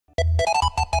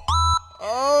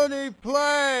Oney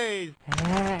Plays!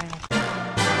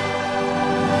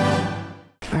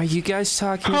 Are you guys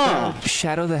talking about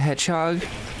Shadow the Hedgehog?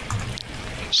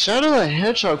 Shadow the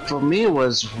Hedgehog for me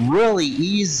was really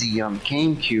easy on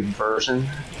GameCube version.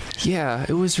 Yeah,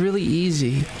 it was really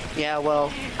easy. Yeah,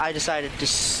 well, I decided to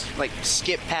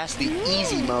skip past the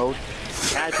easy mode,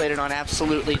 and I played it on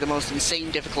absolutely the most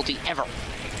insane difficulty ever.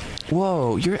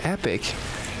 Whoa, you're epic.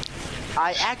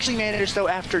 I actually managed, though,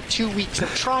 after 2 weeks of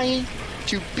trying,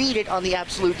 to beat it on the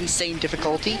absolute insane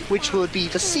difficulty, which would be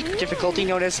the secret difficulty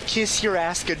known as Kiss Your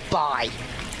Ass Goodbye.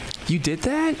 You did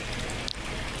that?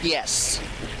 Yes.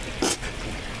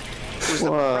 It was the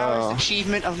proudest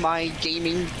achievement of my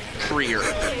gaming career.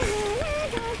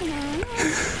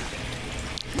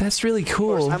 That's really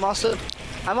cool. I'm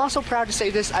also proud to say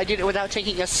this, I did it without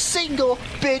taking a single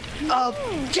bit of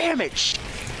damage.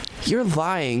 You're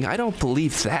lying. I don't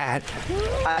believe that.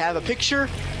 I have a picture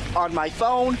on my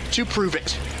phone to prove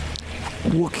it.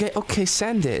 Okay,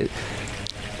 send it.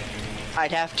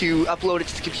 I'd have to upload it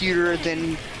to the computer,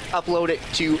 then upload it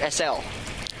to SL.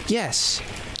 Yes.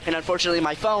 And unfortunately,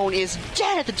 my phone is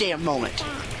dead at the damn moment.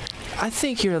 I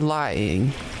think you're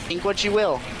lying. Think what you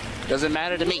will. Doesn't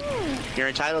matter to me. You're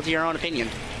entitled to your own opinion.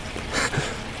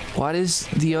 What is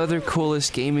the other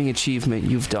coolest gaming achievement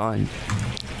you've done?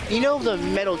 You know the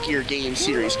Metal Gear game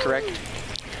series, correct?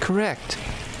 Correct.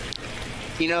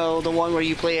 You know the one where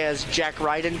you play as Jack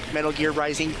Raiden, Metal Gear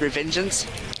Rising Revengeance?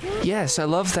 Yes, I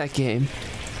love that game.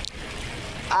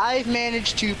 I've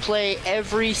managed to play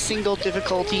every single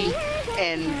difficulty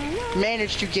and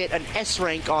managed to get an S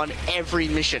rank on every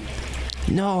mission.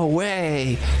 No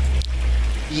way.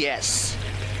 Yes.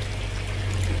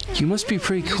 You must be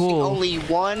pretty cool. Using only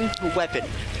one weapon.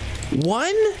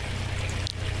 One?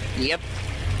 Yep.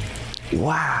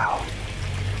 Wow.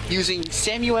 Using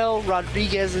Samuel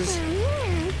Rodriguez's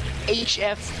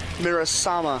HF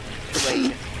Mirasama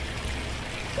blade.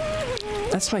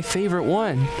 That's my favorite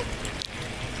one.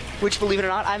 Which, believe it or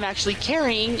not, I'm actually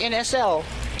carrying in SL.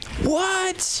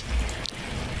 What?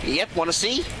 Yep, wanna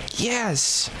see?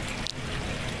 Yes.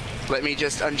 Let me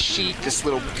just unsheath this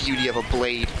little beauty of a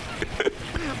blade.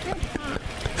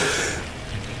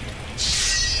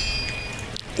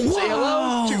 Say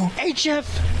hello to HF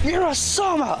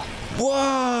Mirasama!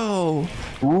 Whoa!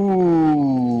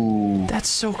 Ooh. That's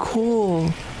so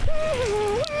cool.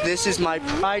 This is my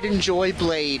pride and joy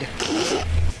blade.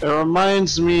 It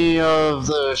reminds me of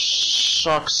the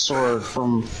shock sword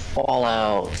from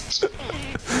Fallout.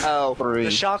 Oh, 3.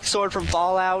 the shock sword from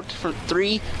Fallout from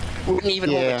 3 wouldn't even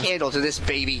hold a candle to this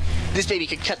baby. This baby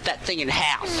could cut that thing in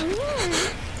half.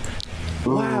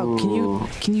 Wow,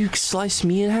 can you slice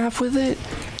me in half with it?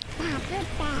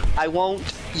 I won't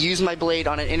use my blade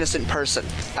on an innocent person.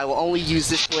 I will only use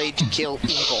this blade to kill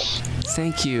evil.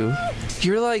 Thank you.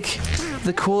 You're like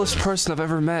the coolest person I've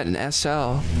ever met in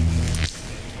SL.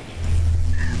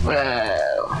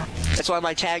 Wow. That's why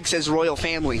my tag says Royal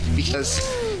Family, because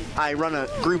I run a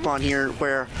group on here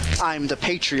where I'm the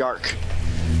patriarch.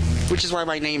 Which is why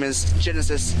my name is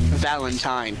Genesis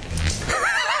Valentine.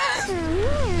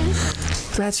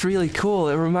 That's really cool.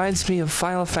 It reminds me of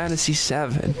Final Fantasy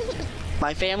VII.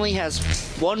 My family has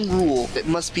one rule that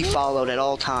must be followed at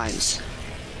all times.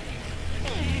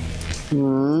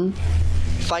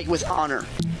 Fight with honor.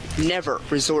 Never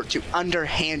resort to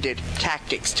underhanded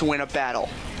tactics to win a battle.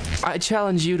 I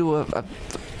challenge you to a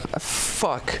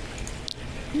fuck.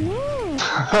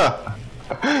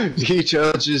 He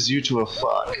challenges you to a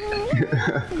fuck.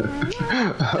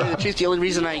 The truth, the only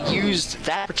reason I used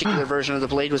that particular version of the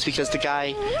blade was because the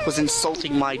guy was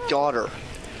insulting my daughter.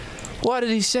 What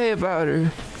did he say about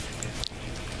her?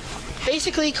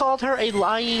 Basically called her a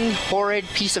lying, horrid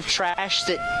piece of trash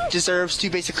that deserves to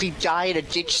basically die in a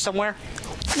ditch somewhere.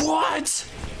 What?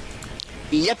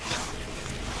 Yep.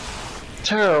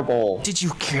 Terrible. Did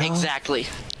you kill? Exactly.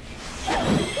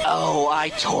 Oh, I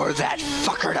tore that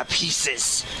fucker to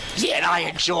pieces. Yeah, and I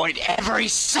enjoyed every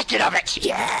second of it.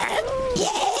 Yeah.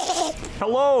 Yeah.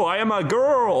 Hello, I am a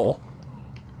girl.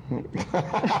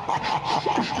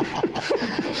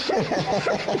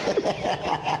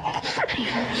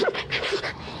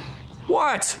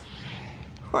 What?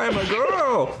 I am a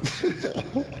girl.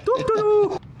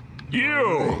 Doo-doo.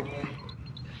 You.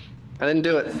 I didn't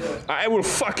do it. I will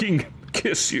fucking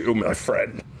kiss you, my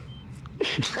friend.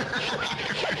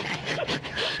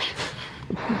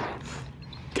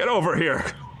 Get over here.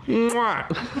 Mwah.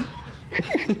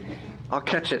 I'll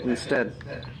catch it instead.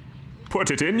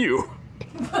 Put it in you.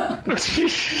 Please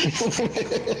keep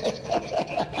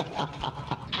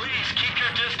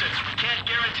your distance. We can't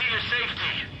guarantee your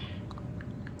safety.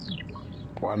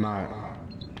 Why not?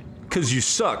 'Cause you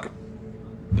suck.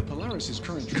 The Polaris'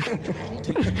 current trajectory will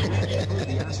take you through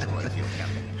the asteroid field,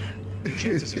 Captain. The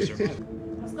chances of survival.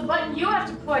 That's the button you have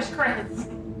to push, Chris.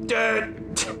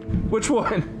 Which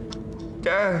one?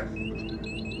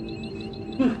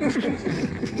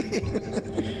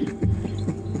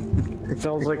 It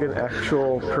sounds like an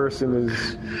actual person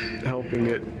is helping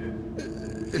it.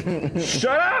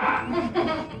 Shut up!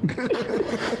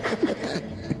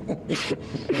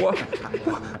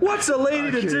 What's a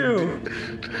lady to do?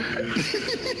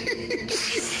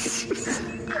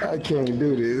 I can't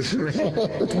do this, man.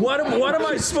 What am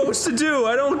I supposed to do?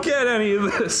 I don't get any of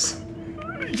this.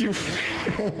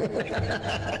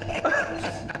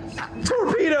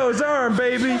 Torpedo's arm,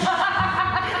 baby.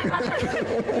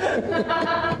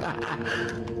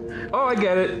 Oh, I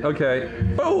get it. Okay.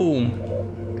 Boom.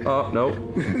 Oh, nope.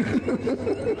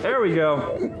 There we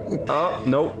go. Oh,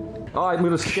 nope. Oh, I'm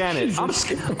gonna scan it.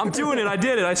 I'm doing it. I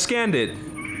did it. I scanned it.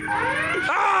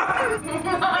 Ah! I think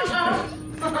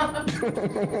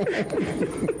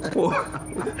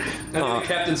the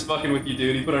captain's fucking with you,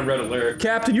 dude. He put on red alert.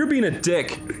 Captain, you're being a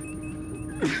dick.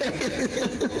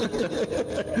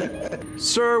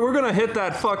 Sir, we're gonna hit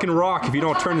that fucking rock if you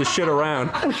don't turn this shit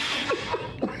around.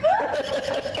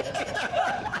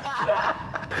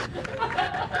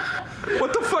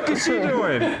 What the fuck is she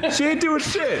doing? She ain't doing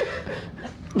shit.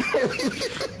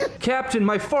 Captain,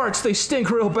 my farts, they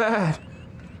stink real bad.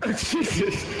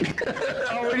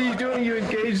 What are you doing? You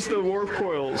engaged the warp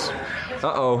coils.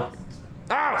 Uh-oh.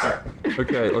 Ow!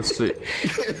 Okay, let's see.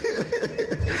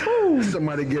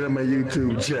 Somebody get him a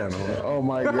YouTube channel. Oh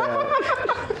my god.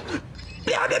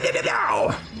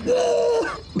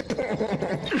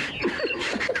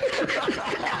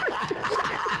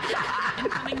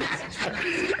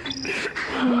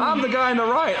 I'm the guy on the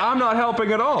right. I'm not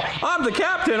helping at all. I'm the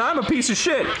captain. I'm a piece of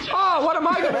shit. Oh, what am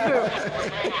I gonna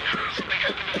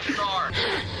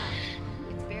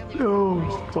do? Oh,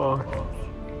 fuck.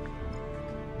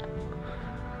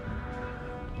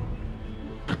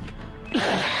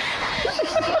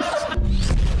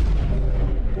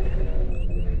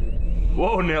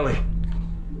 Whoa, Nelly.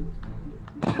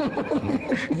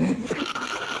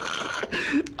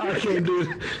 I can't do it.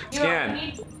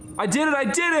 Scan. I did it. I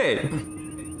did it.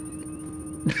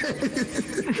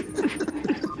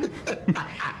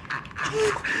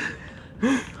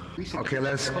 Okay,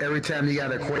 let's. Every time you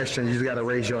got a question, you just gotta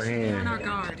raise your hand. On our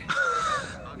guard.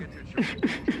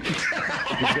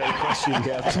 He's got a question,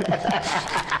 Captain.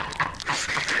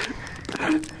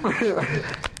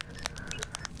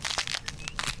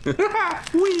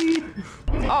 Wee.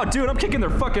 Oh, dude, I'm kicking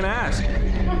their fucking ass.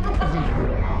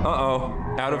 Uh-oh.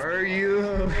 Out of... Are you?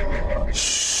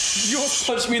 You almost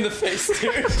punched me in the face,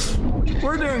 dude.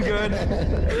 We're doing good.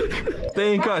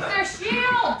 They ain't got... Their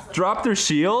shields! Drop their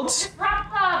shields? Just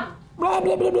drop them! Blah,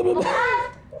 blah, blah, blah,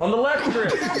 blah. On the left,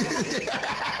 Chris.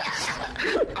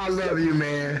 I love you,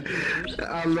 man.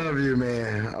 I love you,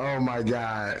 man. Oh my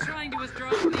god. Trying to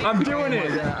withdraw. I'm doing it. Oh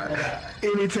my god.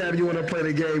 Anytime you want to play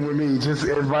the game with me, just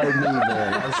invite me,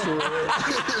 man. I swear.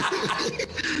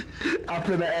 I'm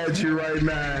gonna add you right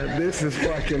now. This is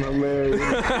fucking hilarious.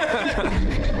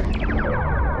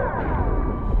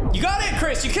 You got it,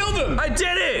 Chris. You killed him. I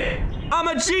did it. I'm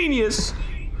a genius.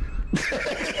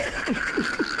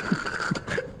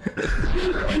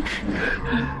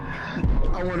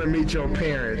 I want to meet your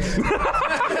parents.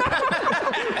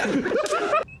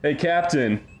 Hey,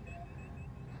 Captain.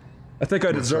 I think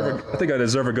I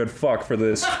deserve a good fuck for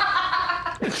this.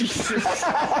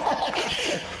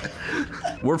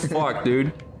 We're fucked,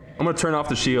 dude. I'm gonna turn off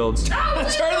the shields. Turn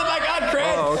them back on,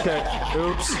 Chris. Oh, okay.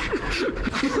 Oops.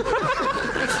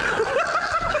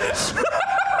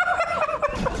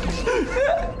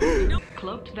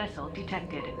 Cloaked vessel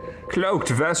detected. Cloaked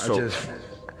vessel.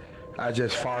 I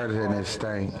just farted in this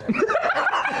thing.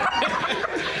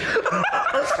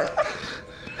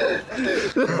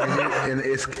 And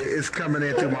it's coming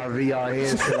in through my VR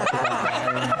headset.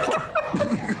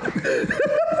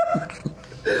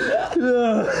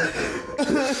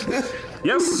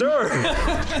 Yes, sir.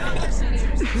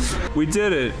 We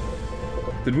did it.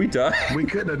 Did we die? We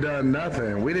couldn't have done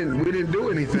nothing. We didn't do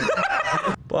anything.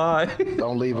 Bye.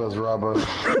 Don't leave us, Rubber.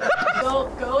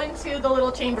 Go into the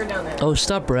little chamber down there. Oh,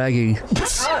 stop bragging.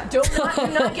 Do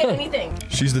not get anything.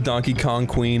 She's the Donkey Kong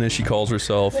Queen, as she calls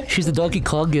herself. She's the Donkey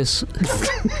Kongus.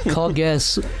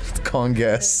 Kongus.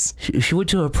 Kongus. She went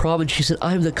to her prom and she said,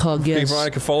 I'm the Hey, Kongus.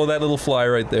 Veronica, follow that little fly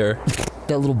right there.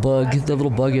 That little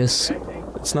buggus.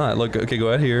 It's not. Look, okay,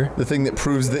 go out here. The thing that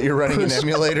proves that you're running an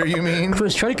emulator, you mean?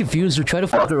 Chris, try to confuse her, try to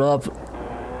fuck her up.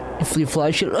 If you fly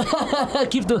shit.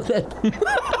 Keep doing that.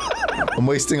 I'm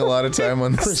wasting a lot of time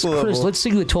on this level. Chris, let's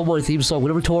sing the Tomar theme song.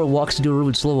 Whenever Tomar walks into a room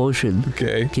in slow motion.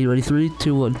 Okay. Okay, you ready? 3,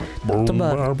 2, 1.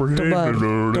 Tomar.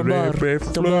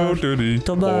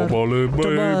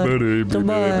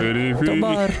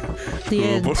 The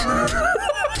end.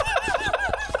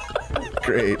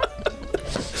 Great.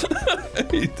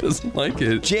 He doesn't like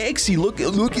it. Jaxie, look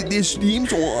at this theme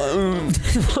song.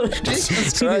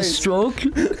 Jesus See this stroke?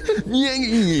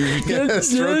 Yeah,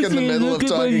 stroke in the middle of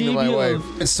talking to my wife.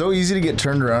 It's so easy to get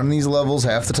turned around in these levels.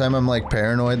 Half the time I'm like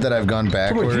paranoid that I've gone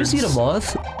backwards. Did you just eat a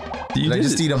moth? Did I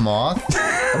just eat a moth?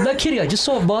 I'm not kidding. I just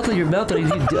saw a moth in your mouth. I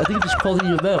think it just crawled in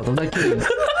your mouth. I'm not kidding.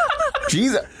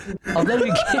 Jesus. I'm not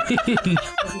even kidding.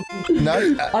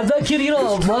 I'm not kidding at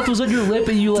all. A moth was on your lip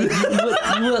and you closed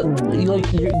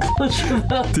your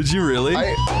mouth. Did you really?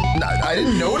 I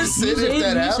didn't notice it if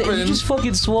that happened. You just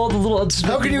fucking swallowed a little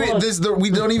unsuspecting How can you eat this? We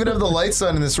don't even have the lights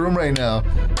on in this room right now.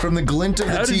 From the glint of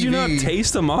the TV. How did you not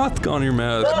taste a moth on your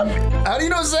mouth? How do you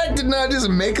know Zach did not just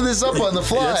make this up on the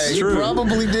fly? That's He true.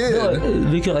 probably did.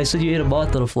 No, because I said you ate a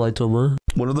moth on a fly, Toma.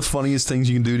 One of the funniest things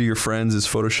you can do to your friends is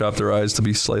Photoshop their eyes to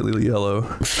be slightly yellow.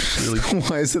 Really cool.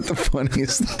 Why is it the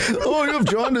funniest? Oh, you have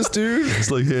jaundice, dude.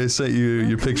 It's like, hey, I sent you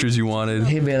your pictures you wanted.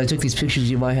 Hey man, I took these pictures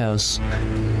of my house.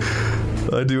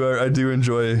 I do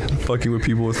enjoy fucking with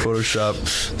people with Photoshop.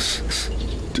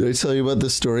 Did I tell you about the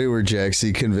story where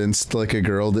Jaxie convinced like a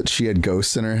girl that she had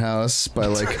ghosts in her house by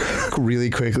like really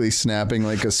quickly snapping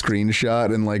like a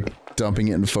screenshot and like dumping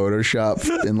it in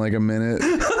Photoshop in like a minute?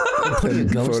 And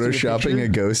photoshopping a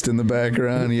ghost in the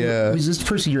background, yeah. Was this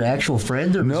person your actual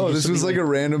friend? Or no, this was like a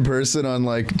random person on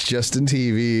like Justin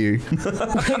TV.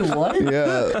 Wait, what?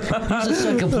 Yeah. Was this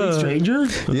a complete stranger?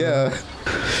 Yeah.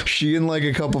 She and like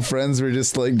a couple friends were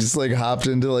just like hopped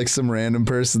into like some random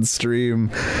person's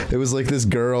stream. It was like this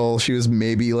girl, she was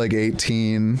maybe like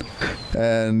 18,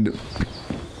 and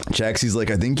Jaxie's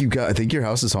like, I think your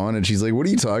house is haunted. She's like, what are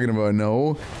you talking about?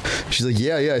 No. She's like,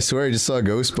 yeah, I swear I just saw a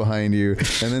ghost behind you.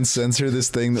 And then sends her this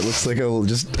thing that looks like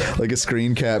a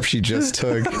screen cap she just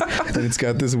took. And it's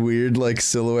got this weird like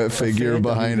silhouette figure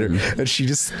behind her. And she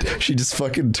just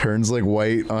fucking turns like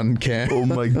white on cam. Oh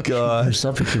my god. There's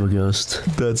something to a ghost.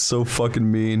 That's so fucking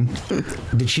mean.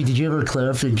 Did you ever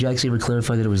clarify, did Jaxie ever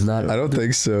clarify that it was not? I don't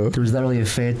think so. There was not really a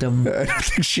phantom. I don't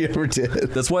think she ever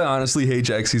did. That's why I honestly hate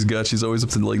Jaxie's guts. She's always up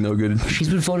to like no good. She's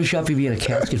been photoshopping me in a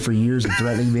casket for years and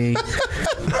threatening me.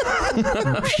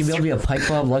 She mailed me a pipe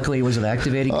bomb. Luckily, it wasn't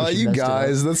activating. Oh, you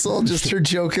guys, that's all just her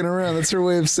joking around. That's her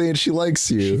way of saying she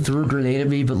likes you. She threw a grenade at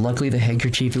me, but luckily the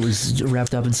handkerchief it was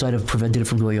wrapped up inside of prevented it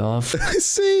from going off.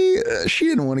 See, she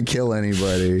didn't want to kill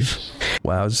anybody.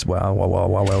 Wow. Tomar,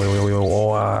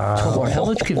 how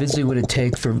much convincing would it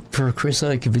take for Chris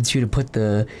and I to convince you to put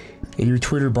in your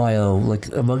Twitter bio, like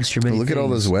amongst your many Look things, at all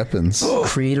those weapons.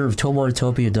 creator of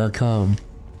TomarTopia.com.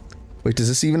 Wait, does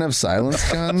this even have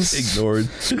silence guns? Ignored.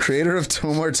 Creator of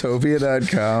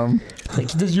TomarTopia.com. Like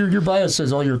your bio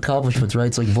says all your accomplishments, right?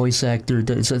 It's like voice actor.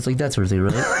 It's like that sort of thing,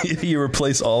 right? You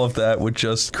replace all of that with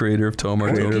just creator of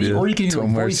Tomartopia. Or you can do like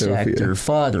voice actor,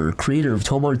 father, creator of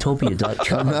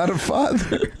TomarTopia.com. I'm not a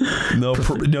father.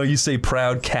 No, you say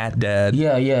proud cat dad.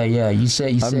 Yeah. You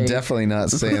say. I'm definitely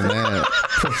not saying that.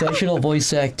 Professional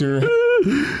voice actor,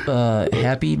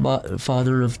 happy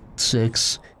father of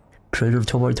 6. Creator of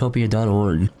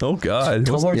TomarTopia.org. Oh God.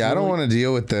 Yeah, I don't want to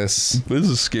deal with this. This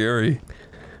is scary.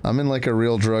 I'm in like a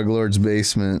real drug lord's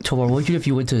basement. Tomar, what would you do if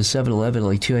you went to 7-Eleven at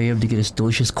like 2 a.m. to get a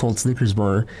delicious cold Snickers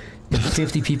bar? And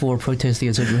 50 people were protesting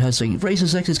outside your house saying,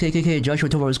 racist, sexist, KKK, Joshua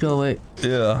Tomar, let's go away.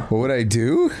 Yeah. What would I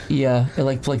do? Yeah, and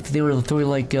like they were throwing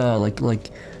like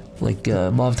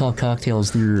Molotov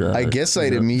cocktails through. I guess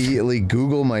I'd immediately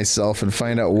Google myself and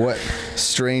find out what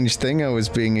strange thing I was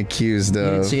being accused of.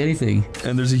 You didn't see anything.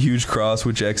 And there's a huge cross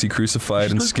with Jaxie crucified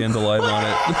and skinned alive on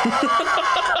it.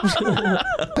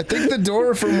 I think the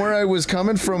door from where I was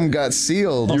coming from got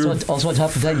sealed. Also on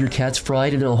top of that, your cat's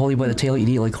fried and it'll hold you by the tail and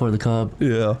eat it like corn on the cob.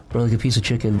 Yeah. Or like a piece of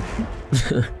chicken.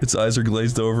 Its eyes are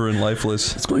glazed over and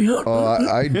lifeless. What's going on? Oh,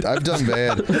 I've done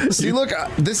bad. See, look,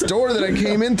 this door that I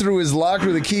came in through is locked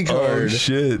with a key card. Oh,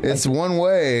 shit. It's one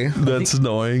way. That's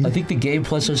annoying. I think the game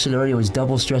plus our scenario is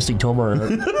double stressing Tomar.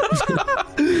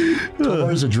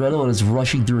 Tomar's adrenaline is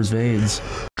rushing through his veins.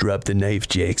 Drop the knife,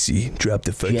 Jaxie. Drop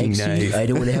the fucking knife. I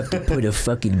don't want to have to put a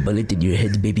fucking bullet in your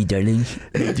head, baby darling.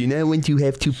 I do not want to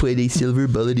have to put a silver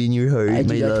bullet in your heart, I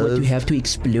my do not love. want to have to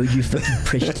explode your fucking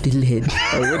precious little head.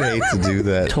 I would hate to do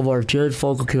that. Tomar, if Jared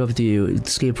Falco came up to you,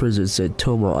 escape prison, and said,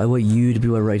 Tomar, I want you to be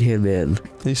my right-hand man.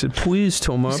 He said, please,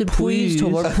 Tomar, He said, please.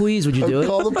 Tomar, please, would you do it?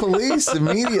 Call the police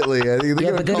immediately. I think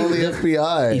they're going to call the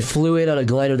FBI. He flew in on a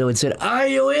glider though and said, "Are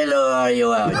you in or are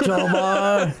you out,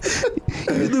 Tomar?"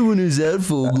 You're the one who's out,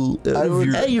 Fogel. I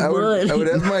would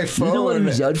have my phone. You're the one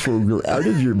who's out, Fogel. Out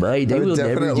of your mind. I I would will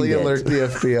never definitely do that. alert the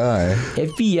FBI.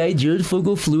 FBI Jared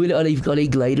Fogel flew in on a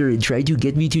glider and tried to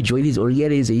get me to join his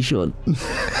organization.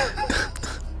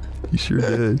 You sure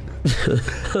did.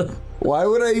 Why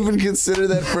would I even consider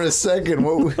that for a second?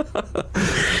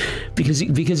 Because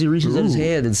he reaches out his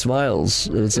hand and smiles,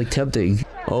 and it's like tempting.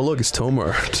 Oh, look, it's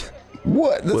Tomar.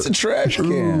 What? That's a trash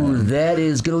can. Ooh, that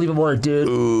is gonna leave a mark, dude.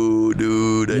 Ooh,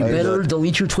 dude. You better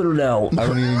delete your Twitter now. I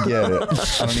don't even get it.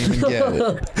 I don't even get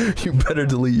it. You better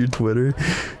delete your Twitter.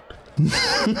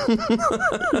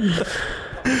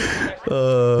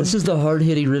 This is the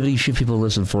hard-hitting, riveting shit people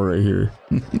listen for right here.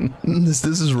 This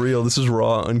is real. This is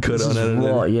raw, uncut, This is unedited.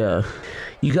 raw, yeah.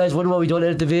 You guys wonder why we don't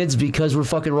edit the vids? Because we're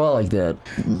fucking raw like that.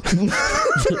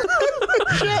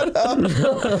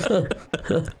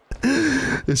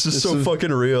 It's just so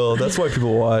fucking real. That's why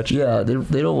people watch. Yeah,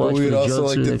 they don't watch. We'd for the also jokes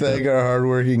like or to anything. thank our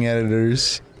hardworking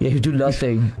editors. Yeah, who do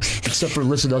nothing except for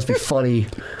listen to us be funny.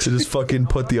 To just fucking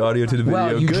put the audio to the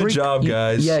video. Wow, Good job,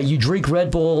 guys. Yeah, you drink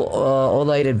Red Bull all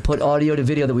night and put audio to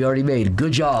video that we already made.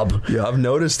 Good job. Yeah, I've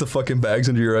noticed the fucking bags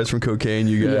under your eyes from cocaine,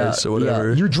 you guys. Yeah, So whatever.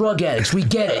 Yeah. You're drug addicts. We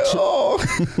get it.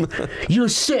 You're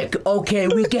sick. Okay,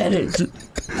 we get it.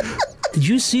 Did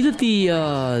you see that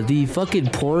the fucking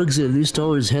porgs in New Star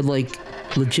Wars had like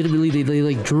legitimately they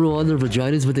like drew on their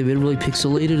vaginas, but they made them really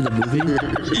pixelated in the movie?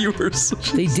 You were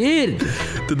such They did.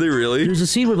 Did they really? There's a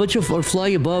scene where a bunch of are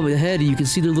flying above the head, and you can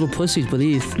see their little pussies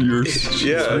beneath. You're It's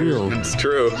real. It's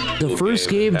true. The first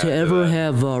game to ever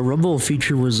have Rumble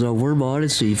feature was Worm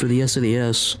Odyssey for the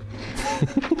SNES.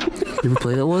 You ever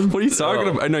play that one? What are you talking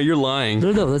about? No, you're lying.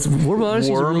 No, that's Worm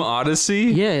Odyssey. Worm Odyssey?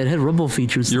 Yeah, it had Rumble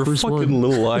features. You're the first fucking one.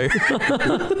 little liar.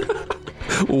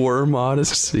 Worm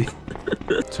Odyssey.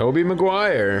 Toby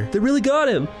Maguire. They really got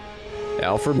him.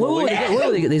 Alfred Whoa,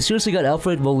 Molina. they seriously got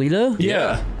Alfred Molina?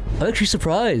 Yeah. I'm actually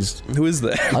surprised. Who is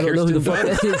that? I don't know who the fuck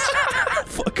that is.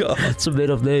 Fuck off. It's a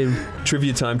made-up name.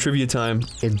 Trivia time, trivia time.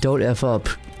 And don't F up.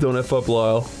 Don't F up,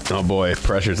 Lyle. Oh boy,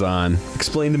 pressure's on.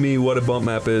 Explain to me what a bump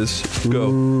map is. Go.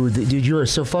 Ooh, dude, you are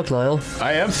so fucked, Lyle.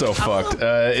 I am so fucked.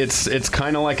 It's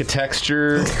kind of like a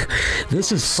texture.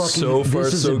 This is fucking. So far,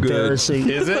 this is so good. embarrassing.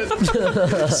 Is it?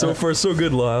 So far, so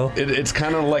good, Lyle. It's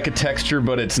kind of like a texture,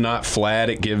 but it's not flat.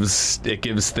 It gives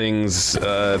things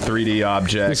 3D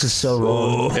objects. This is so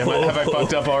wrong. Have I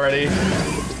fucked up already?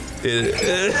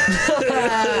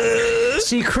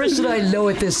 See, Chris and I know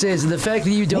what this is, and the fact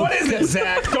that you don't. What is it,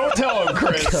 Zach? Don't tell him,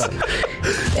 Chris.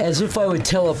 As if I would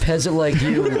tell a peasant like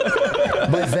you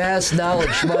my vast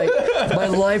knowledge, my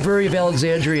Library of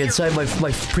Alexandria inside my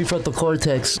prefrontal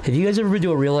cortex. Have you guys ever been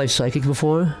to a real life psychic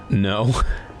before? No.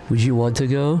 Would you want to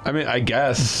go? I mean, I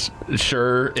guess.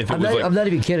 Sure. If it was like. I'm not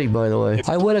even kidding, by the way.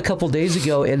 I went a couple days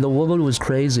ago, and the woman was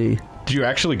crazy. Did you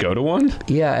actually go to one?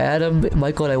 Yeah, Adam,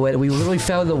 Michael, and I went. We literally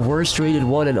found the worst rated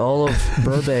one in all of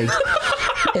Burbank.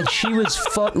 And she was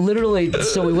literally.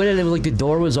 So we went in, and like the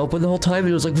door was open the whole time, and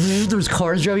it was like there was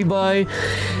cars driving by,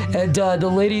 and the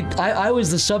lady. I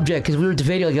was the subject because we were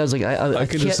debating. Like I was like, I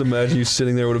can just imagine you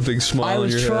sitting there with a big smile. I on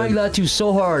was your trying head. not to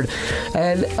so hard,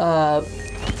 and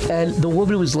the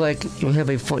woman was like, "You have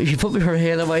a." She put her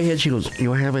hand on my head. She goes,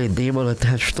 "You have a demon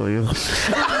attached to you."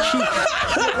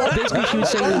 Basically, she was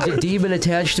saying there was a demon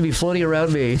attached to me floating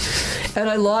around me. And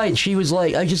I lied. She was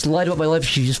like, I just lied about my life.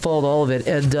 She just followed all of it.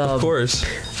 And of course.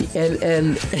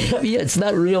 And yeah, it's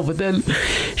not real. But then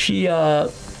she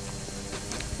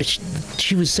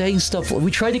was saying stuff.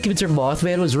 We tried to convince her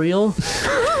Mothman was real.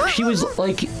 She was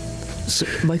like. So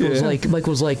Michael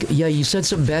was like, yeah, you said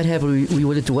something bad happened. We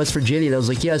went into West Virginia, and I was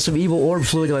like, yeah, some evil orb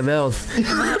flew into my mouth. and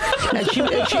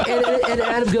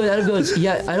Adam goes,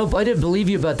 yeah, I didn't believe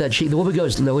you about that. The woman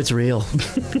goes, no, it's real.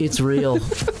 It's real.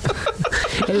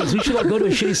 Anyways, we should all go to a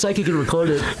shitty psychic and record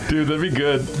it. Dude, that'd be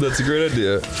good. That's a great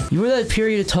idea. You were in that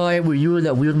period of time where you were in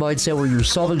that weird mindset where you were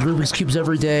solving Rubik's Cubes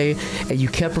every day, and you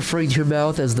kept referring to your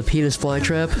mouth as the penis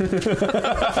flytrap.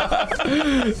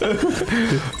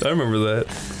 I remember that.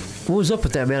 What was up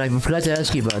with that, man? I forgot to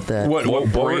ask you about that. What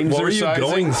brains what are were you sizing?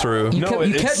 going through? You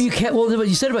kept. Well,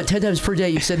 you said about 10 times per day.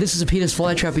 You said this is a penis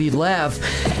flytrap, and you'd laugh.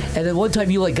 And then one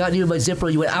time you like got near my zipper,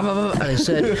 and you went, and I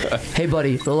said, "Hey,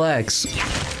 buddy, relax."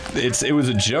 It was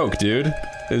a joke, dude.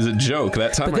 It was a joke.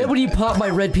 That time But then when you popped my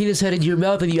red penis head in your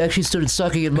mouth and you actually started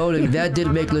sucking and moaning, that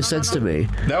didn't make no sense to me.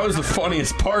 That was the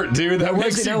funniest part, dude. That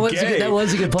makes you gay. That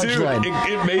was a good punchline. Dude,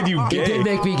 it made you gay. It did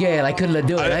make me gay, and I couldn't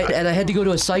undo it. And I had to go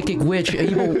to a psychic witch,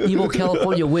 an evil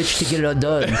California witch, to get it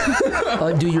undone.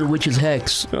 Undo your witch's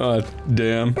hex. Oh,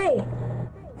 damn. Hey.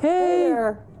 Hey.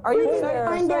 Are you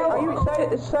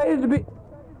excited to be...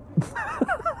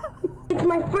 It's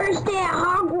my first day at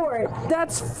Hogwarts.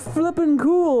 That's flippin'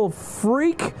 cool,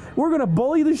 freak. We're gonna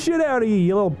bully the shit out of you,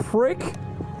 you little prick.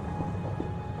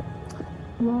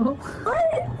 What?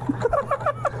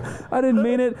 I didn't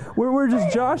mean it. We're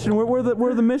just joshing.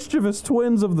 We're the mischievous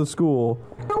twins of the school.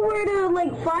 Know where to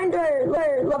like find our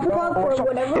laptop or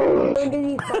whatever. Where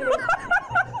did you find it?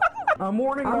 I'm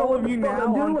warning all of you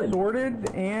now on Sorted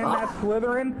and at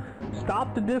Slytherin.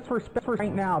 Stop the disrespect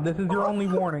right now. This is your only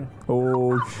warning.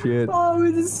 Oh shit. Oh,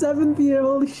 it's a 7th year.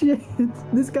 Holy shit.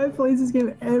 This guy plays this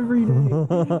game every day.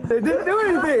 They didn't do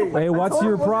anything. Hey, what's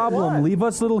your problem? Leave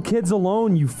us little kids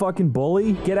alone, you fucking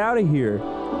bully. Get out of here.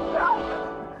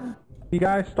 You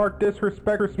guys start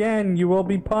disrespect again, you will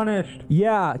be punished.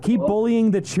 Yeah, keep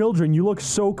bullying the children. You look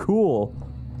so cool.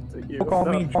 Call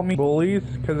me bullies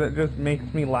because it just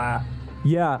makes me laugh.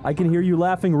 Yeah, I can hear you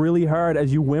laughing really hard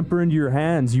as you whimper into your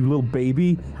hands, you little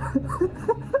baby.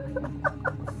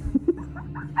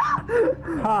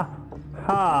 Ha!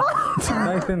 Ha!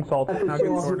 Nice insult. Now get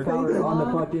Sorted.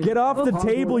 Get off the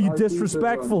table, you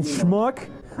disrespectful schmuck.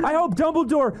 I hope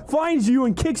Dumbledore finds you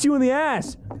and kicks you in the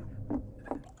ass.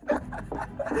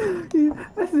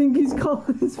 I think he's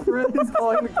calling his friends. He's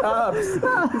calling the cops. He's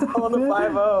calling the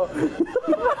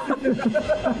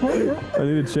 5-0. I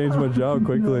need to change my job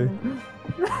quickly.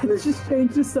 Let's just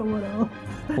change to someone else.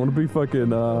 I want to be fucking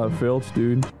Filch,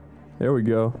 dude. There we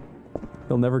go.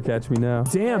 He'll never catch me now.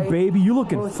 Damn, baby, you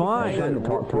looking fine.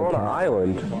 We're on an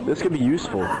island. This could be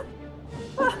useful.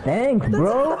 Thanks,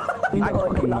 bro.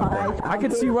 I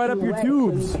can see right up your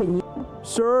tubes.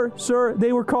 Sir,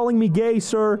 they were calling me gay,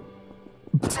 sir.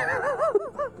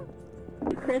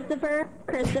 Christopher,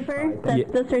 that's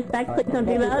disrespect. Please don't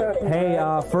do that. Hey,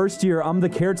 first year, I'm the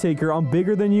caretaker. I'm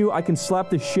bigger than you. I can slap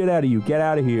the shit out of you. Get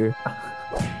out of here.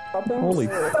 Holy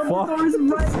fuck.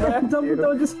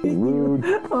 Dumbledore just hit you.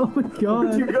 Oh my god.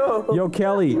 Where'd you go? Yo,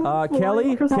 Kelly,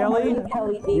 Kelly,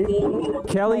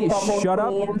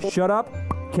 shut up.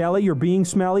 Kelly, you're being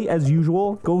smelly as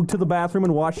usual. Go to the bathroom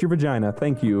and wash your vagina.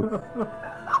 Thank you.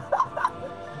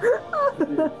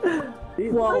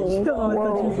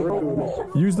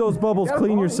 Whoa. Use those bubbles,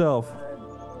 clean yourself.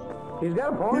 He's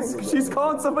got a point. She's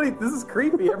calling somebody. This is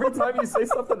creepy. Every time you say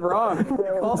something wrong, you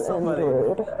call somebody.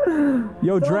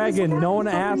 Yo, Dragon, no one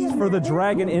asked for the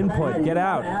dragon input. Get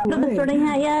out. Got the sorting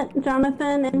hat yet,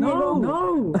 Jonathan and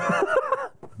No.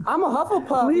 I'm a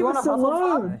Hufflepuff. Leave You want a us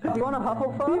alone. Hufflepuff? You want a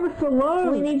Hufflepuff? Leave us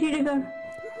alone. we need you to go.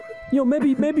 Yo,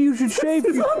 maybe you should shave.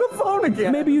 He's on the phone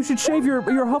again. Maybe you should shave your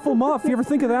Hufflemuff. You ever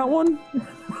think of that one?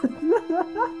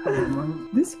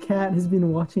 This cat has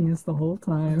been watching us the whole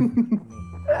time.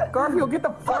 Garfield, get the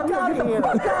fuck out of here!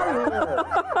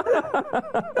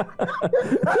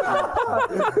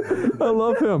 I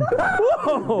love him.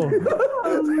 Whoa!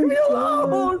 Leave me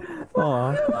alone!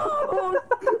 Aw.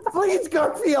 Please,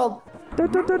 Garfield! Oh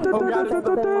God, it's the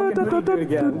fucking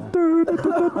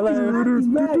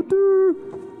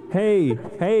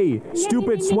Hey,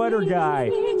 stupid sweater guy.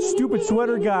 Stupid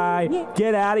sweater guy.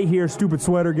 Get out of here, stupid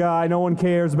sweater guy. No one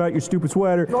cares about your stupid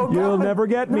sweater. You'll never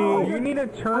get me. You need to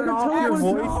turn off your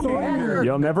voice changer.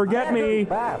 You'll never get me.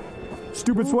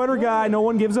 Stupid sweater guy. No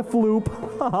one gives a floop.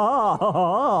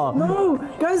 No,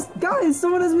 guys,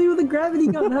 someone has me with a gravity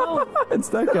gun. Help! It's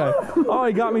that guy. Oh,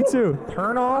 he got me too.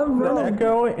 Turn off the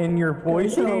echo in your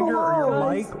voice changer or your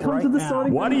mic right now.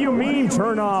 What do you mean,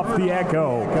 turn off the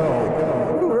echo?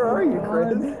 Where are you,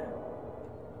 Chris?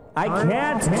 I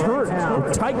can't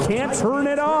turn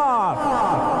it off.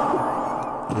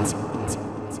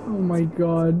 Oh my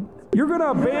god. You're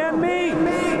gonna ban me?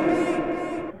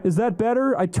 Is that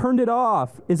better? I turned it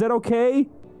off. Is that okay?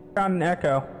 Got an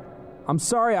echo. I'm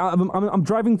sorry. I'm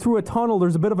driving through a tunnel.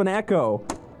 There's a bit of an echo.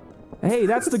 Hey,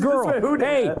 that's the girl.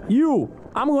 Hey, you.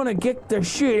 I'm gonna get the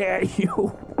shit out of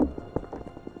you.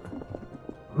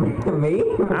 Me?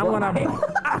 I'm gonna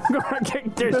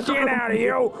kick the shit out of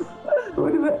you.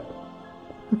 What is it?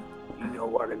 You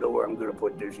don't want to know where I'm gonna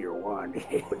put this your wand.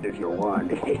 Put this your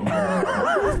wand.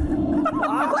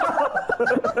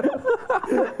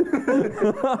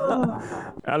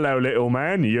 Hello, little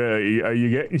man. Are you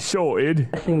getting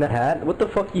sorted? Messing the hat? What the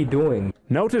fuck are you doing?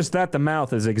 Notice that the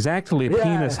mouth is exactly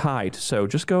penis height, so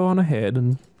just go on ahead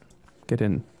and get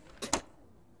in.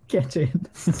 Catch it.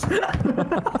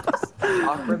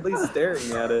 Awkwardly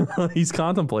staring at it. He's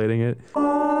contemplating it.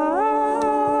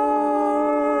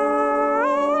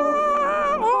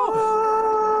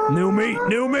 New meat,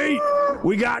 new meat.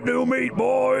 We got new meat,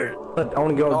 boy. I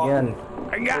want to go again.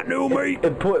 I got new meat.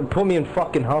 It put me in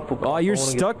fucking Hufflepuff. Oh, you're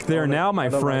stuck there now, my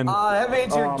friend. That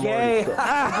means you're gay.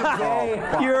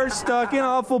 You're stuck in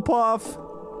Hufflepuff.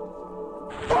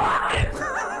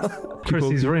 Chris,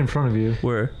 he's right in front of you.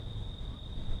 Where?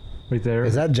 Right there.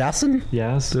 Is that Jason?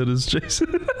 Yes. That is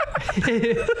Jason.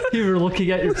 You were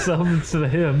looking at yourself instead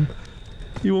of him.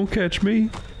 You won't catch me.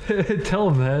 Tell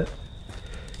him that.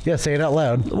 Yeah, say it out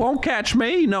loud. Won't catch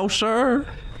me, no sir.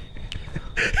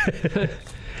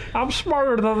 I'm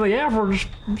smarter than the average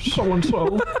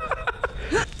so-and-so.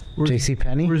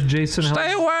 JCPenney? Where's Jason?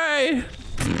 Stay away!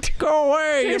 Go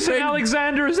away! Jason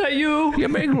Alexander, is that you? You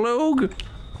big lug.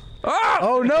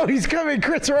 Oh no, he's coming,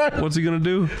 Chris, run! What's he gonna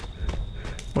do?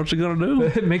 What's he gonna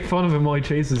do? Make fun of him while he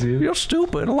chases you. You're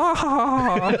stupid. La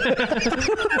ha ha.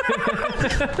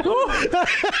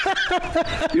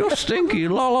 You're stinky.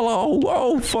 La la la.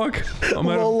 Oh fuck. I'm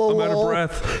out of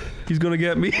breath. He's gonna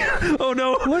get me. Oh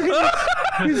no. Look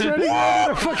at he's running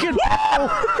around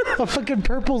with a fucking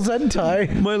purple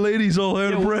Zentai. My lady's all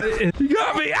out of breath. You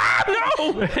got me. Ah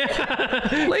no.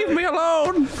 Leave me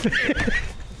alone.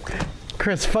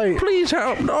 Chris, fight. Please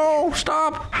help. No,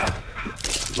 stop.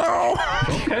 No.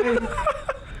 Okay.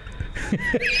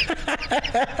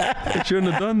 I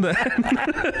shouldn't have done that.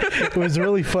 It was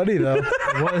really funny though.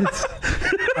 What?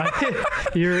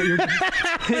 Your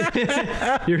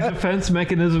defense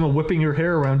mechanism of whipping your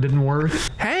hair around didn't work.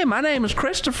 Hey, my name is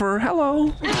Christopher.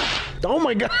 Hello. Oh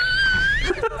my god.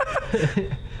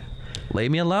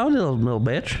 Leave me alone, little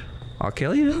bitch. I'll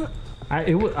kill you.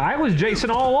 I was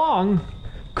Jason all along.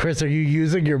 Chris, are you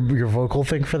using your vocal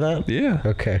thing for that? Yeah.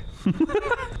 Okay.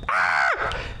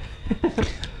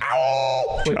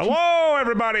 Hello,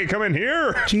 everybody. Come in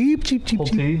here. Cheep, cheep, cheep,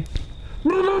 cheep.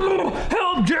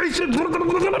 Help, Jason.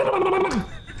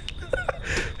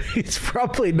 He's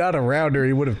probably not around or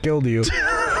he would have killed you.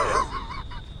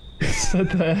 He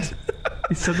said that.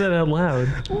 He said that out loud.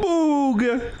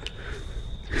 Boog.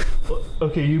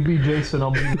 Okay, you be Jason.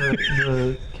 I'll be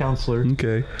the counselor.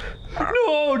 Okay.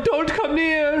 No, don't come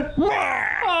near.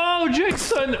 Oh,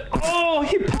 Jason. Oh,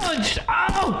 he punched.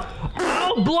 Ow.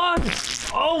 Oh, blood.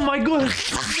 Oh, my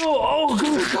goodness. No. Oh,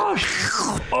 good gosh.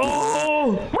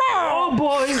 Oh. Oh,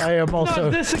 boy. I am also.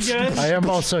 Not this again. I am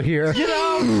also here. Get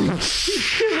out.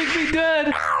 He's killing me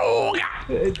dead.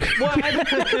 What?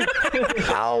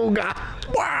 Oh, God.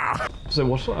 Wow. So,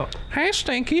 what's up? Hey,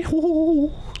 Stinky.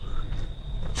 Ooh.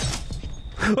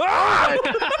 Ah!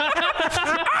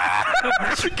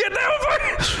 Get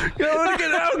down! Get out!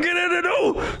 Get in and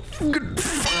no! Get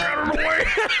out of the way!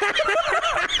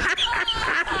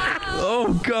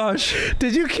 Oh gosh!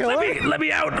 Did you kill her? Let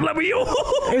me out! Let me out!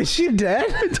 Is she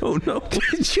dead? I don't know.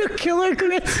 Did you kill her,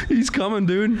 Chris? He's coming,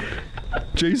 dude.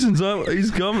 Jason's up.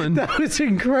 He's coming. That was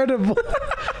incredible.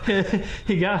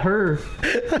 He got her.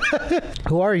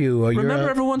 Who are you?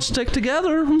 Remember, everyone stick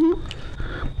together.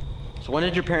 So when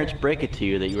did your parents break it to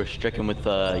you that you were stricken with,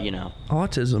 you know...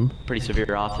 Autism. Pretty severe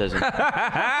autism?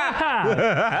 Classic.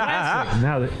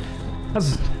 Now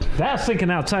that's thinking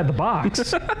outside the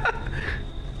box. Did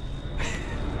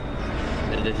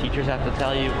the teachers have to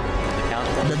tell you? The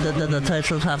counselor? The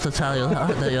teachers have to tell you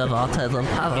that you have autism.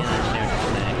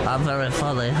 I'm very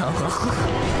funny.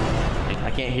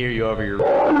 I can't hear you over your...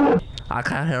 I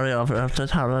can't hear you over the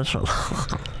television.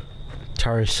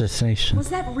 Terrorist nation. Was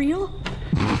that real?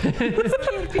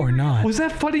 Or not? Was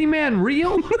that funny man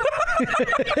real? I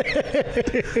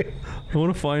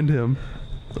want to find him.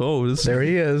 Oh, there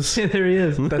he is. There he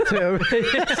is. That's him.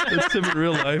 That's him in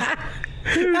real life.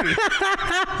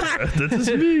 That is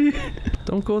me.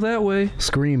 Don't go that way.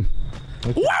 Scream.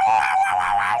 Okay.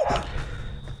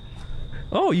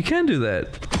 Oh, you can do that.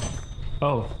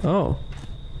 Oh. Oh.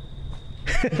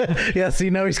 Yeah,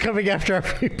 see, now he's coming after our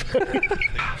people.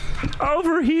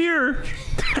 Over here.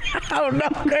 Oh no,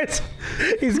 guys.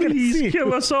 He's gonna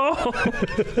kill us all.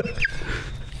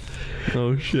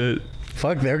 Oh shit.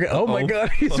 Fuck, there. Oh my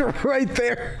god, he's right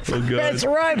there. Oh god. Let's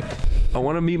run. I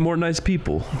want to meet more nice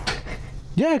people.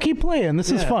 Yeah, keep playing.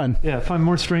 This is fun. Yeah, find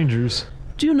more strangers.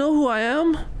 Do you know who I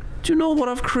am? Do you know what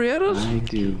I've created? I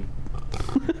do.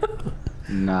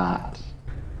 Not.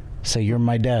 Say you're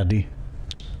my daddy.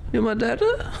 You're my daddy?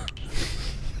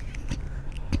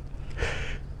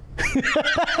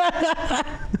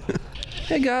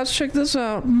 Hey guys, check this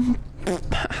out.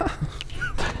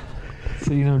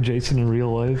 So you know Jason in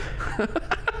real life?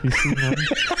 You seen him?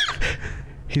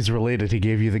 He's related. He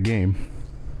gave you the game.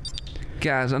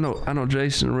 Guys, I know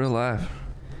Jason in real life.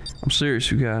 I'm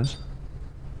serious, you guys.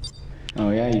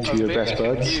 Oh yeah, you two are best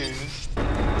buds.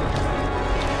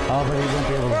 Oh, but he won't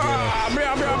be able to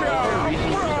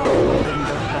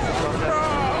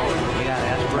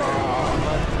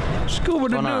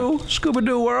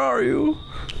Scooby-Doo, where are you?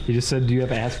 He just said, do you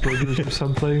have Asperger's or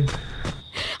something?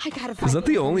 I gotta find Is that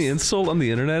the only insult on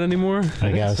the internet anymore?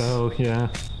 I guess so, yeah.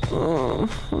 Oh,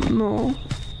 no.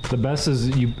 The best is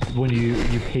when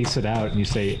you pace it out and you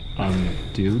say,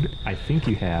 dude, I think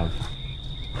you have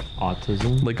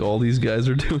autism. Like all these guys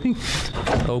are doing?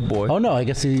 Oh boy. Oh no, I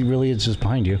guess he really is just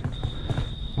behind you.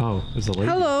 Oh, there's a lady.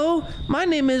 Hello, my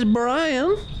name is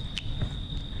Brian.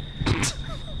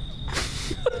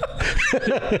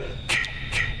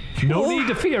 No need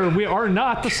to fear, we are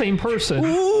not the same person.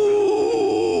 Ooh!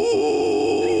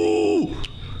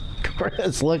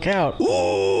 Chris, look out.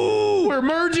 Ooh! We're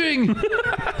merging!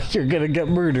 You're gonna get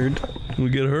murdered. We'll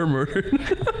get her murdered.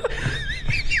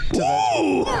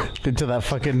 Into that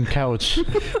fucking couch.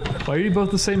 Why are you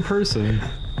both the same person?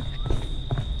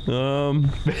 No!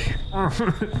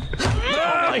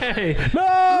 Hey.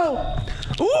 No!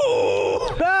 Ooh!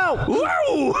 No!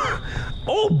 Whoa!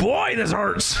 Oh boy, this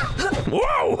hurts!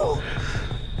 Whoa!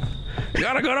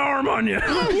 Got a good arm on you!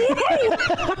 Whoa!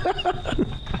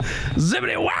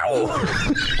 Zippity wow!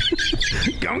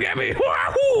 Come get me!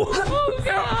 Wow! Oh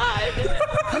God!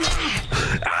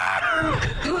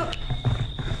 Ah!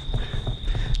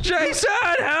 Jason,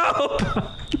 help!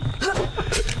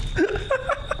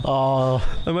 Oh,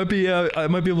 I might be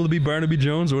able to be Barnaby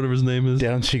Jones or whatever his name is.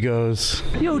 Down she goes.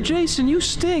 Yo, Jason, you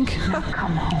stink. Come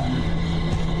home.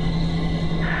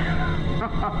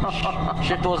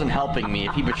 Shift wasn't helping me.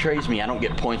 If he betrays me, I don't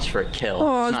get points for a kill.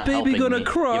 Oh, It's is not baby helping gonna me.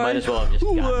 cry? You might as well have just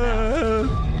gotten out.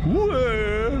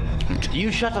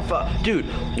 You shut the fuck, dude.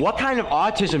 What kind of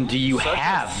autism do you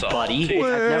have, buddy? I've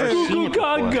never seen it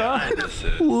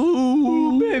before.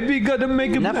 Ooh, baby, gotta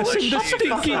make a mess in the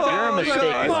stinky You're a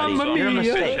mistake, buddy. Mamma You're a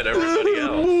mia. mistake.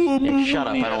 Yeah, shut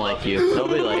up. I don't like you.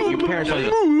 Nobody like your parents don't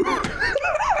even.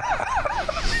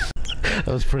 That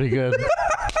was pretty good.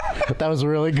 That was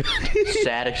really good.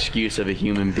 Sad excuse of a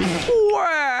human being.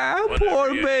 Wow,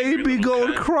 poor baby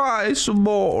gonna cry some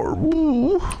more.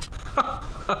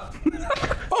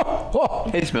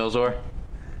 Hey, Smilzor.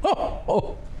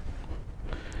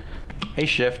 Hey,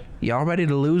 Shift. Y'all ready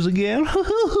to lose again?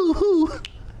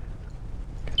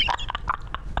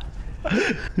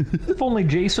 If only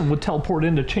Jason would teleport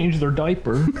in to change their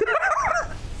diaper.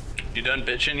 You done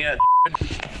bitching yet?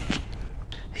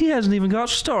 He hasn't even got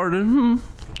started.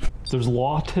 There's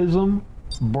lawtism,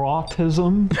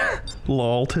 brautism,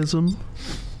 Lawtism,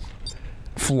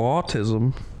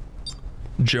 flawtism,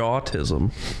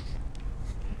 jawtism.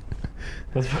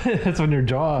 That's when your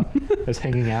jaw is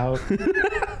hanging out.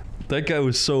 That guy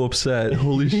was so upset.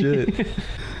 Holy shit.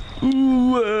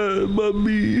 Ooh,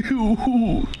 mommy.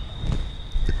 Ooh.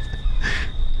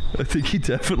 I think he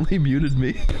definitely muted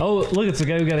me. Oh, look, it's the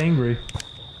guy who got angry.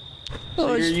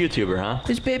 So you're a YouTuber, huh?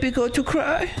 Is baby going to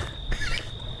cry?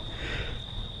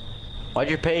 Why'd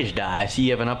your page die? I see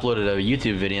you haven't uploaded a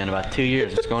YouTube video in about 2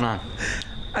 years. What's going on?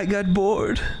 I got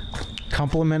bored.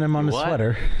 Compliment him on his What?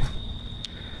 sweater.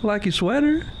 Like your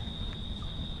sweater?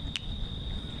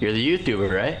 You're the YouTuber,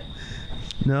 right?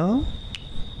 No.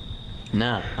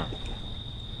 No.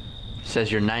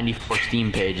 Says your 94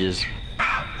 Steam pages.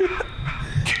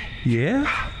 Yeah?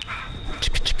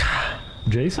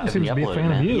 Jason Haven't seems to be a uploaded, fan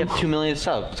man. of you. You have 2 million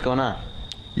subs. What's going on?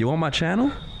 You want my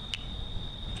channel?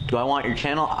 Do I want your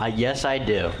channel? Yes, I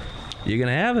do. You're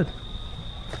gonna have it.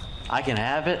 I can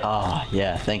have it? Oh,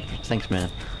 yeah. Thanks,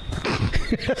 man.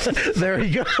 There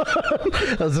you go.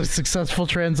 That was a successful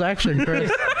transaction,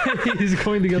 Chris. He's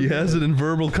going to go. He has it in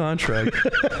verbal contract.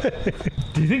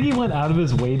 Do you think he went out of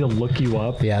his way to look you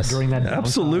up? Yes. During that downtime?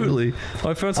 Absolutely. Oh,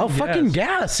 I found some fucking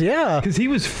gas, yeah. Because he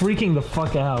was freaking the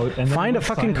fuck out. And then Find a went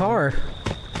fucking silent. car.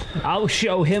 I'll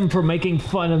show him for making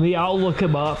fun of me. I'll look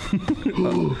him up.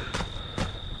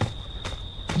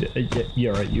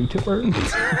 You're a YouTuber?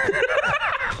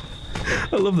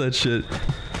 I love that shit.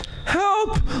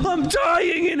 Help! I'm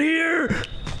dying in here!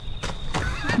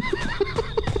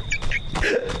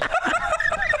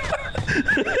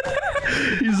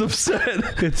 He's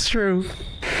upset. It's true.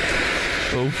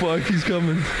 Oh fuck, he's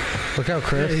coming. Look out,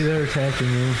 Chris. Hey, they're attacking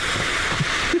you.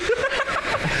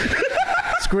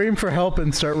 Scream for help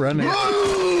and start running.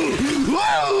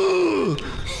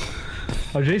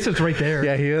 Oh, Jason's right there.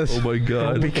 Yeah, he is. Oh my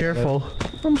god. Be careful.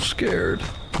 I'm scared.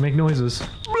 Make noises.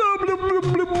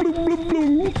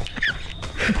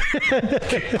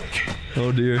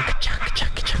 Oh dear.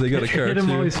 They got a car Hit him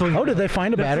while too. he's swinging. Oh, did they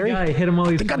find a That's the battery? guy. Hit him while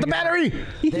he's They got the swinging. battery!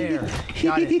 There.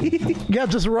 Got it. Yeah,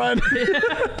 just run.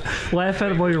 Laugh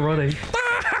at him while you're running.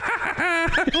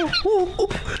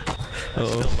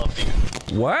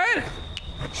 What?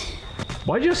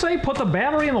 Why'd you say put the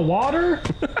battery in the water?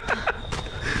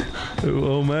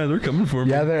 Oh man, they're coming for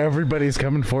me. Yeah, everybody's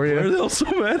coming for you. Why are they all so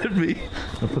mad at me?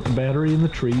 I put the battery in the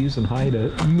trees and hide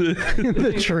it.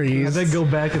 The trees. And then go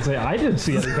back and say, I didn't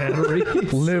see any battery.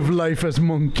 Live life as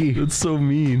monkey. That's so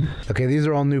mean. Okay, these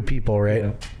are all new people, right?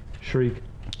 Yeah. Shriek.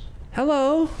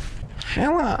 Hello.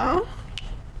 Hello.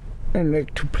 I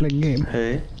like to play game.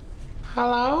 Hey.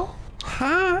 Hello.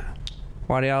 Hi.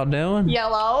 What are y'all doing?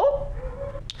 Yellow.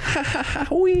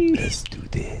 Wee. Let's do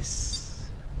this.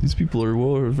 These people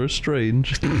are very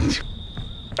strange.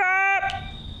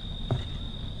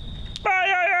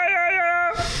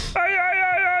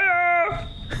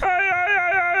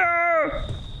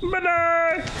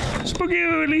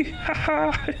 Spooky.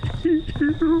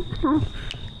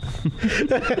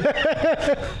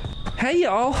 Hey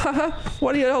y'all.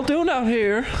 What are y'all doing out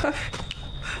here?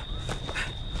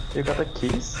 You got the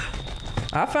keys?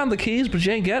 I found the keys, but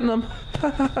you ain't getting them.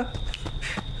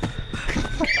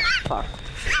 Fuck.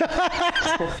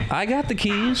 I got the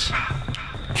keys.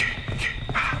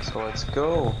 So let's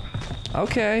go.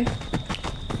 Okay.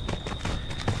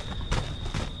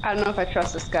 I don't know if I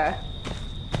trust this guy.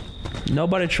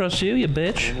 Nobody trusts you, you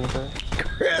bitch.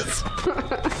 Chris.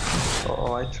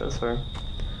 Oh, I trust her.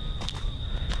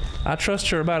 I trust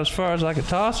her about as far as I could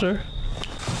toss her.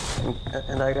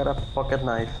 And I got a pocket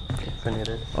knife if I need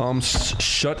it.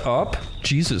 Shut up.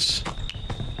 Jesus.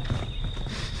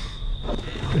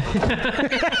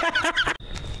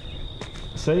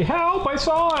 Say help, I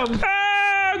saw him.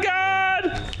 Oh,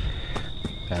 God.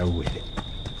 With it.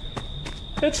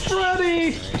 It's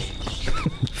Freddy.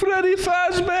 Freddy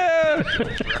Fazbear.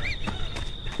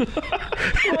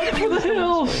 Run for the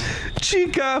hills.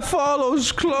 Chica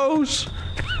follows close.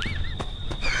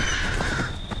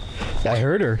 I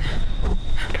heard her.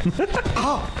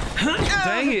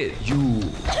 Dang it.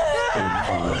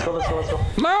 Let's go.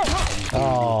 No.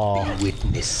 Oh.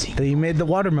 Witnessing. You made the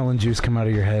watermelon juice come out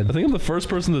of your head. I think I'm the first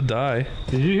person to die.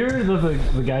 Did you hear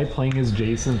the guy playing as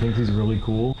Jason thinks he's really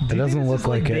cool? It doesn't look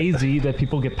like it. DayZ that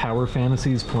people get power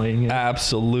fantasies playing it.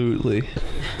 Absolutely.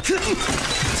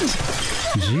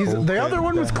 Jesus, the other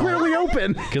one was clearly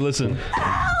open. Okay, listen.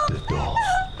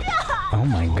 Oh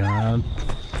my god.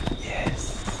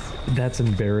 That's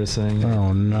embarrassing.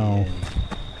 Oh no.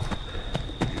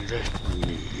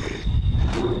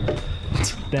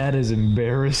 That is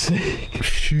embarrassing.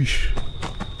 Sheesh.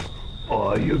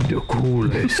 I am the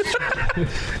coolest.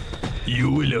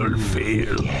 You will all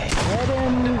fail.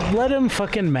 Let him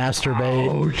fucking masturbate.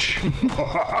 Ouch.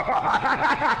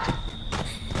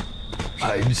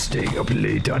 I'm staying up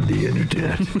late on the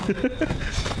internet.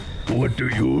 What do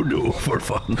you do for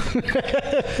fun?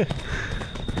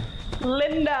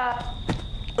 Linda.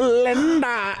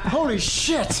 Holy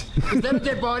shit! Is that a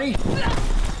dead body?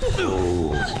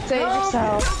 Save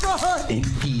yourself.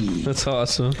 That's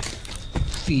awesome.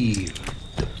 Feel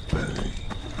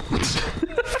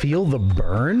Feel the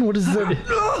burn? What is the...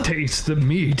 Taste the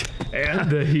meat and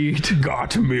the heat.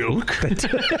 Got milk.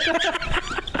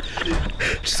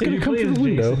 Just gonna come through the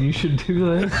window. Jason, you should do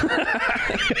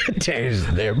that.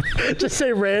 Taste them. Just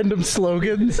say random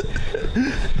slogans.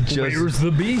 Where's the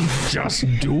beef? Just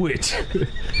do it.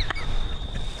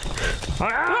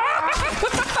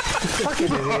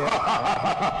 Fucking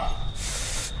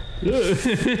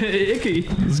idiot. Icky.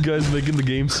 This guy's making the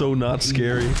game so not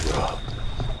scary.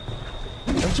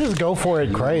 Let's just go for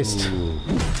it, Christ.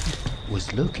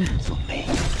 Was looking for me.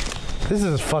 This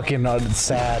is fucking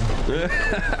sad.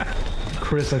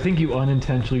 Chris, I think you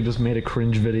unintentionally just made a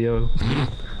cringe video.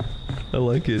 I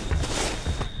like it.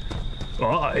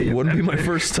 Wouldn't be my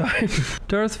first time.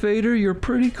 Darth Vader, you're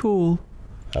pretty cool.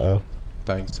 Uh-oh.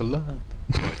 Thanks a lot.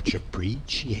 Much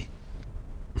appreciate.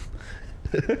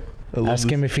 Ask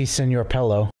him if he's Senor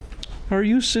Pello. Are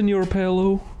you Senor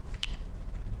Pello?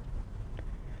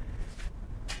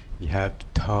 You have to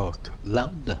talk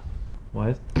louder.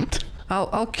 What?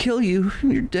 I'll kill you.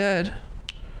 You're dead.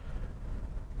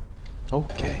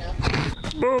 Okay.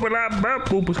 Hiya,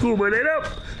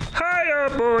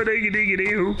 boy, diggy diggy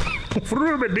doo.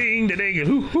 Frooba ding da ding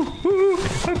hoo hoo hoo.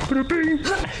 Bing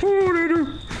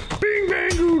bing bang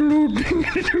doo ding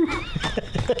doo.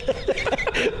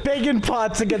 Banging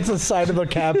pots against the side of the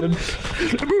cabin.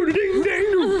 Ding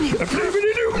dang doo.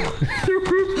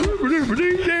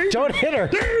 Don't hit her.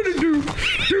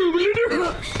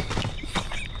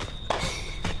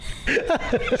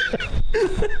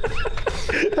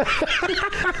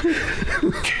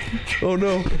 Oh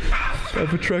no,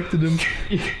 I've attracted him.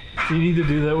 You need to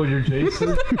do that when you're Jason.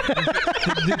 Do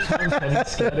Tom's head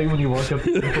scatting when you walk up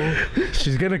to people.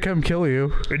 She's gonna come kill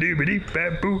you. No!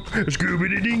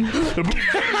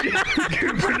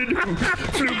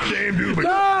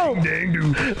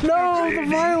 No, the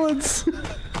violence!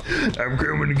 I'm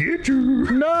coming to get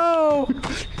you. No!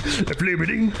 You're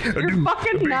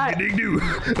fucking nuts.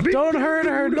 Don't hurt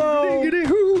her, no!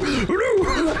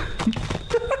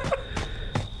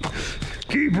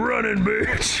 Keep running,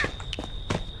 bitch.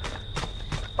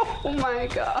 Oh my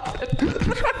god.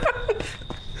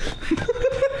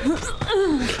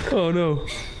 Oh no,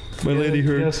 my lady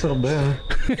heard. Yeah, settle down.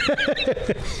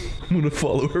 I'm gonna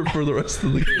follow her for the rest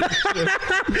of the game.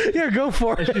 Yeah, go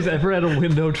for it. If she's ever at a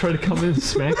window, try to come in and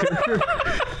smack her.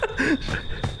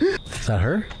 Is that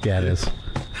her? Yeah, it is.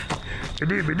 I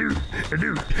do.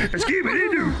 I skip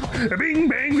it, do. A bing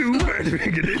bang doo,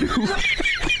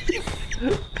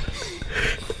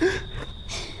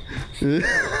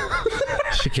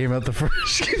 She came out the first.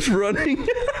 She keeps running.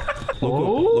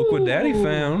 Look what Daddy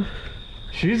found.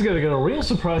 She's gonna get a real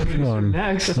surprise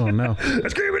next. Oh no.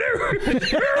 Let's keep it.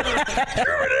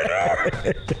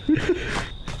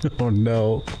 Oh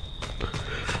no.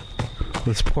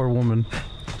 This poor woman.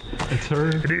 It's her.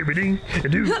 I do. Bing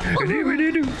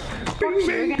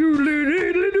bang doo,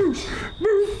 do.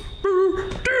 Boo, boo,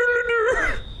 doodle-doo.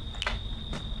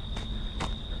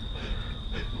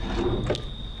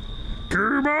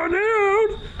 Come on down.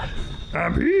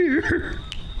 I'm here.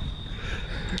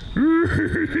 I'm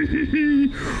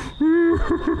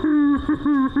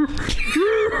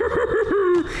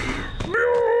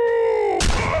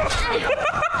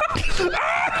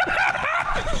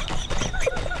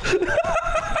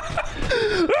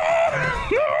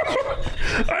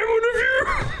one of you.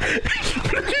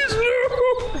 Please no.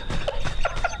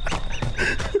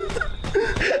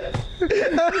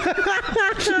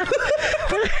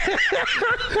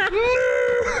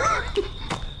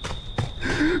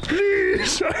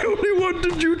 Please, I only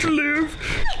wanted you to live.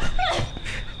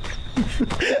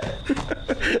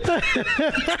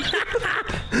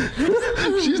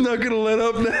 She's not gonna let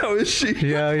up now, is she?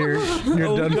 Yeah, you're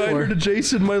done guide for. her to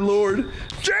Jason, my lord.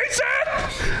 Jason!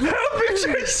 Help me,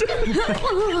 Jason!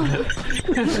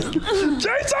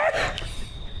 Jason!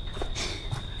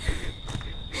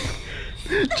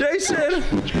 Jason!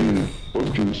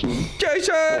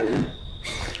 Jason!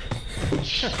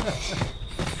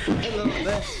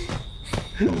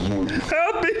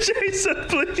 Help me, Jason,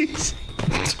 please!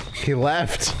 He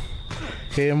left.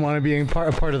 He didn't want to be a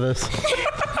part of this.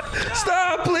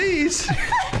 Stop, please!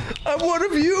 I'm one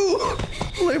of you!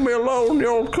 Leave me alone, you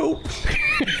old coot.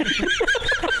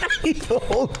 You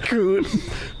old coot.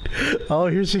 Oh,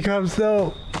 here she comes,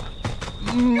 though.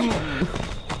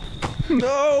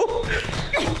 No!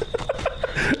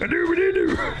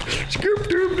 Do. Scoop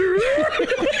doop doo.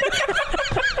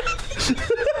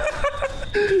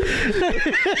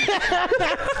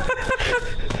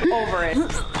 Over it.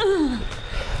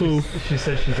 Who? She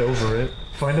said she's over it.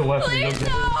 Find a weapon and go get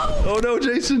it. Oh no,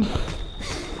 Jason!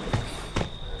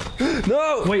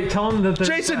 No! Wait, tell him that they're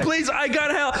Jason, inside. please, I got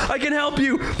help. I can help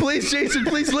you. Please, Jason,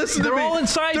 please listen to me. They're all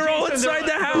inside. They're all Jason. inside the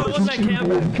They're house. all in that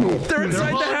cabin. They're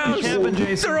inside the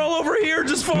house. They're all over here.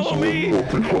 Just follow me.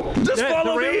 Just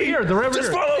follow they're me. Over here. They're over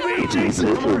Just here. follow me,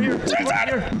 Jason. Come over here.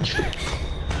 Jason!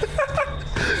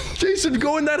 Jason,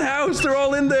 go in that house. They're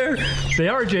all in there. They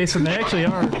are, Jason. They actually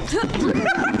are.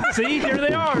 See, here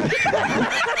they are.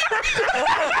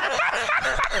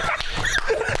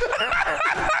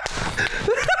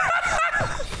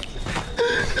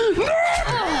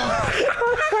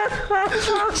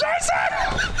 Jason!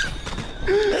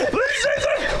 Please,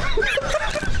 Jason!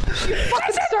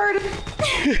 Bastard!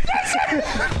 Jason!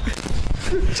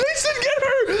 Jason, get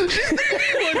her! She's the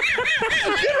one!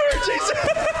 Get her, Jason!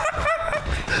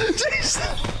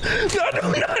 Jason!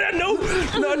 No,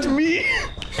 not me!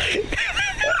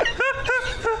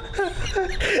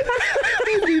 I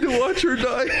need to watch her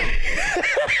die.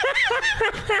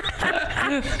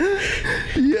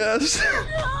 Yes.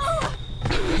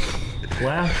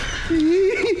 Laugh.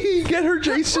 Get her,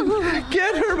 Jason.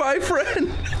 Get her, my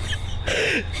friend.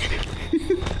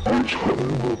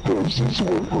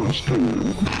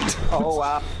 Oh,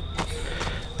 wow.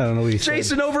 I don't know what he said.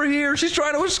 Jason, over here. She's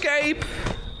trying to escape.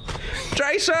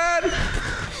 Jason!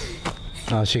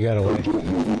 Oh, she got away.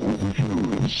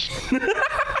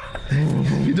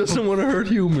 He doesn't want to hurt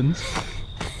humans.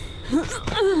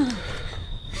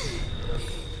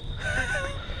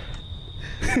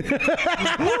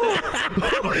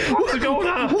 What's going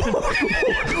on?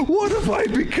 What have I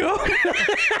become?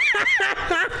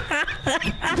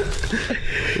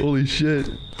 Holy shit.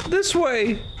 This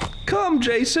way. Come,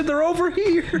 Jason, they're over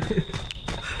here.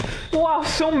 Wow,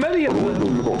 so many of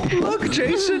them. Look,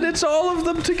 Jason, it's all of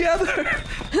them together.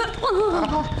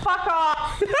 Fuck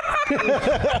off.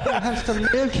 Have some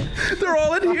milk. They're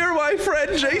all in here, my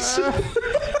friend, Jason.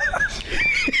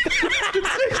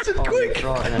 Jason, quick.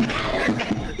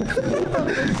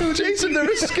 Jason,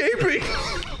 they're escaping.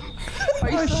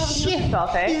 Are you still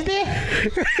yourself, eh? Is there?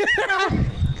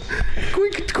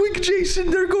 Quick,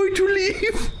 Jason, they're going to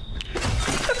leave.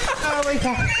 Oh my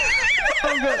god.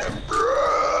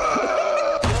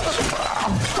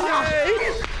 Yay!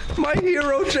 My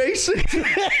hero, Jason.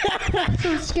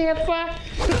 So scared, fuck.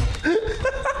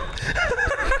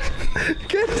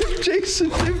 Get them, Jason.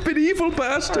 They've been evil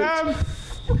bastards.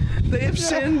 They have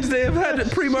sinned. They have had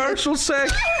premarital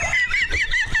sex.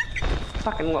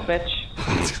 Fucking little bitch.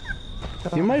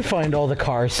 You might find all the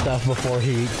car stuff before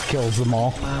he kills them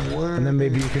all. And then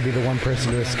maybe you could be the one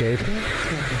person to escape.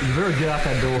 You better get out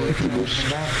that door.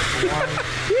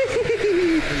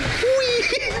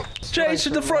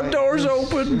 Jason, the front door's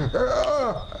open. No!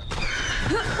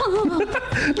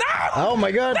 Oh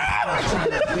my god!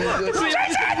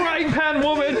 Jason! Frying pan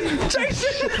woman!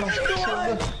 Jason!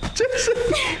 Jason!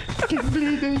 Keep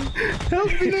bleeding.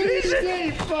 Help me, Jason!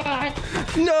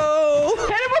 No!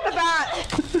 Hit him with the bat!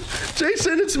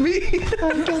 Jason, it's me!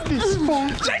 I got this spot.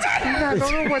 Jason! I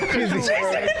don't know what to do.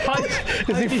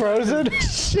 Jason! Is he frozen?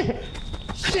 Shit!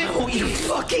 Oh, you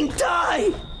fucking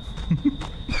die!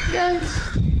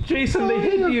 Guys! Jason, they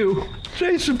hit you!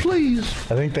 Jason, please!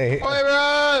 I think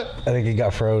he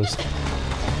got froze.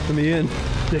 Let me in.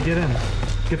 Yeah, get in.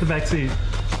 Get the back seat.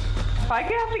 If I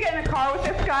could have to get in a car with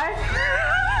this guy.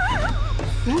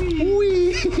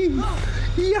 Wee!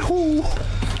 Yahoo!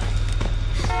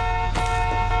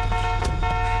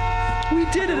 We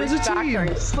did it as a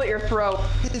team! Split your throat.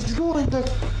 It's going to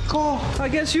go. I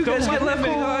guess you guys get left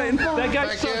behind. That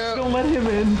guy sucks. Don't let him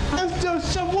in. There's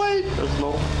some way. There's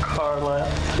no car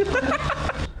left.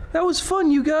 That was fun,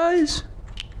 you guys.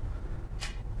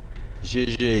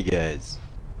 GG, guys.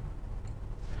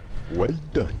 Well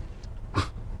done.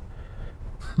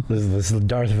 This is the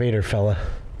Darth Vader fella.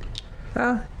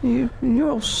 You're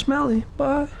all smelly.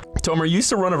 Bye. Tomer, you used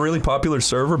to run a really popular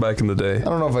server back in the day. I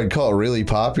don't know if I'd call it really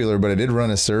popular, but I did run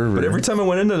a server. But every time I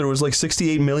went in there was like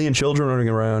 68 million children running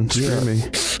around screaming.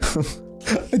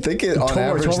 I think on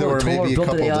average there were maybe a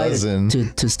couple dozen.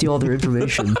 To steal all their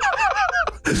information.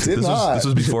 This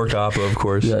was before COPPA, of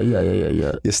course. Yeah.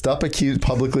 You stop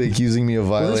publicly accusing me of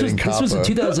violating COPPA. This was in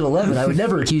 2011. I would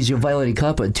never accuse you of violating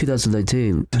COPPA in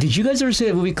 2019. Did you guys ever see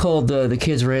that movie called The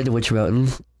Kids Ran to Witch Mountain?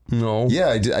 No. Yeah,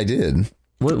 I did.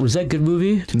 What was that? Good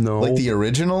movie? No. Like the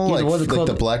original, Yeah, like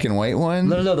the black and white one.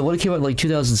 No, the one that came out in like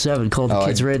 2007 called The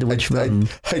Kids Ran to Witch Mountain.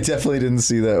 I definitely didn't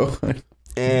see that one.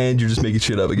 And you're just making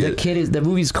shit up again. That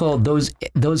movie's called Those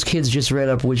Kids Just Ran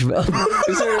Up Witch Mountain.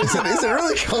 Is it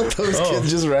really called Those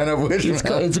Kids Just Ran Up Witch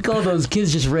Mountain? It's called Those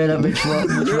Kids Just Ran Up Witch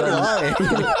Mountain. You're lying.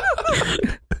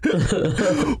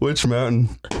 Witch Mountain.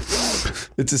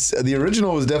 The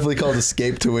original was definitely called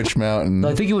Escape to Witch Mountain. No,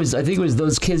 I think it was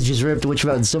Those Kids Just Ran Up to Witch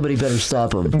Mountain. Somebody better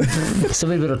stop them.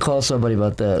 Somebody better call somebody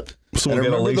about that. Someone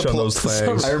get a leash on those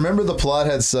things. I remember the plot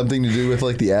had something to do with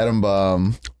like the atom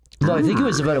bomb. No, I think it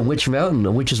was about a witch's mountain.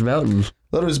 I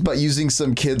thought it was about using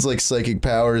some kids like psychic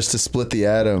powers to split the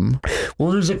atom. Well,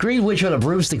 there's a green witch on a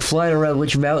broomstick flying around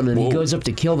Witch Mountain, and he goes up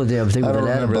to kill the damn thing with an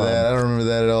atom bomb. I don't remember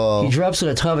that at all. He drops an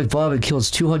atomic bomb and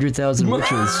kills 200,000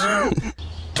 witches.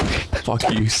 Fuck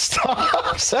you!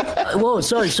 Stop! Whoa,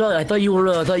 sorry. I thought you were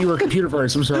a computer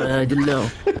virus. I'm sorry, I didn't know.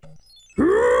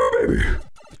 Baby,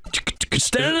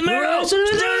 stand in the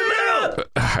middle.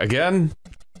 Again.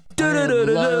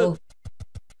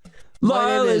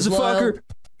 Lyle is a fucker.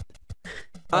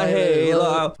 I hate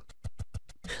Lyle.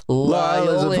 Lyle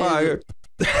is a fucker.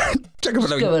 Check it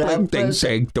out.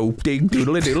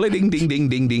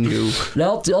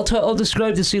 I'll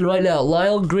describe the scene right now.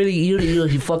 Lyle gritty,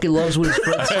 he fucking loves what his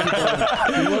friends do.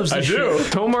 He loves the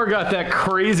shit. Tomar got that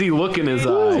crazy look in his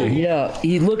eye. Yeah,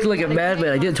 he looked like a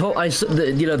madman.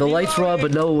 The lights were on,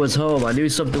 but no one was home. I knew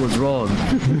something was wrong.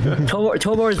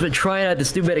 Tomar's been trying out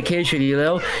this new medication,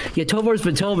 Yeah, Tomar's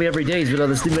been telling me every day he's been on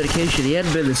this new medication. He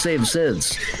hadn't been the same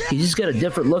since. He just got a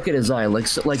different look in his eye, like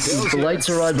the lights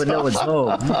are on, but no one's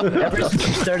home. Ever since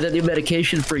you started that new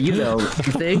medication for,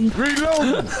 thing.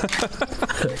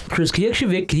 Chris, can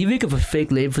you make up a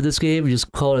fake name for this game? Just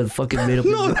call it fucking made up.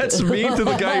 No, that's mean to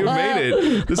the guy who made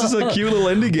it. This is a cute little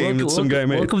indie game that some guy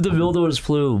made. Welcome to Mildewar's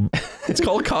Plume. It's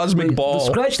called Cosmic Ball.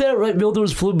 Scratch that right,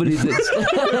 Mildews Plume beneath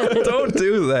it. Don't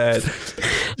do that.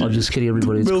 I'm just kidding,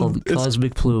 everybody. It's called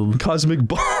Cosmic Plume. Cosmic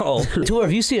Ball. Tor,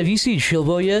 have you seen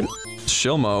Shilbo yet?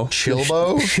 Shilmo.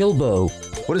 Shilbo? Shilbo.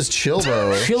 What is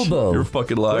Chilbo? Shilbo. You're a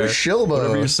fucking liar. What is Shilbo?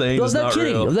 Whatever you're saying No, is I'm not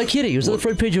kidding. real. I'm not kidding. It was on the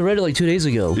front page of Reddit like 2 days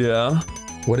ago. Yeah.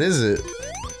 What is it?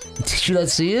 Did you not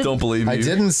see it? Don't believe you. I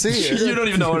didn't see it. You don't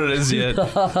even know what it is yet.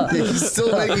 He's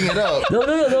still making it up.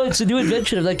 No. It's a new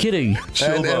invention. I'm not kidding.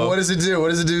 And what does it do? What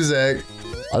does it do, Zach?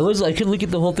 I couldn't look at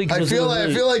the whole thing. I feel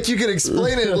like you could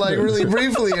explain it like really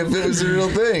briefly if it was a real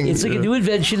thing. It's like a new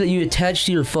invention that you attach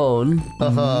to your phone.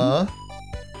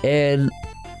 And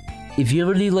if you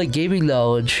ever need like gaming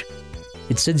knowledge,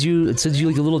 it sends you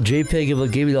like a little JPEG of a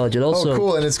gaming knowledge, and also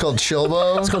cool, and it's called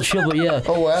Chilbo. It's called Chilbo, yeah.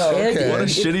 Oh wow, And okay. What a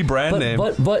shitty brand name.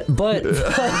 But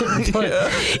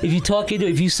if you talk into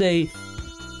it, if you say,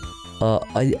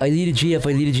 I need a GF,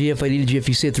 I need a GF, I need a GF,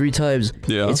 you say it 3 times,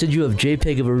 it sends you a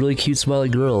JPEG of a really cute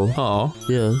smiling girl. Oh.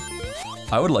 Yeah.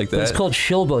 I would like that. But it's called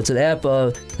Shilbo. It's an app.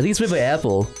 I think it's made by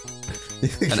Apple.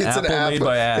 An apple made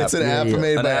by app. It's an app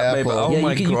made by Apple. Oh yeah,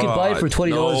 my you can buy it for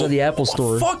 $20 on the Apple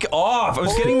Store. Fuck off! I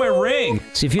was getting my ring.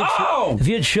 See, if you had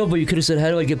Shilbo, you could have said,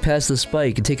 "How do I get past the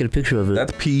spike?" and taken a picture of it.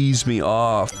 That pees me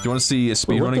off. Do you want to see a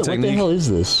speedrunning technique? What the hell is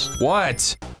this?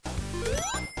 What?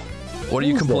 What are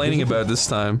you complaining about this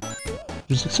time?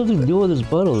 There's something new on this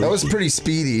bottle. That was pretty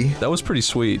speedy. That was pretty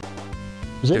sweet.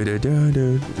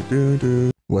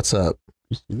 What's up?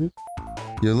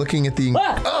 You're looking at the.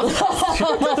 Oh,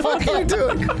 what the fuck are you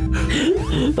doing?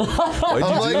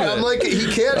 I'm like, he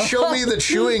can't show me the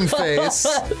chewing face,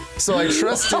 so I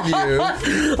trusted you.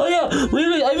 Oh yeah, we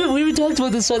haven't talked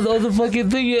about this on the fucking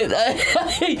thing yet.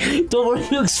 Don't worry,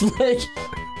 you explain.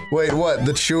 Wait, what?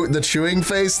 The chewing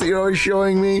face that you're always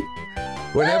showing me?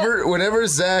 Whenever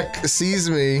Zach sees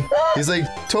me, he's like,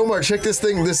 Tomar, check this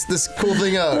thing, this cool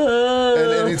thing out.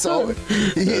 And it's all,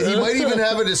 he might even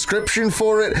have a description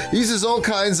for it. He uses all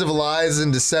kinds of lies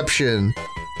and deception,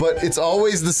 but it's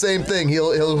always the same thing.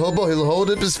 He'll hold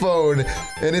up his phone,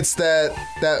 and it's that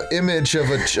image of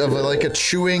a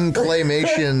chewing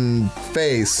claymation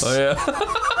face. Oh yeah.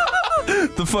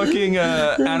 The fucking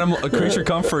creature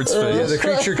comforts face. Yeah, the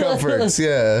creature comforts,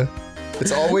 yeah.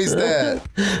 It's always that.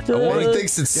 He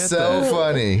thinks it's so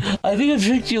funny. I think I've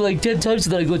tricked you like 10 times,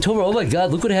 and then I go, Tomer, oh my god,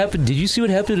 look what happened. Did you see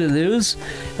what happened in the news?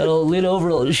 And I'll lean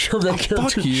over and I'll show that kid.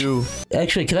 Fuck you.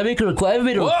 Actually, can I make a request?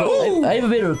 I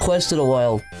haven't made a request in a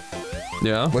while.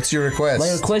 Yeah? What's your request? My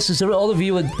request is to all the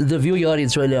viewing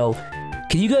audience right now.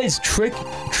 Can you guys trick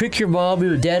your mom or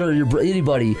your dad or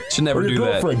anybody? Should never or your do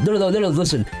girlfriend. that. No,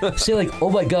 listen. Say like,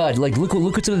 oh my god, like look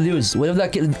what's in the news. When I'm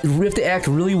not getting, we have to act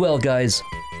really well, guys.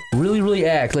 Really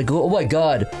act like, oh my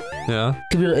god. Yeah.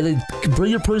 Come here, and then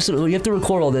bring your person. You have to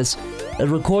record all this,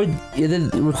 and then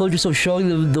record yourself showing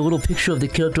them the little picture of the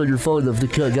character on your phone of the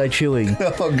guy chewing.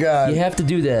 Oh god. You have to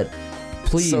do that.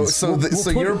 Please. So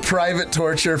your private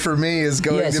torture for me is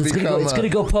going to become. It's gonna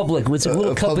go public. It's a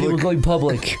little company. We're going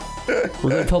public. We're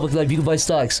going public live. You can buy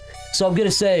stocks. So I'm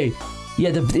gonna say,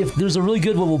 yeah. If there's a really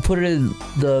good one, we'll put it in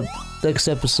the next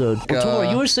episode. Well, Tomorrow,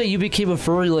 you were saying you became a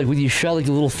furry like when you shot like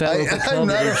a little fat. I'm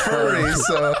not a furry,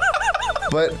 so.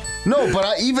 But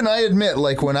I admit,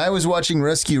 like when I was watching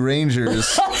Rescue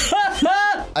Rangers,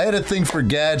 I had a thing for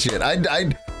Gadget.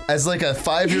 I as like a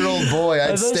 5-year-old boy,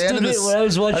 I'd stand in this. When I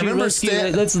was watching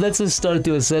Rescue, that's a start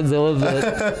to a sentence. I love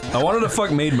that. I wanted to fuck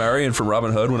Maid Marian from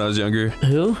Robin Hood when I was younger.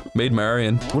 Who? Maid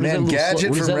Marian. Man,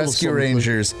 Gadget from Rescue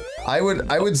Rangers. I would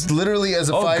literally as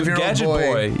a 5-year-old Gadget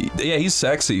boy. Yeah, he's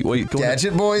sexy. Wait,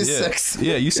 Gadget boy is sexy.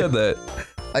 Yeah, you said that.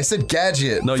 I said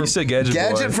Gadget. No, you said Gadget boy.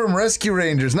 Gadget from Rescue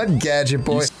Rangers, not Gadget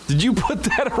boy. Did you put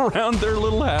that around their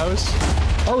little house?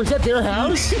 Oh, is that their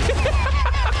house?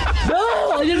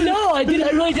 No, I didn't know. I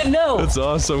really didn't know. That's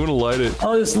awesome. I'm gonna light it.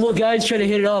 Oh, this little guy's trying to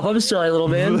hit it off. I'm sorry, little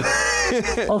man.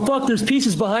 Oh fuck, there's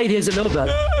pieces behind he doesn't know about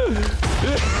it.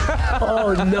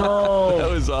 Oh no.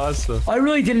 That was awesome. I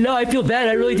really didn't know. I feel bad.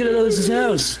 I really didn't know this is his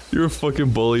house. You're a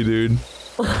fucking bully, dude.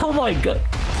 Oh my god.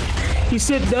 He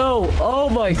said no. Oh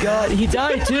my god. He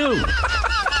died too.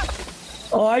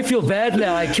 Oh, I feel bad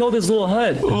now. I killed his little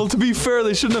hut. Well, to be fair,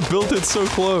 they shouldn't have built it so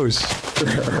close.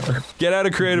 Get out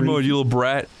of creative mode, you little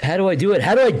brat. How do I do it?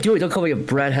 Don't call me a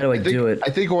brat. How do I do it? I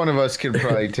think one of us can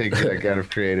probably take Zach out of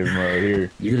creative mode here.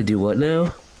 You're gonna do what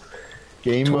now?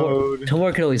 Game mode.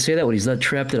 Tomar can only say that when he's not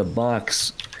trapped in a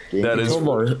box.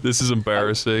 This is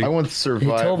embarrassing. I want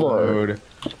survival mode.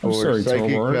 I'm sorry,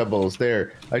 psychic Tomar. pebbles.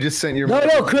 There. I just sent your.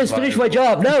 No, Chris, finish my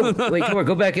job. No. Wait, Tomar,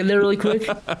 go back in there really quick.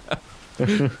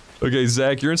 Okay,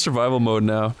 Zach, you're in survival mode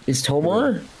now. Is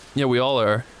Tomar? Yeah, we all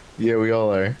are. Yeah, we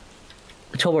all are.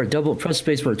 Tomar, press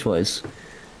spacebar twice.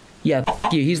 Yeah,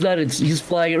 f you. He's not. He's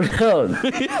flying around.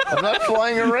 I'm not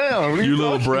flying around. What are You you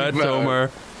little talking brat, about?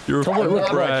 Tomar. You're a Tomar, look,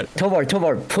 brat.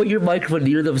 Tomar, put your microphone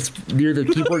near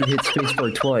the keyboard and hit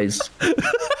spacebar twice.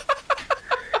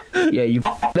 Yeah, you.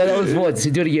 That was once.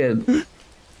 You do it again.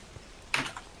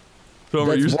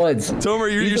 Tomar, once. Tomar,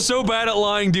 you're so bad at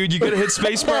lying, dude. You could have hit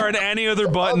spacebar on any other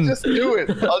button. I'll just do it.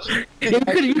 You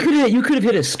could have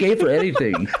hit escape or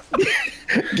anything.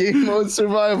 Game mode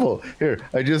survival. Here,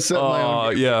 I just set my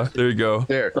own. Yeah, there you go.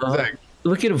 There, Zach.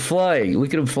 Look at him flying.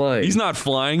 Look at him flying. He's not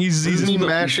flying. He's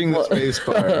mashing the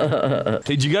spacebar.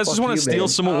 Hey, do you guys just want to steal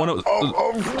someone?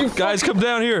 Guys, come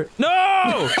down here. No!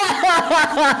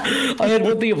 I had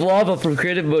one thing of lava from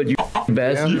creative mode, you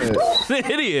bastard.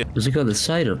 Idiot. There's like on the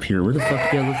side up here. Where the fuck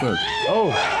do I look like?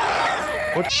 Oh.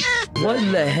 What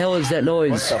in the hell is that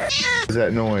noise? What the is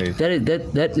that noise?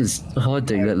 That is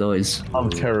haunting, that noise. I'm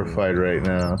terrified right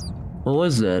now. What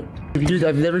was that? Dude,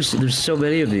 I've never seen. There's so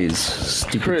many of these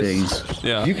stupid things.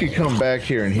 Yeah. You could come back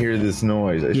here and hear this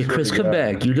noise. Yeah, Chris, come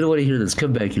back. You're gonna want to hear this.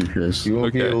 Come back here, Chris. You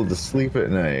won't be able to sleep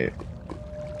at night.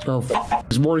 Oh,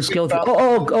 there's more skeletons.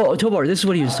 Oh, Tomar, this is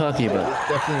what he was talking about.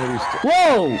 Definitely what he's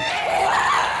Whoa!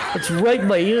 It's right in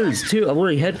my ears, too. I'm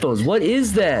wearing headphones. What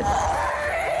is that?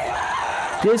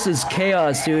 This is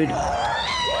chaos, dude.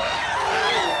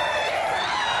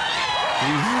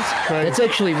 Jesus Christ. That's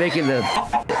actually making the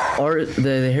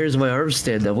hairs of my arms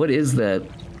stand up. What is that?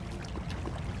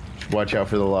 Watch out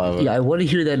for the lava. Yeah, I want to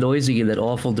hear that noise again, that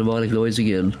awful demonic noise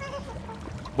again.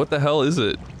 What the hell is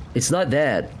it? It's not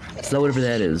that. It's not whatever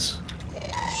that is.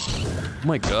 Oh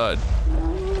my god.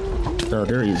 Oh,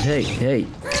 there he is. Hey.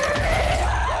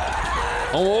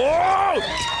 Oh!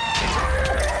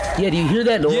 Yeah, do you hear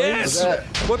that noise? Yes!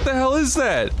 What the hell is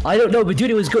that? I don't know, but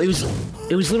dude, it was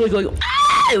literally going.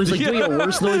 It was like doing a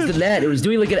worse noise than that. It was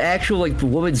doing like an actual like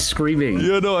woman screaming.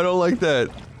 Yeah, no, I don't like that.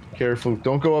 Careful!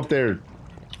 Don't go up there.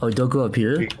 Oh, don't go up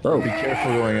here. Be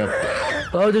careful going up there.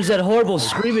 Oh, there's that horrible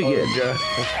screaming again.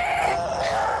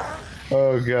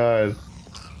 Oh god.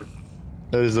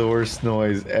 That is the worst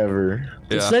noise ever.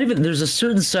 It's not even. There's a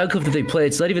certain sound clip that they play.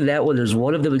 It's not even that one. There's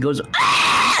one of them that goes.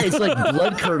 It's like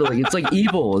blood curdling. It's like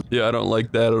evil. Yeah, I don't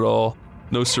like that at all.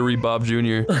 No siree, Bob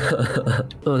Jr.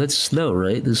 Oh, that's snow,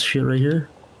 right? This shit right here.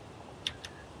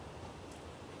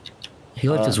 He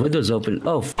left his windows open.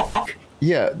 Oh, fuck.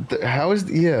 Yeah, how is...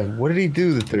 Yeah, what did he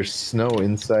do that there's snow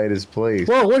inside his place?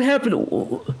 Whoa, what happened?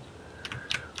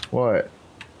 What?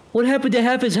 What happened to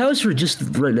half his house for just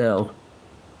right now?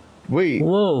 Wait.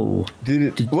 Whoa.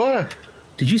 What?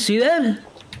 Did you see that?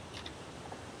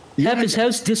 Half his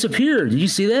house disappeared. Did you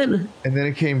see that? And then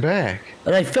it came back.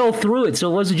 And I fell through it,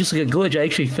 so it wasn't just like a glitch. I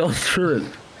actually fell through it.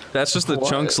 That's just the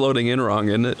chunks loading in wrong,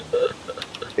 isn't it?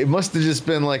 It must have just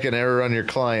been like an error on your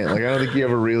client. Like, I don't think you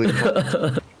ever really...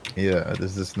 Yeah,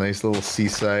 there's this nice little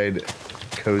seaside,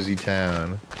 cozy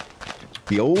town.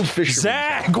 The old fisherman.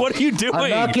 Zach, what are you doing? I'm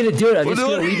not gonna do it. I'm What just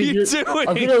gonna are leave you it here. doing?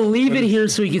 I'm gonna leave it here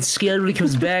so he gets scared when he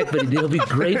comes back, but he'll be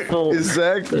grateful. Is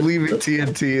Zach leaving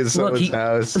TNT in someone's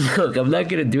house? Look, I'm not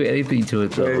gonna do anything to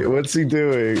it though. Wait, what's he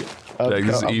doing? Zach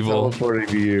is evil. Teleporting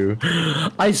to you.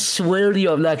 I swear to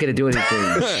you, I'm not gonna do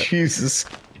anything. Jesus.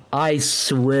 I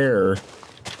swear.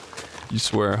 You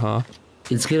swear, huh?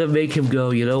 It's gonna make him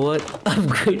go, you know what? I'm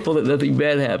grateful that nothing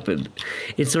bad happened.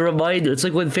 It's a reminder. It's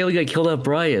like when Family Guy killed off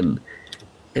Brian.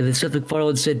 And then Seth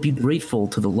MacFarlane said, be grateful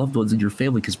to the loved ones in your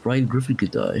family because Brian Griffin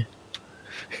could die.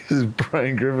 Because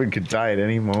Brian Griffin could die at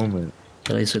any moment.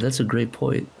 And I said, that's a great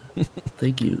point.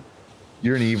 Thank you.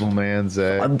 You're an evil man,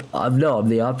 Zach. I'm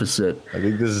the opposite. I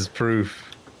think this is proof.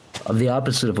 I'm the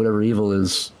opposite of whatever evil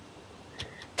is.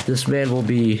 This man will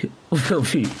be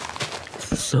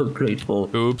so grateful.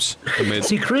 Oops.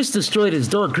 See, Chris destroyed his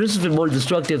dog. Chris has been more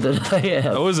destructive than I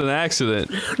have. That was an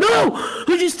accident. No!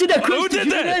 Who just did that? Chris, Who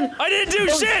did that? I didn't do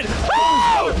shit!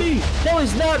 That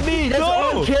was not me! That's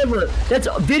on camera! That's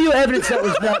video evidence that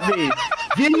was not me!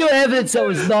 Video evidence that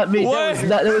was not me! What?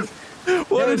 That was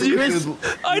What did you...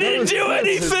 I didn't do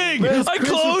anything! I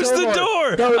closed the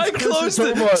door! I closed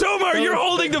it! Tomar, you're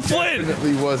holding the flint!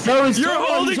 You're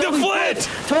holding the flint!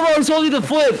 Tomar was holding the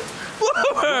flint!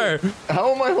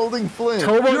 How am I holding flint?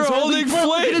 You're holding flint!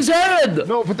 Look at his hand!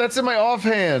 No, but that's in my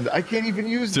offhand. I can't even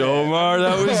use that. Tomar,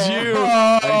 that was you!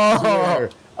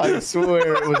 I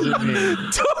swear it wasn't me.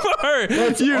 Tomar!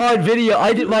 That's on video.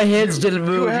 My hands didn't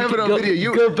move. You have it on video.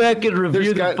 You go back and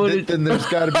review the footage. Then there's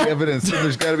got to be evidence.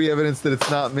 There's got to be evidence that it's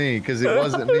not me because it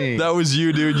wasn't me. That was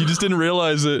you, dude. You just didn't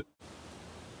realize it.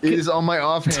 It is on my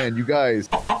offhand, you guys.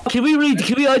 Can we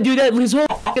undo that? His whole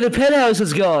penthouse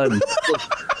is gone.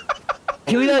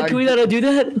 Can we not undo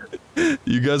that?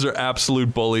 You guys are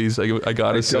absolute bullies, I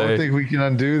gotta say. I don't think we can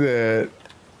undo that.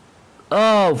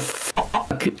 Oh,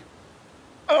 fuck.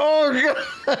 Oh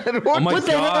god! Oh my What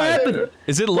the hell god! happened?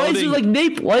 Is it Why loading? is there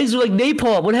like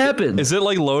napalm? What happened? Is it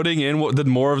like loading in? What did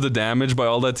more of the damage by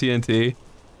all that TNT?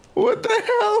 What the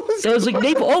hell? That was like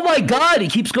napalm. Oh my god!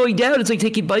 It keeps going down. It's like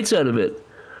taking bites out of it.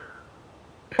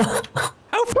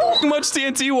 How fucking much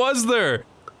TNT was there?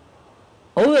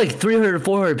 Only like 300 or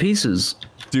 400 pieces.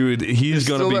 Dude, he's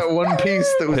gonna Still be that one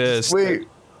piece that was pissed. wait.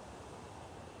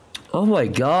 Oh my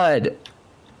god.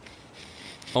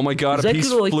 Oh my god, Is a that piece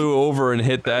gonna, like- flew over and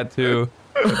hit that too.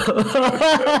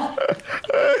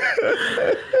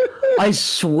 I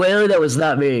swear that was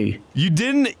not me. You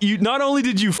didn't. You not only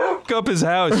did you fuck up his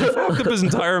house, you fucked up his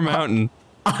entire mountain.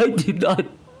 I did not.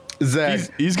 Zach,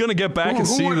 he's gonna get back and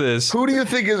see this. Who do you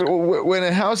think is when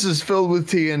a house is filled with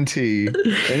TNT and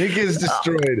it gets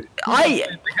destroyed? The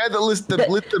guy that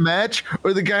lit the match,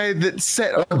 or the guy that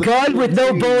set all the God with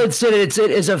no TNT? bullets in it. It's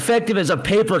as effective as a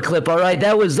paperclip. All right,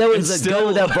 that was a still- gun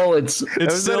without bullets.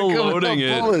 It's still loading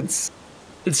it. Bullets.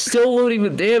 It's still loading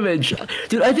the damage,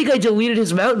 dude. I think I deleted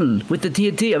his mountain with the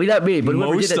TNT. I mean, not me, but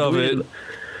whoever Most did that of deleted it.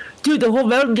 Dude, the whole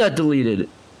mountain got deleted.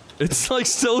 It's like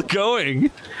still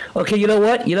going. Okay, you know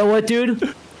what? You know what,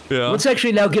 dude? Yeah. Let's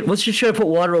actually now let's just try to put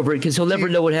water over it because he'll never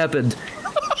know what happened.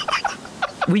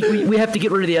 We have to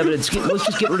get rid of the evidence. Let's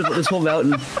just get rid of this whole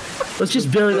mountain. Let's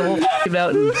just bury the whole f***ing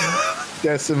mountain.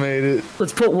 Decimate it.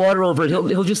 Let's put water over it.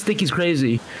 He'll just think he's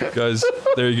crazy. Guys,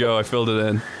 there you go. I filled it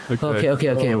in.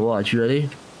 Okay. Watch. You ready?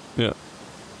 Yeah.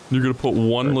 You're gonna put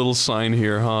one little sign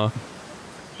here, huh?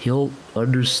 He'll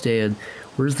understand.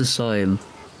 Where's the sign?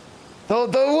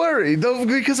 Don't worry. Don't,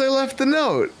 because I left the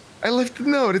note.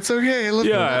 It's okay. I left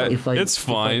Yeah, the note. it's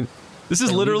fine. This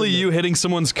is literally you hitting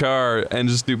someone's car and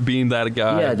just being that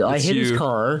guy. Yeah, I It's hit his you.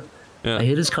 car. Yeah. I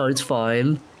hit his car. It's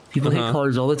fine. People hit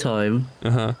cars all the time.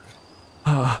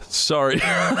 Sorry.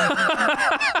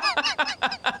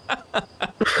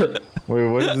 Wait,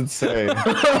 what does it say?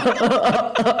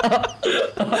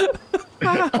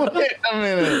 Wait a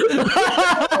minute.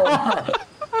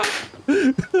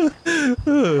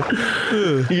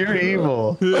 You're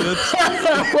evil.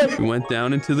 We went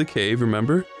down into the cave,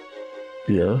 remember?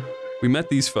 Yeah. We met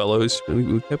these fellows,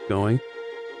 and we kept going.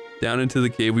 Down into the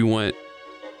cave we went.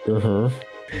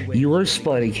 You were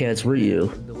spotting cats, were you?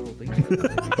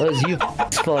 Was you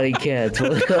spotting cats?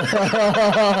 That's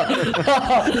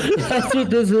what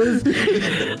this is.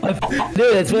 Dude,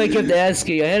 that's what I kept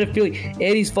asking. I had a feeling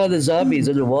Andy spawned the zombies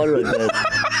underwater, I bet.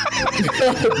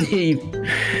 Deep.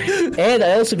 And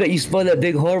I also bet you spawned that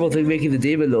big horrible thing making the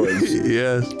demon noise.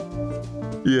 Yes.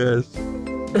 Yes.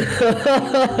 Wait,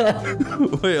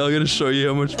 I'm gonna show you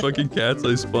how much fucking cats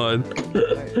I spawned.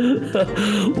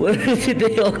 Where did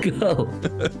they all go?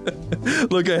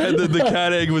 Look, I had the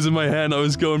cat egg was in my hand. I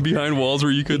was going behind walls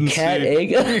where you couldn't Cat see. egg?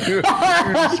 You're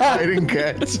just hiding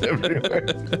cats everywhere.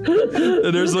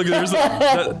 And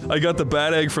I got the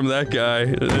bat egg from that guy.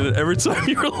 And every time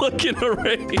you were looking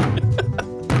around.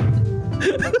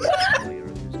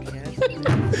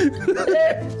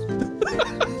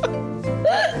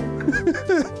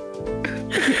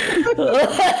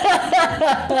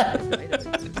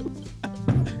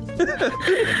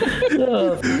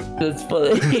 Oh, that's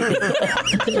funny.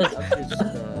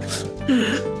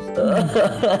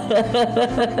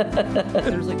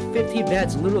 There's like 15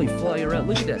 bats literally flying around.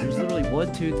 Look at that. There's literally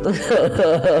 1, 2, 3,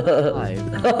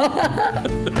 5.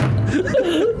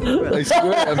 I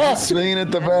swear, I'm just swinging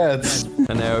at the bats.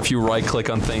 And now if you right click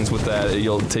on things with that,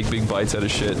 you'll take big bites out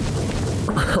of shit.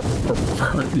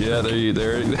 Yeah, there you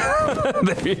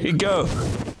go.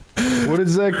 What did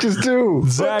Zach just do?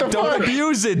 Zach, don't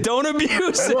abuse it. Don't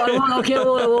abuse it. Okay,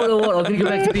 hold on. I'm gonna go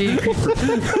back to being a creeper.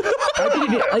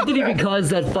 I didn't even cause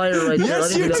that fire right there.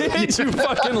 Yes, you did, you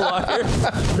fucking liar.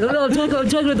 No, I'm talking about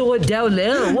the one down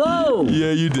there. Whoa.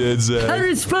 Yeah, you did, How Zach.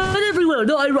 did it spread everywhere?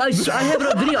 No, I have it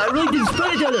on video. I really didn't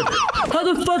spread it down there. How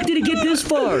the fuck did it get this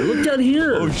far? Look down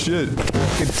here. Oh shit.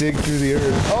 I could dig through the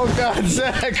earth. Oh god,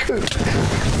 Zach!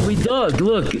 We dug.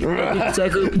 Look.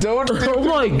 Exactly. Don't. Oh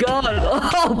my god.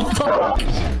 Oh fuck.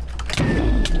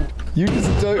 You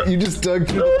just dug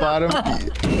through the bottom.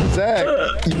 Zach,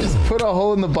 you just put a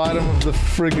hole in the bottom of the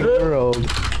friggin' world.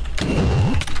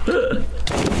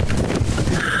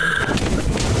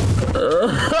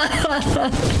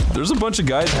 There's a bunch of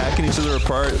guys hacking each other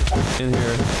apart in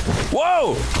here.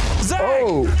 Whoa! Zach!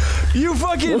 Oh! You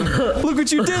fucking... Look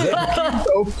what you did!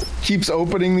 Keeps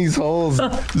opening these holes.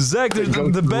 Zach,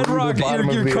 the bedrock,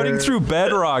 you're cutting through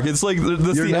bedrock. It's like, that's the end of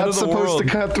the world. You're not supposed to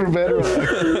cut through bedrock.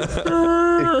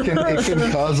 It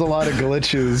can cause a lot of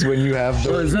glitches when you have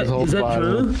those holes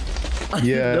bottom. True? I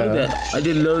didn't know that. I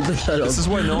didn't know that. This is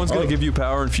why no one's gonna give you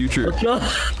power in future.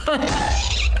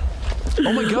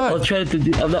 Oh my god. I'll try to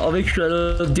do. I'll make sure I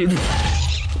don't do this.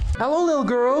 Hello, little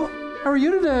girl. How are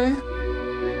you today?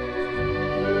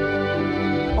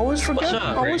 Always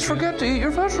forget to eat your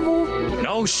vegetables.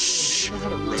 No, shh.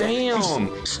 Damn.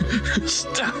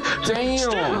 Stop. Damn.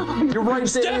 Stop. You're right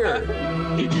there.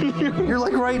 You're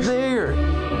like right there.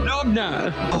 No, I'm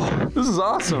not. Oh, this is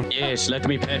awesome. Yes, let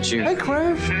me pet you. Hey,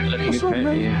 Crash. Let me What's up, pet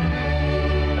man? you.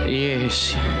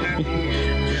 Yes.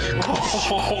 Oh,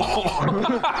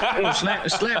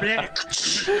 slap that.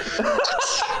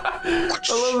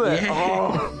 I love that.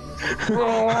 Yeah.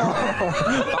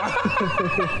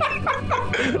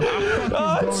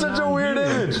 Oh, it's such a weird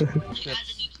image.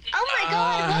 Oh my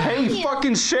god. Hey,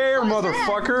 fucking share,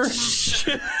 motherfucker.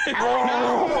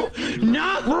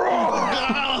 Not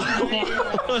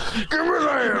Give me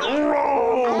that.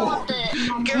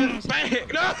 Give it back.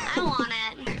 No. I want it.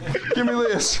 Give me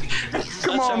this.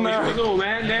 Come on now. Here we go,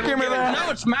 man. Give me that. No,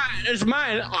 it's mine. It's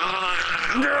mine.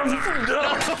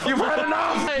 You've had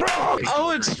enough.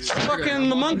 Oh, it's fucking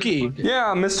the monkey.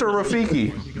 Yeah, Mr.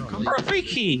 Rafiki.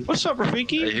 Rafiki. What's up,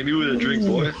 Rafiki? Hey, hit me with a drink,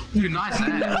 boy. Dude, nice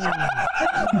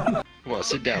ass. Come on,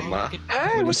 sit down, ma.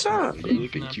 Hey, what's up? You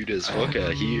looking cute as fuck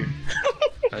out here.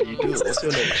 How you doing? What's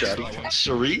your name, Shotty?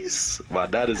 Charisse? Wow,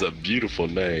 that is a beautiful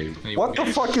name. What the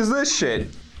fuck is this shit?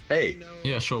 Hey.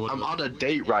 Yeah, sure. I'm on a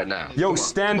date right now. Yo,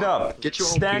 stand up. Get your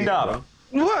own Stand beer, up.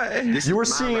 What? You were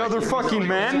seeing other fucking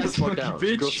men?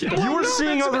 You were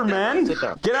seeing other men?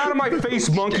 Get out of my face,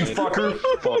 monkey fucker.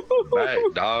 Fuck back,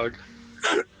 dog.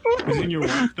 Isn't your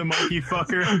wife the monkey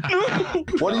fucker?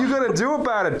 What are you gonna do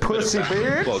about it, pussy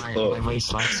bitch? Fuck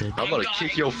up. I'm gonna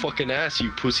kick your fucking ass,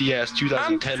 you pussy ass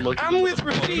 2010 monkey. I'm with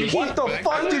Rafiki. What the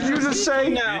fuck did you just say?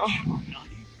 Now.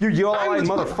 You yellow-eyed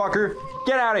motherfucker.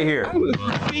 Get out of here. I'm with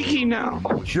Rafiki now.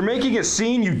 You're making a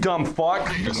scene, you dumb fuck.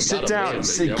 Sit down.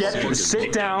 Sit down.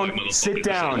 Sit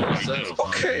down.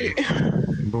 Okay.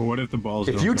 But what if the balls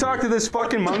If you talk to this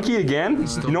fucking monkey again,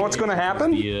 you know what's gonna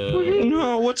happen?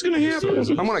 No, what's gonna happen?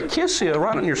 I'm gonna kiss you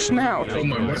right on your snout.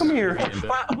 Come here.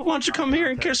 Why don't you come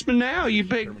here and kiss me now, you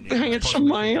big handsome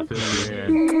man?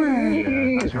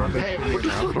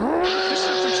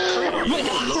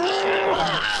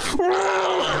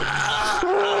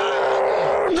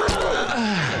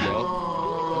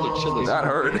 That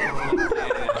hurt.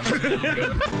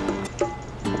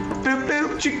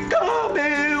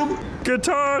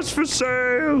 Guitars for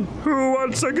sale. Who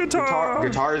wants a guitar?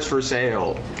 Guitars for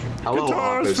sale. Hello,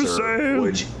 Guitars for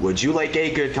officer. sale. Would you like a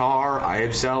guitar? I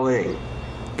am selling.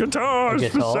 Guitars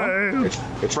for sale.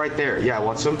 It's right there. Yeah,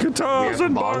 want some? Guitars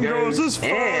and bongos as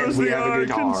far as the eye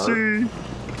can see.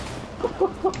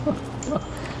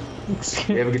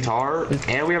 We have a guitar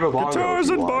and we have a bongo. Guitars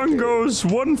and bongos.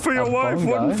 One for your wife,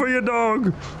 one for your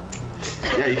dog.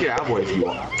 Yeah, you can have one if you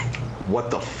want. What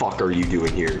the fuck are you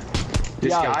doing here?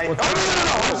 This guy? Oh, no.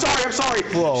 I'm sorry.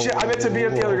 Whoa, Shit, I meant to beat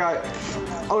up the other guy.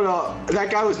 Oh no, that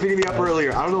guy was beating me up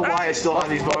earlier. I don't know why I still have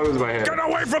these bongos in my hand. Get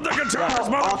away from the guitars,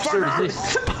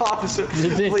 motherfucker! Officer,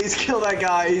 please kill that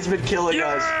guy. He's been killing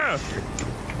us.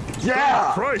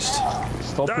 Yeah! Christ!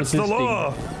 That's the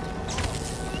law.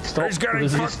 He's getting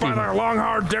fucked by the long,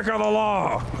 hard dick of the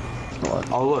law.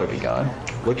 Oh look,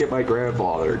 look at my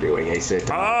grandfather doing a sit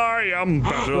down. I am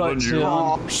better than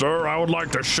you. Sir, I would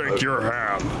like to shake your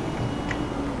hand.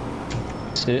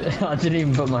 I didn't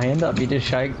even put my hand up, you just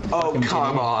shake. Oh,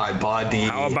 come on, buddy.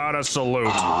 How about a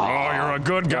salute? Oh, you're a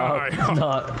good guy.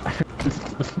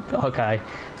 Okay,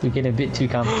 we're getting a bit too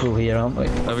comfortable here, aren't we? I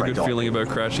have a good feeling about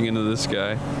crashing into this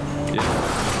guy. Yeah.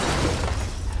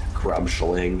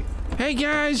 Crumshling. Hey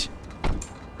guys,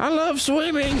 I love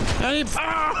swimming.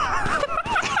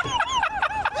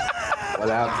 What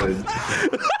happened?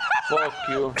 Fuck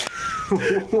you.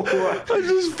 I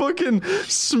just fucking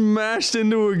smashed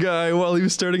into a guy while he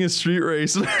was starting a street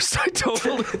race, and I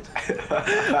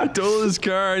totaled his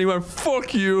car, and he went,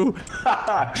 "Fuck you."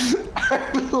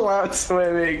 I blew out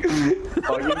swimming.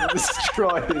 Fucking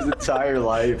destroyed his entire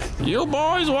life. You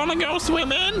boys want to go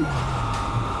swimming?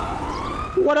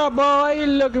 What up, boy? You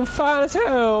looking fine as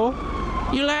hell.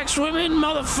 You like swimming,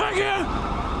 motherfucker?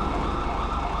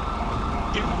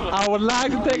 I would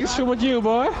like to take a swim with you,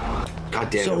 boy. God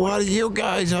damn it. So what are you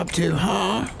guys up to,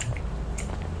 huh?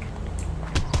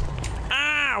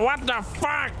 Ah, what the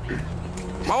fuck?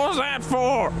 What was that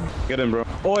for? Get in, bro.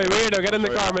 Oi, weirdo, get in the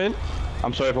car, man.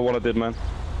 I'm sorry for what I did, man.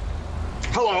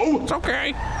 Hello? It's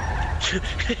okay.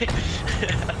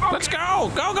 Let's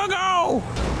go! Go, go, go!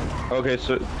 Okay,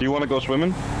 so do you want to go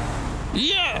swimming?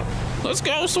 Yeah, let's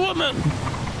go swimming.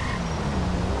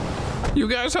 You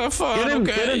guys have fun,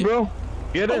 okay? Get in, bro.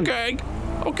 Get in. Okay.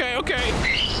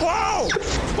 Whoa!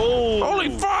 Oh. Holy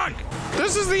fuck!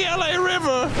 This is the LA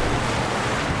River.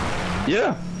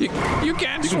 Yeah. You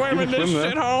can't swim in this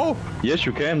man. shithole. Yes,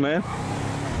 you can, man.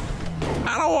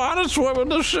 I don't want to swim in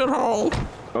this shithole.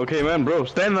 Okay, man, bro.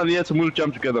 Stand on the edge and we'll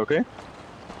jump together, okay?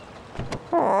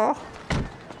 Oh,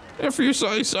 if you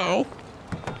say so.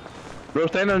 Bro,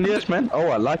 stand on the edge, man. Oh,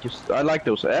 I like you. I like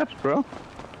those abs, bro.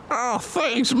 Oh,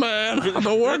 thanks, man. I've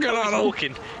been working on them.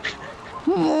 Walking.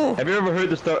 Have you ever heard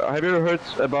the Have you ever heard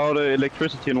about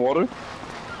electricity and water?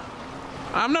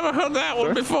 I've never heard that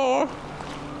one before.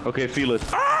 Okay, feel it.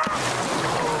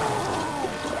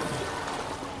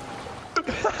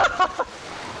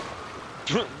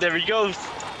 There he goes.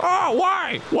 Oh,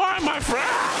 why? Why, my friend?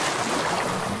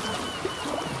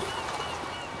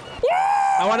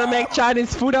 I want to make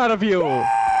Chinese food out of you.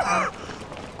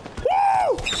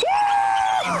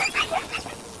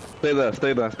 Stay there,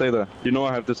 stay there, stay there. You know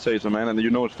I have this taser, man, and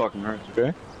you know it fucking hurts,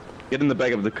 okay? Get in the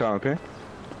back of the car, okay?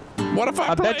 What if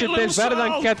I bet you taste better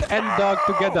than cat and dog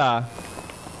together.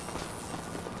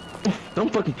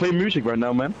 Don't fucking play music right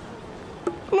now, man.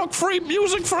 Look, free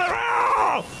music for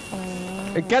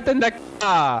Get in the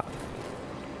car.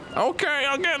 Okay,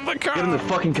 I'll get in the car. Get in the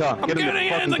fucking car. I'm Get in getting the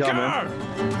fucking in the car.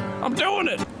 man. I'm doing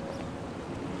it.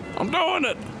 I'm doing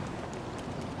it.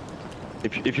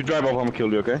 If you drive off, I'm gonna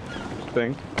kill you, okay?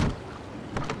 Thing.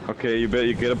 Okay, you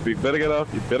better get up. You better get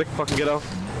out. You better fucking get out.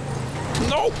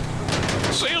 Nope.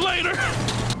 See you later.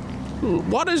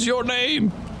 What is your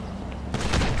name?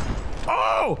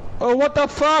 Oh! Oh, what the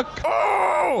fuck?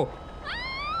 Oh!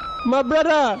 My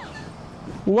brother!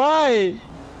 Why?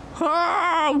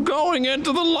 I'm going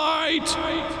into the light.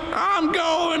 I'm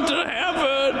going to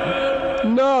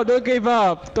heaven. No, don't give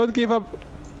up. Don't give up.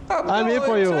 I'm here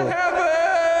for you.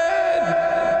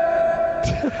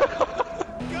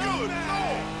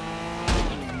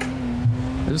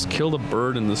 I just killed a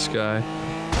bird in the sky.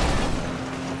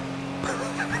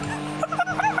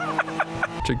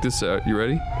 Check this out. You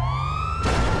ready?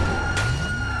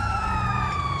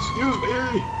 Excuse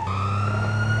me.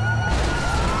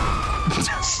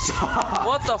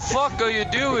 What the fuck are you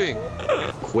doing?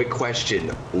 Quick question.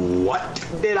 What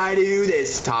did I do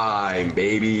this time,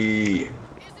 baby?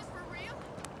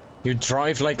 You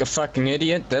drive like a fucking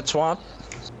idiot, that's what?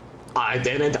 I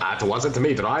didn't. It wasn't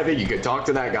me driving. You could talk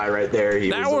to that guy right there.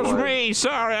 That was me.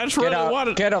 Sorry, I just really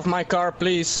wanted. Get off my car,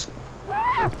 please.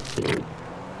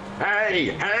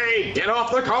 Hey, get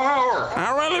off the car!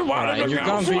 I really wanted to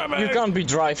go swimming. You can't be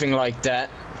driving like that.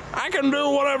 I can do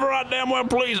whatever I damn well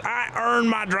please. I earned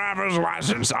my driver's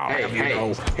license.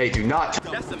 Hey, do not.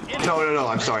 No,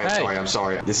 I'm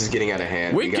sorry. This is getting out of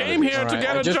hand. We came here to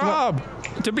get a job.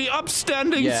 To be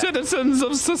upstanding citizens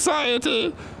of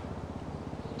society.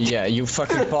 Yeah, you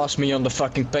fucking passed me on the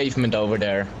fucking pavement over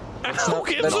there. Who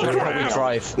gives a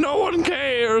crap? No one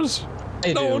cares.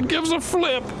 No one gives a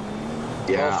flip.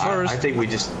 Yeah, well, first, I think we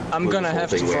just. I'm gonna have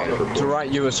to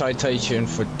write you a citation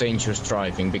for dangerous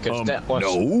driving because that was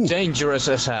dangerous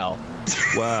as hell.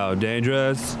 Wow,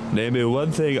 dangerous? Name me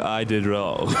one thing I did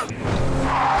wrong.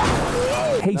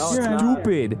 Hey,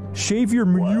 stupid! Shave your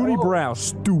unibrow,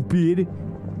 stupid!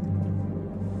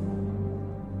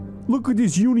 Look at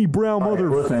this unibrow mother.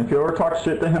 Listen, if you ever talk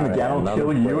shit to him again, I'll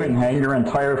kill you and hang your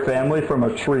entire family from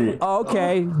a tree.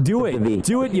 Okay, do it.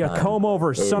 Do it, you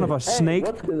comb-over son of a snake.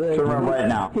 Turn around right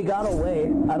now. He got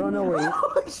away. I don't know where he...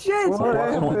 Oh, shit!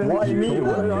 Why me?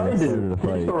 What did I do?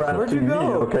 He's harassing me,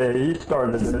 okay? He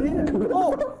started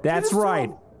it. That's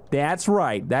right. That's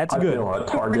right. That's good. I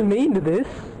feel a mean to this.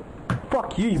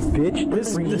 Fuck you, bitch.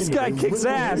 This guy kicks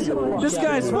ass. This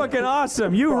guy's fucking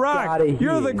awesome. You rock.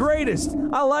 You're the greatest.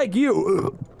 I like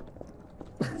you.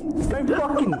 Don't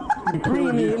fucking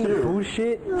bring me into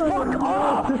bullshit. Fuck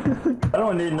off. I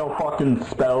don't need no fucking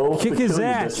spells. Kick his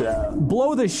ass.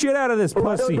 Blow the shit out of this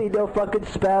pussy. I don't need no fucking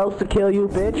spells to kill you,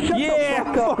 bitch. Shut yeah,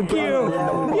 the fuck up fuck you.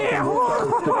 Yeah.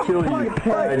 To kill you.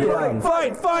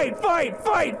 Fight. Is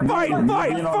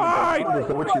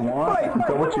that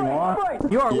what you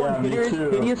want? You are one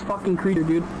hideous fucking creature,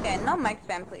 dude. Okay, no mic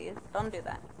spam, please. Don't do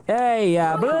that. Hey,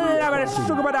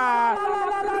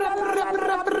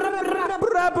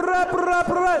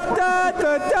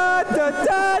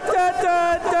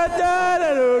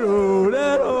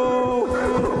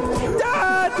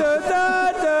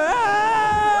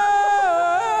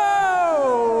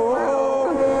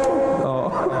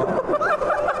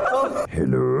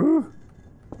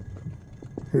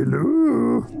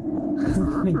 Hello?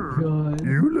 Oh my god.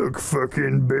 You look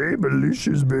fucking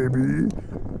babylicious, baby.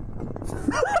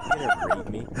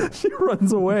 She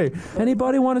runs away.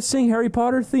 Anybody want to sing Harry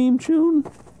Potter theme tune?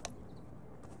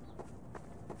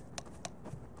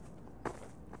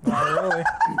 Not really.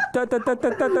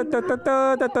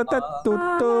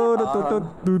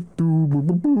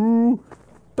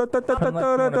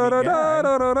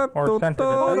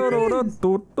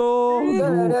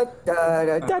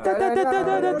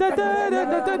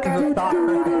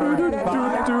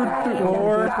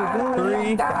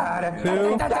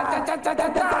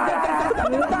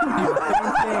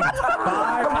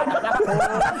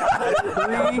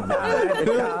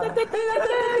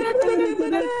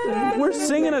 We're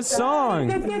singing a song.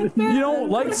 You don't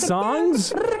like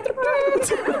songs?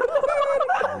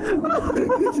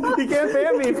 You can't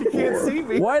ban me if you can't see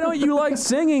me. Why don't you like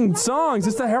singing songs?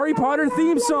 It's the Harry Potter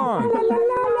theme song.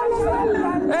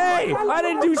 Hey, I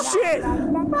didn't do shit.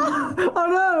 Oh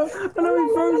no! I know he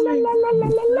froze me.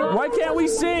 Why can't we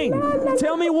sing?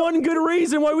 Tell me one good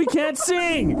reason why we can't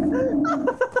sing.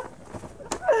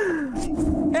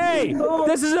 Hey,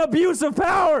 this is an abuse of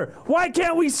power. Why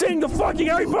can't we sing the fucking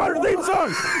Harry Potter theme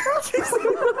song?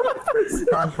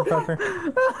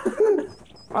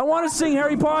 I want to sing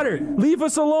Harry Potter. Leave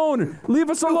us alone. Leave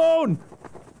us alone.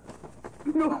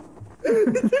 No.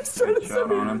 He's trying to sing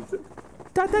me.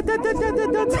 Back it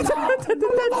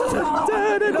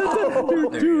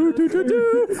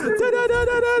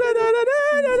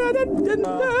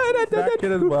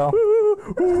as well.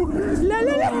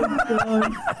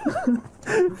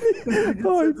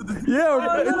 Oh,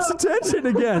 yeah, it's attention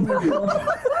again.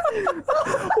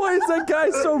 Why is that guy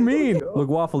so mean? Look,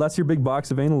 Waffle, that's your big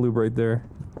box of anal lube right there.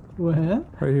 What?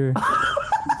 Right here.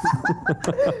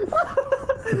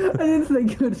 I didn't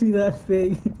think it would be that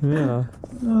big. Yeah.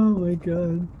 Oh my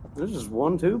god. There's just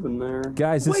one tube in there.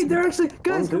 Guys, wait, there actually,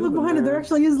 guys, come look behind it. There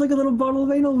actually is like a little bottle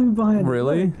of anal lube behind it.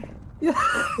 Really? Yeah.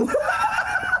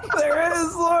 There it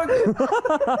is, look!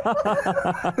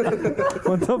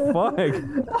 What the fuck?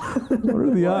 What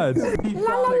are the odds?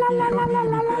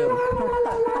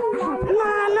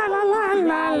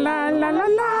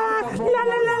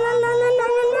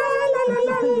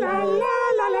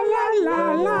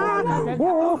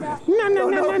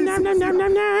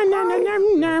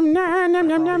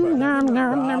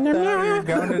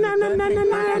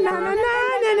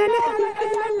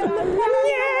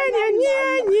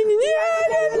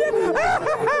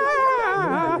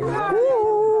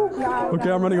 Okay,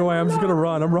 I'm running away. I'm just gonna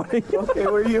run. I'm running. Okay,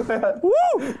 where are you at? Woo!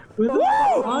 Woo! Woo!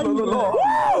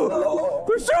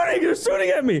 They're shooting! They're shooting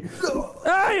at me!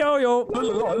 Hey, yo, yo!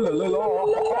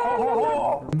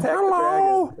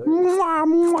 Hello! Mwah,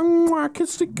 mwah, mwah.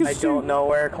 Kissy, kissy. I don't know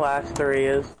where class 3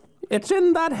 is. It's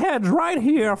in that hedge right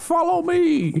here. Follow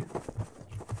me.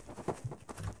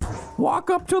 Walk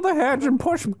up to the hedge and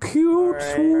push Q,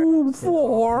 2,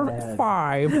 4,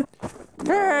 5.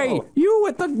 Hey, you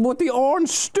with the orange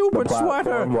stupid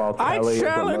sweater! I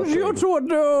challenge you to a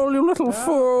duel, you little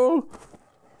fool!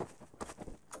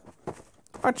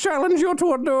 I challenge you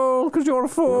to a duel because you're a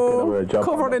fool,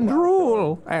 covered in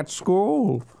drool at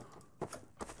school.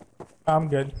 I'm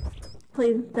good.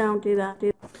 Please don't do that,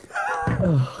 dude.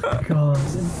 Oh god.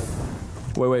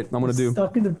 Wait, I'm gonna do.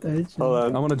 Stuck in the bench. Hold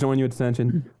on. I'm gonna join you at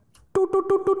detention. Thank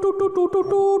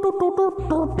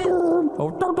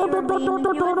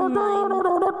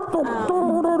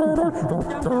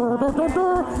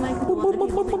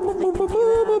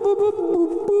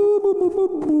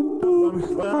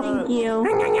you.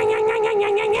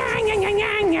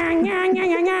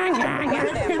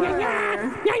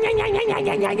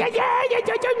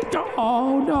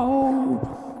 Oh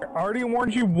no. I already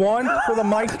warned you once for the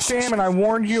mic spam, and I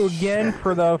warned you again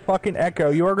for the fucking echo.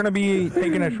 You are going to be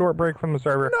taking a short break from the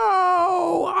server.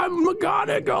 No, I'm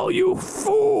mechanical, you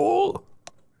fool.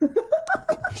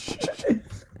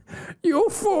 You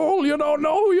fool, you don't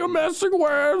know who you're messing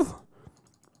with.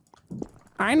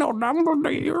 I know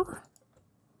Dumbledore.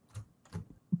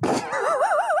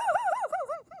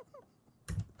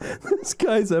 This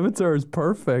guy's avatar is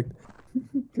perfect.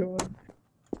 God.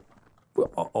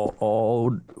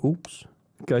 Oh, oops.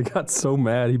 Guy got so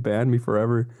mad he banned me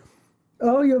forever.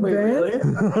 Oh, you're banned? Really?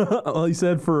 Well, he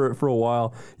said for a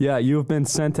while. Yeah, you have been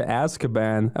sent to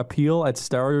Azkaban. Appeal at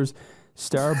Star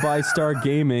by Star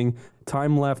Gaming.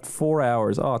 Time left 4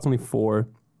 hours. Oh, it's only 4.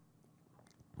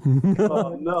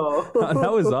 Oh no.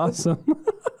 That was awesome.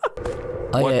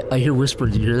 I hear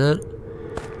whispers. Did you hear that?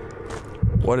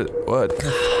 What?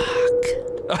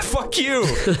 Fuck you!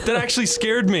 That actually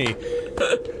scared me.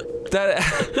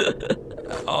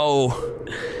 Oh.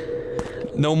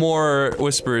 No more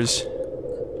whispers.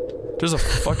 There's a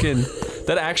fucking...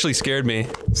 That actually scared me.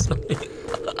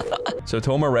 So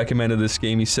Tomar recommended this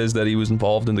game. He says that he was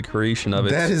involved in the creation of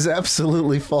it. That is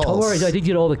absolutely false. Tomar, I think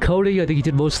he did all the coding. I think he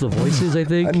did most of the voices, I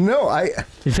think. No,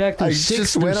 In fact, there's I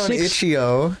just went on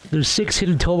itch.io. There's 6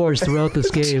 hidden Tomars throughout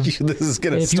this game. This is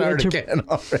gonna start again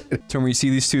already. Tomar, you see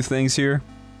these two things here?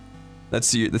 That's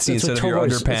the inside of your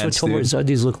underpants, That's what Tomar's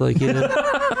undies look like, you know?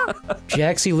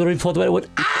 Jaxie literally pulled them out and went,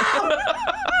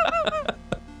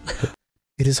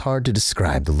 It is hard to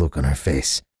describe the look on her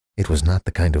face. It was not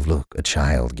the kind of look a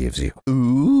child gives you.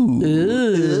 Ooh.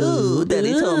 Ooh,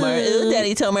 Daddy Tomar. Ooh,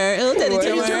 Daddy Tomar. Ooh, Daddy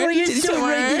Tomar. You're so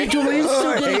right, Daddy Tomar. You're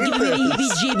so good at giving me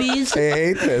heebie-jeebies. I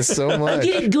hate this so much. I'm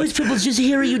getting goose pimples just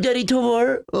hearing you, Daddy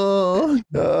Tomar.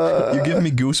 You're giving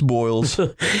me goose boils.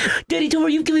 Daddy Tomar,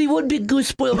 you've given me one big goose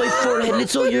spoil on my forehead, and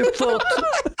it's all your fault.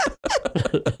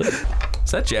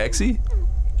 Is that Jaxie?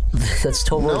 That's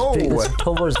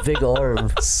Tomar's big arm.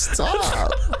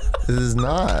 Stop. This is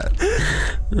not.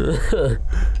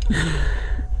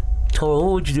 Tomar,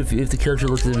 what would you do if the character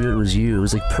looked in the mirror and it was you? It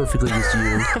was like perfectly just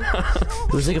you.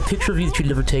 It was like a picture of you that you'd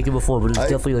never taken before, but it was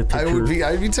definitely like a picture.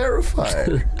 I'd be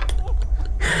terrified.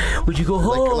 Would you go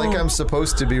home? Like I'm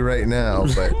supposed to be right now,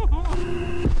 but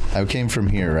I came from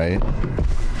here, right?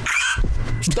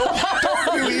 Don't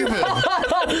you even.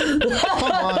 Come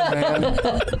on, man.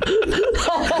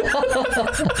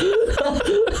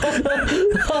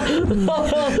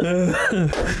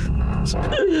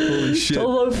 Holy shit.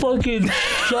 Tomar fucking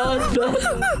shot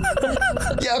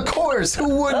that. Yeah, of course. Who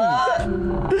wouldn't?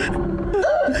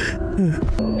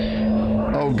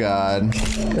 Oh, God.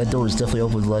 That door is definitely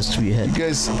open the last 2 you had. You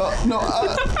guys...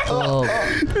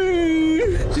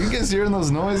 Do you guys hearing those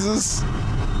noises?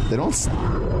 They don't...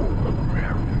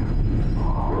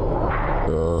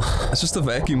 That's just a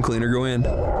vacuum cleaner. Go in.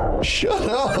 Shut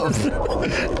up.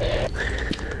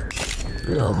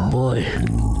 Oh, boy.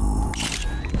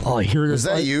 Oh, I hear this. Was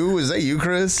that you? Was that you,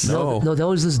 Chris? No, that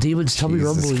was this demon's tummy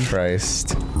rumbling. Jesus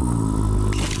Christ.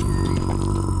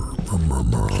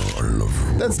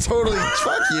 That's totally...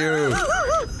 Fuck you.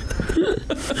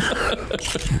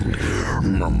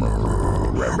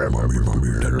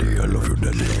 Daddy, I love you,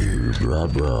 Daddy. Blah,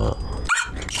 blah.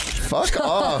 Fuck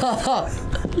off.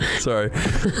 Sorry.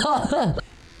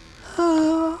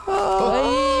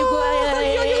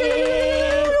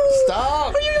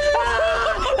 Stop.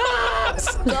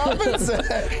 Stop it,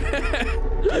 Zach.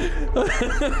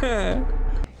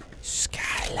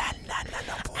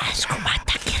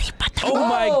 Oh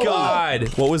my God!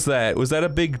 What was that? Was that a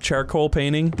big charcoal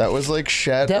painting? That was like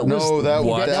shed. That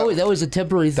was a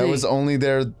temporary thing. That was only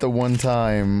there the one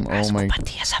time. Oh my.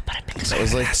 That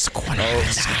was like.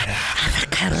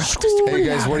 Hey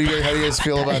guys, how do you guys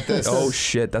feel about this? Oh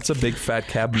shit! That's a big fat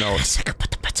cab note.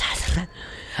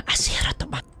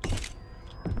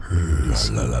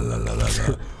 La la la la la la.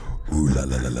 Ooh la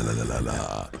la la la la la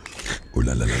la. Ooh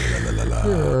la la la la la la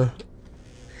la.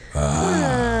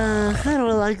 I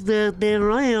don't like that damn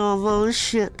rail of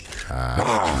shit.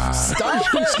 Stop!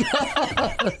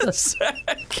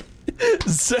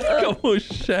 Zach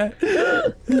almost shot.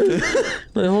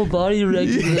 My whole body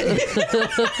reacted.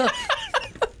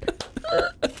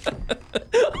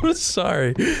 I'm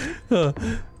sorry. No.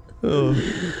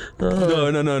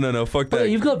 Fuck that. Oh,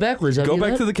 you've gone backwards. Go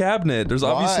back to the cabinet. There's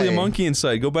obviously a monkey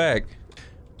inside. Go back.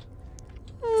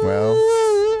 Well.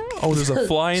 Oh, there's a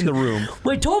fly in the room.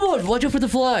 Wait, Tomar, watch out for the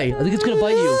fly. I think it's gonna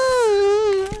bite you.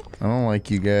 I don't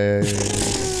like you guys.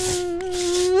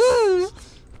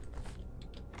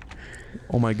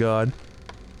 Oh my God.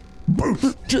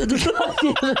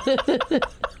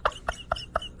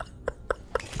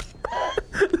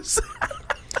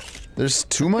 There's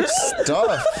too much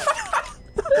stuff.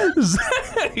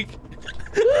 Zach!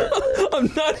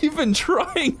 I'm not even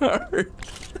trying hard.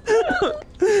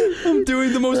 I'm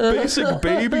doing the most basic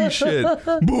baby shit.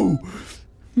 Boo!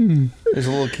 There's a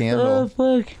little candle. Oh,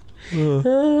 fuck. I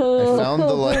found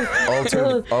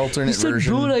the alternate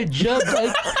version. Boo, and I jumped.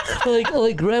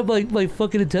 I grabbed my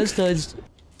fucking intestines.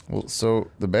 Well, so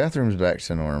the bathroom's back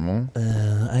to normal.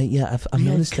 I've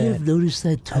noticed that. I've noticed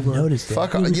that, Tomar. I've noticed that.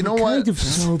 Fuck, you know what? I kind of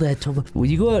saw that, Tomar. When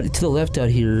you go out to the left out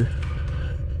here.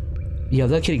 Yeah,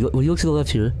 I'm not kidding. When you look to the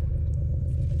left here.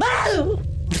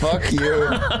 Fuck you.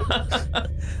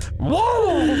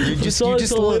 Whoa! You just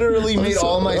literally made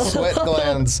all my sweat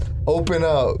glands open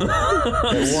up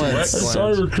at once. I'm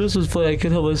sorry for Christmas play. I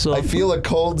couldn't help myself. I feel a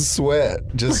cold sweat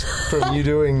just from you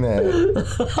doing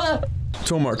that.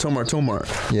 Tomar.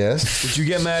 Yes? Would you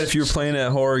get mad if you were playing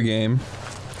a horror game,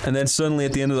 and then suddenly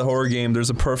at the end of the horror game, there's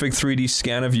a perfect 3D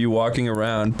scan of you walking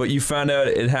around, but you found out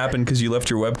it happened because you left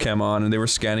your webcam on and they were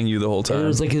scanning you the whole time? And it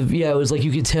was like, it was like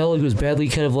you could tell it was badly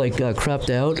kind of like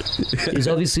cropped out. It was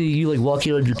obviously you like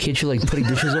walking around your kitchen like putting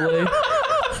dishes away.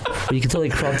 But you could tell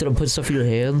like cropped it and put stuff in your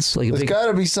hands. Like there's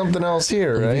gotta be something else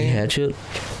here, like right? A big hatchet.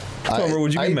 Tomar,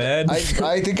 would you be mad? I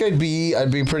think I'd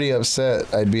be pretty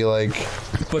upset. I'd be like,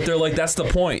 but they're like, that's the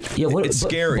point. Yeah, It's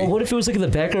scary. But what if it was like in the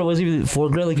background? It wasn't even the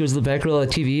foreground. Like it was in the background on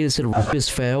the TV. And it said "Rap is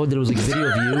found." And it was like a video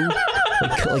of you,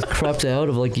 like cropped out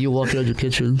of like you walking out your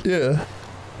kitchen. Yeah.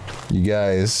 You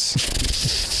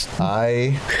guys,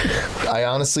 I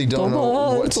honestly don't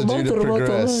know what to do to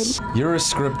progress. You're a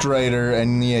scriptwriter,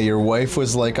 and yeah, your wife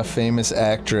was like a famous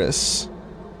actress,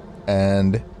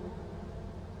 and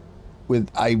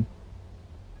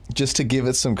just to give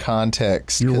it some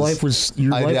context. Your wife was.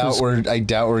 I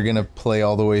doubt we're gonna play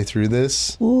all the way through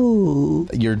this. Ooh.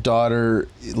 Your daughter,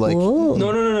 like. Whoa.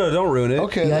 No, don't ruin it.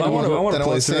 Okay, Yeah, I want to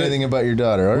play say through anything about your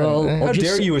daughter. All right. How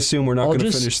dare you assume we're not going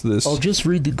to finish this? I'll just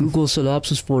read the Google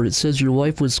synopsis for it. It says your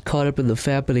wife was caught up in the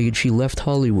fappening and she left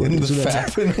Hollywood. In the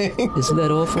fappening? Isn't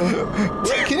that awful?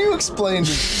 Can you explain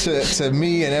to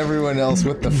me and everyone else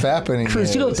what the fappening is?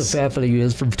 Chris, you know what the fappening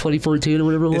is from 2014 or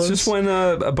whatever it was? It's just when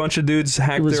a bunch of dudes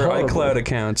hacked their iCloud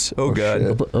accounts. Oh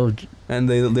god. And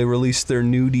they released their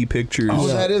nudie pictures. Oh,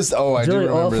 that is. Oh, I do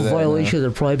remember awful that. Violation of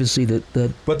their privacy.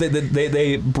 But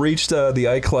they breached the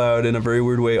iCloud in a very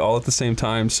weird way all at the same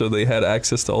time, so they had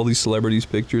access to all these celebrities'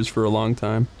 pictures for a long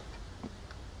time.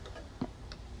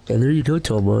 And there you go,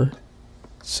 Tomar.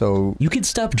 So you can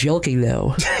stop joking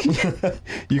now.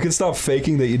 You can stop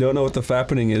faking that you don't know what the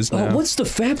fappening is now. Oh, what's the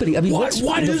fappening? I mean, what is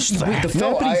that? The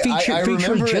fappening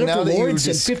featuring Jennifer Lawrence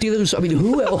and 50 others. I mean,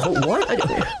 who else? What?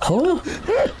 Huh?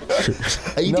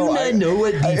 I do not know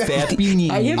what the fappening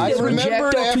is. I have never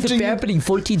jacked off to the fappening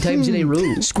 14 times in a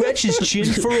row. Scratches chin,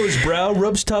 furrows brow,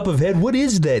 rubs top of head. What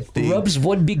is that thing? Rubs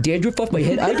one big dandruff off my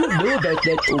head. I don't know about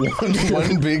that.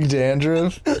 One big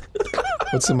dandruff?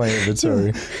 What's in my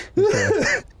inventory? Okay.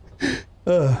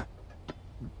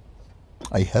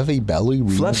 I have a belly.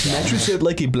 Flaps mattress out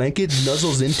like a blanket,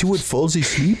 nuzzles into it, falls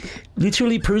asleep.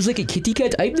 Literally purrs like a kitty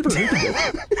cat. I've never heard of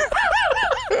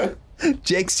that.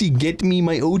 Jaxie, get me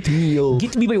my oatmeal.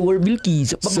 Get me my warm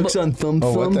milkies. Sucks on thumb.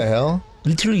 Oh, what the hell?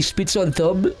 Literally spits on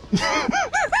thumb.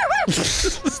 This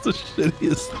is the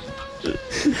shittiest.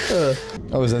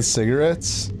 Oh, is that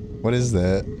cigarettes? What is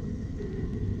that?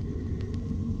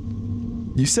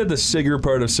 You said the cigar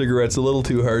part of cigarettes a little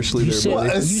too harshly there,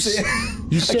 buddy.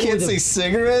 You said I can't say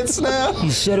cigarettes now?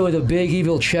 You said it with a big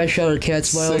evil Cheshire cat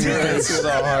smile on your face. Cigarettes with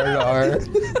a hard R.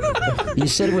 You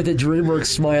said it with a DreamWorks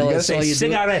smile. You I gotta saw say you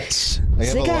cigarettes. I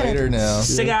have a lighter now.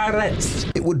 Cigarettes.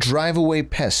 It would drive away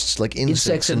pests like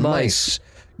insects and mice,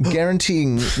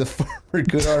 guaranteeing the farmer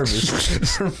good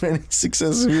harvest for many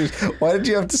successive years. Why did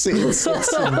you have to say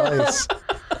insects and mice?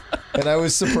 And I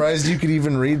was surprised you could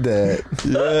even read that.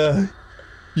 Yeah.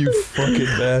 You fucking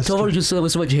bastard. Tomar just said that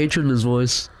with so much hatred in his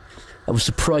voice. I was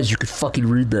surprised you could fucking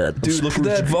read that. Dude, look at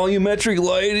that volumetric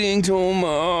lighting,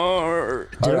 Tomar.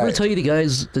 Did I ever tell you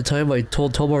the time I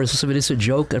told Tomar some innocent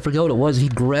joke? I forgot what it was. He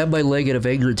grabbed my leg out of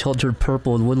anger until it turned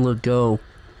purple and wouldn't let go.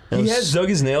 He has dug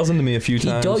his nails into me a few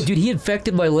times. Dude, he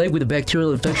infected my leg with a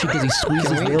bacterial infection because he squeezed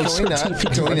his nails.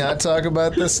 Can we not talk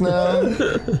about this now?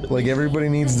 Like, everybody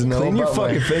needs to know Clean your about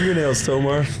fucking fingernails,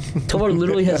 Tomar. Tomar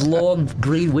literally has long,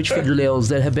 green witch fingernails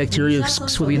that have bacteria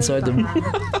swimming inside them.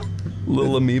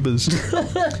 Little amoebas.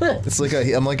 It's like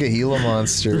I'm like a Gila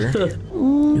monster.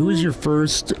 Who was your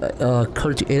first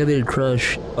cartoon animated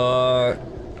crush?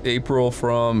 April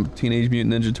from Teenage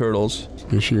Mutant Ninja Turtles.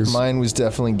 Here she is. Mine was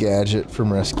definitely Gadget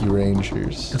from Rescue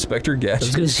Rangers. Inspector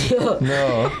Gadget?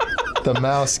 No, the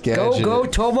mouse Gadget. Go,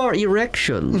 Tomar,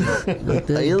 erection.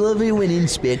 I love it when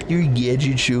Inspector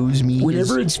Gadget shows me.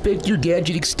 Whenever Inspector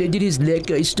Gadget extended his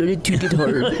neck, I started to get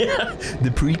hard.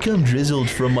 The pre-cum drizzled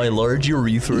from my large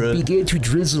urethra. It began to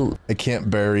drizzle. I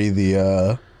can't bury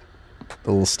the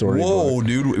little story. Whoa,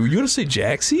 dude, were you gonna say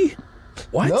Jaxie?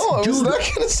 What? No, I was not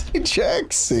gonna say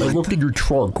Jaxie. I looked in your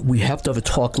trunk. We have to have a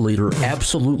talk later.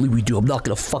 Absolutely, we do. I'm not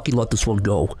gonna fucking let this one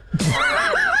go.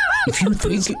 If you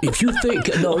think,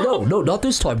 no, not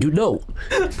this time, dude. No,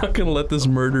 I'm not gonna let this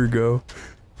murder go.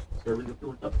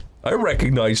 I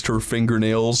recognized her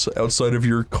fingernails outside of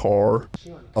your car.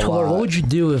 Tomar, what would you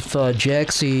do if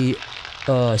Jaxie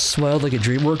smiled like a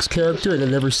DreamWorks character and then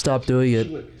never stopped doing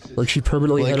it? Like she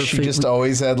permanently had her she just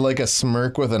always had like a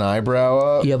smirk with an eyebrow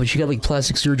up? Yeah, but she got like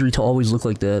plastic surgery to always look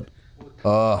like that.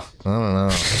 I don't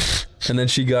know. And then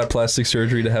she got plastic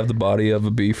surgery to have the body of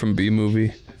a bee from Bee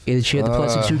Movie. And she had the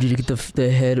plastic surgery to get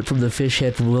the head from the fish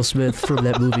head from Will Smith from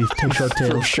that movie, Shark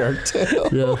Tale. From Shark Tale.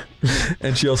 Yeah.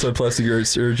 And she also had plastic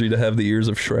surgery to have the ears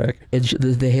of Shrek. And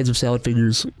the hands of salad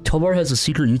fingers. Tomar has a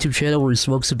secret YouTube channel where he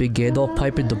smokes a big Gandalf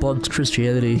pipe and debunks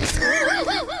Christianity.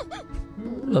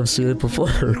 I've seen it before.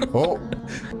 Oh.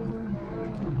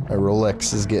 My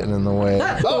Rolex is getting in the way.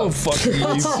 Oh, fuck you,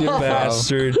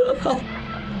 bastard.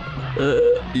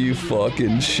 You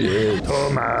fucking shit.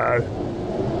 Tomar,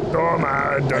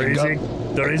 Daisy.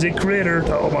 There is a critter,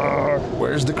 Tomar.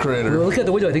 Where's the critter? Look at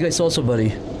the window. I think I saw somebody.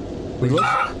 We look.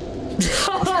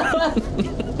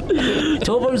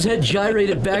 Tomar's head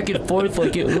gyrated back and forth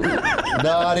like it.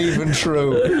 Not even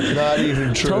true. Not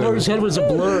even true. Tomar's head was a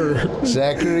blur.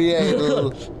 Zachary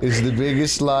Adel is the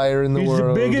biggest liar in the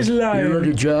world. He's the biggest liar. You look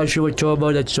at Joshua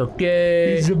Tomar, that's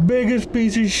okay. He's the biggest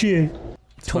piece of shit.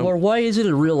 Tomar, why is it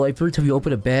in real life every time you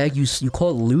open a bag, you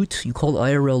call it loot? You call it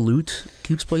IRL loot?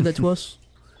 Can you explain that to us?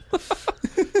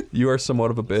 You are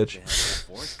somewhat of a bitch.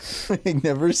 I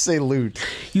never say loot.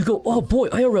 You go, oh boy,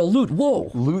 IRL loot, whoa!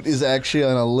 Loot is actually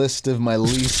on a list of my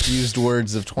least used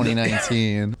words of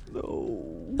 2019.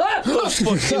 No.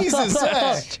 Jesus,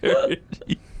 Zach!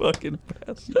 You fucking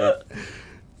bastard.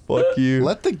 Fuck you.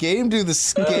 Let the game do the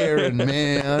scaring,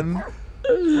 man.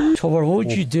 Tomar, what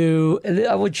would you do? And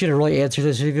I want you to really answer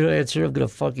this. If you don't answer, I'm gonna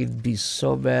fucking be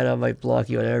so mad. I might block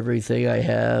you on everything I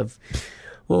have.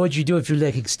 What would you do if your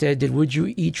neck extended? Would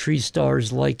you eat tree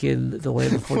stars like in The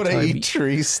Land Before Time? Would I eat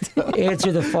tree stars?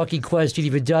 Answer the fucking question.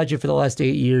 You've been dodging for the last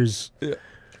 8 years.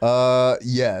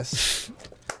 Yes.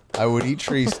 I would eat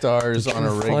tree stars on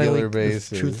a regular basis.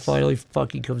 The truth finally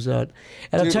fucking comes out.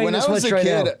 And Dude, I'm telling you this much right now.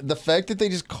 When I was a kid, the fact that they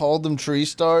just called them tree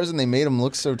stars and they made them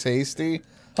look so tasty,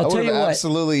 I would have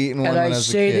absolutely eaten one when I was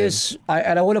a kid. And I say this,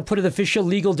 and I want to put an official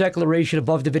legal declaration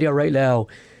above the video right now.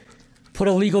 Put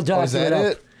a legal document up.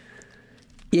 It?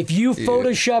 If you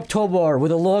Photoshop Tomar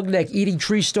with a long neck eating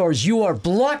tree stars, you are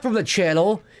blocked from the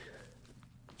channel.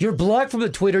 You're blocked from the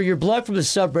Twitter. You're blocked from the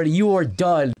subreddit. You are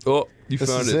done. Oh, you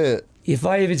found it. If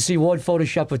I even see one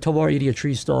Photoshop of Tomar eating a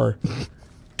tree star,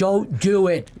 don't do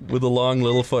it. With a long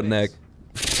Littlefoot neck.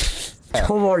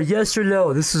 Tomar, yes or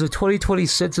no? This is a 2020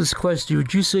 census question.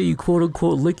 Would you say you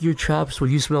quote-unquote lick your chops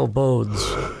when you smell bones?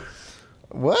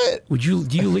 What? Do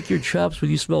you lick your chops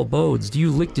when you smell bones?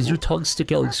 Does your tongue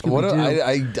stick out like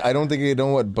Scooby-Doo? I don't think I know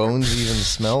what bones even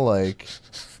smell like.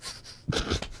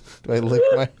 Do I lick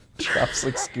my chops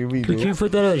like Scooby-Doo? Could you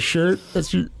put that on a shirt?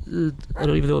 That's your... I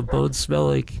don't even know what bones smell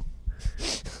like.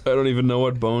 I don't even know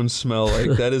what bones smell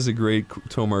like. That is a great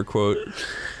Tomar quote.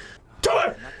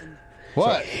 Tomar!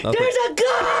 What? There's a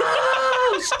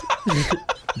ghost!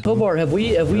 Tomar, have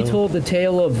we told the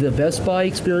tale of the Best Buy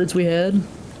experience we had?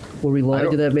 Where we lied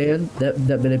to that man,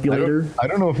 that manipulator? I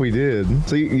don't know if we did.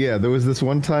 So yeah, there was this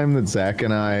one time that Zach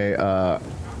and I,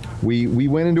 we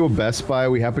went into a Best Buy.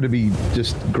 We happened to be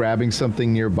just grabbing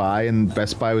something nearby, and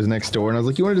Best Buy was next door. And I was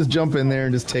like, "You want to just jump in there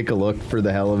and just take a look for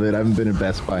the hell of it?" I haven't been in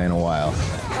Best Buy in a while.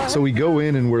 So we go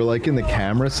in and we're like in the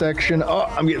camera section. Oh,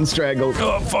 I'm getting straggled.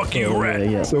 Oh, fuck you, rat.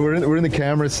 Yeah. So we're in the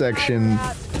camera section.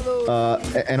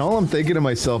 And all I'm thinking to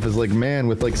myself is like, man,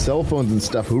 with like cell phones and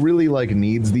stuff, who really like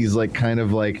needs these like kind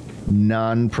of like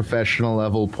non-professional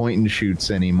level point and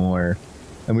shoots anymore?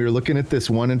 And we were looking at this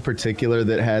one in particular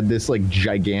that had this like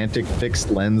gigantic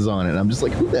fixed lens on it. And I'm just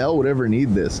like, who the hell would ever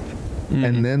need this?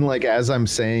 And then like as I'm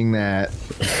saying that,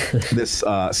 this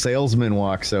salesman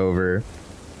walks over.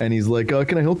 And he's like,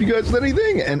 can I help you guys with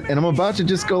anything? And I'm about to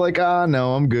just go like,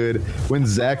 no, I'm good. When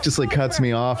Zach just like cuts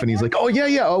me off and he's like, oh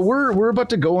yeah, we're about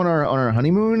to go on our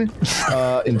honeymoon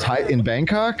in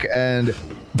Bangkok, and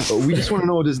we just want to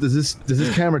know, does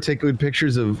this camera take good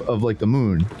pictures of like the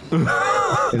moon?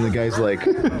 And the guy's like,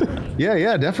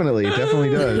 yeah, definitely, it definitely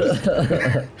does.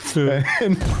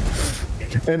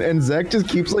 and Zach just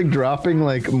keeps like dropping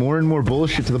like more and more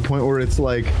bullshit to the point where it's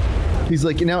like, he's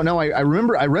like, now I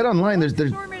remember I read online is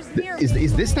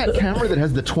this that camera that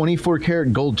has the 24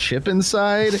 karat gold chip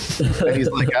inside? And he's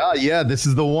like, yeah, this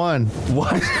is the one.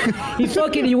 What? He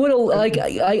would have, like,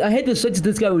 I had the sense that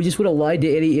this guy would just would have lied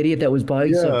to any idiot that was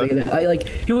buying something. And I like,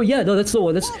 he went, yeah, no, that's the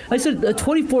one. I said a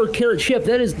 24 karat chip.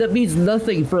 That means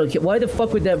nothing for a kid. Why the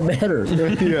fuck would that matter?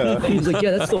 Yeah. He's like,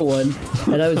 yeah, that's the one.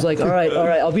 And I was like, all right.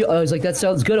 I was like, that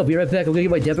sounds good. I'll be right back. I'm gonna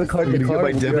get my debit card in the car.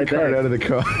 Get my debit card out of the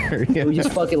car. Yeah. We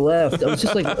just fucking left. I was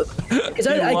just like, because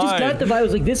I just got the vibe. I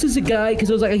was like, this is a guy,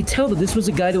 because I was like, I can tell that this was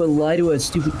a guy that would lie to a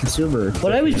stupid consumer.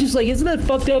 But I was just like, isn't that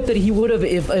fucked up that he would have,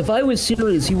 if I was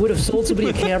serious, he would have sold somebody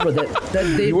a camera that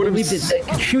they believed that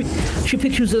could shoot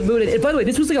pictures of the moon. And by the way,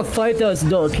 this was like a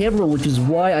 $5,000 camera, which is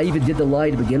why I even did the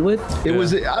lie to begin with. It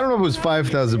was, I don't know if it was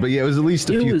 $5,000, but yeah, it was at least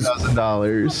a few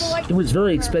 $1,000s. It was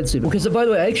very expensive. Because by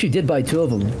the way, I actually did buy 2 of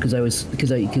them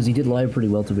because he did lie pretty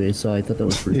well to me, so I thought that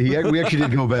was pretty. Yeah, we actually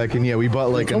did go back and we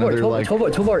bought like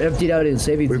Tomar emptied out his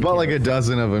savings. We bought like a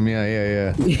dozen of them.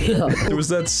 Yeah. There was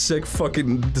that sick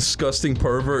fucking disgusting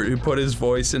pervert who put his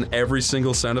voice in every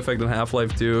single sound effect in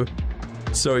Half-Life 2.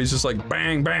 So he's just like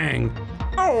bang bang.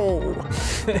 Oh.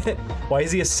 Why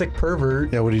is he a sick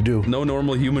pervert? Yeah, what do you do? No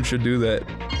normal human should do that.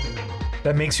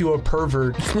 That makes you a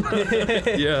pervert.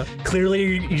 Yeah.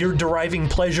 Clearly, you're deriving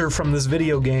pleasure from this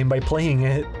video game by playing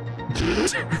it.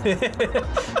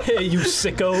 Hey, you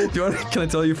sicko. Can I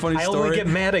tell you a funny story? I only get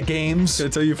mad at games. Can I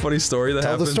tell you a funny story that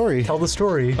happened? Tell the story. Tell the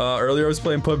story. Earlier I was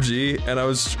playing PUBG and I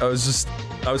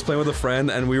was playing with a friend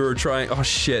and we were trying. Oh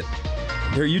shit!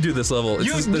 Here, you do this level.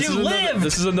 This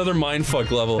is another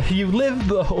mindfuck level. You live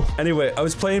though. Anyway, I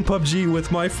was playing PUBG with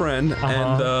my friend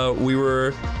and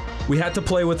we had to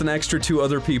play with an extra 2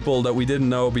 other people that we didn't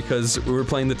know because we were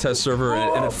playing the test server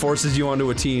and it forces you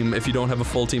onto a team if you don't have a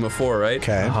full team of 4, right?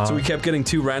 Okay. So we kept getting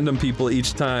 2 random people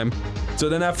each time. So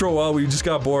then after a while we just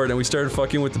got bored and we started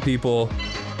fucking with the people.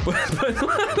 But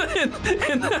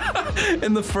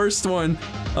in the first one,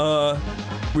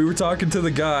 we were talking to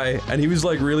the guy and he was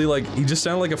like really like, he just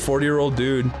sounded like a 40-year-old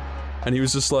dude. And he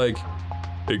was just like,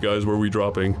 hey guys, where are we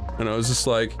dropping? And I was just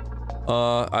like,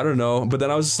 I don't know. But then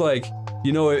I was just like,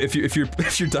 you know, if you're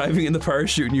diving in the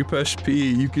parachute and you push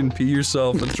P, you can pee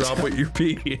yourself and drop what you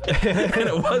pee. And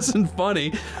it wasn't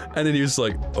funny. And then he was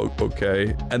like, oh,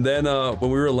 okay. And then when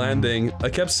we were landing, I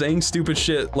kept saying stupid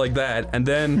shit like that. And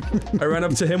then I ran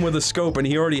up to him with a scope and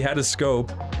he already had a scope.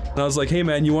 And I was like, hey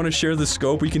man, you want to share the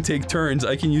scope? We can take turns.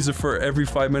 I can use it for every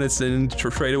 5 minutes and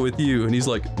trade it with you. And he's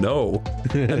like, no.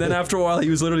 And then after a while, he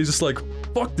was literally just like,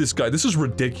 fuck this guy. This is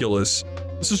ridiculous.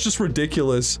 This is just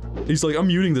ridiculous. He's like, I'm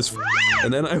muting this.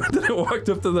 And then I walked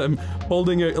up to them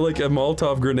holding like a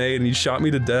Molotov grenade and he shot me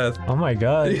to death. Oh my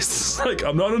god. He's like,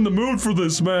 I'm not in the mood for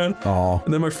this, man. Oh.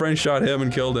 And then my friend shot him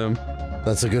and killed him.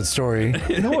 That's a good story.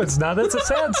 No, it's not. That's a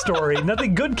sad story.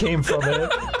 Nothing good came from it.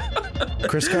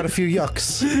 Chris got a few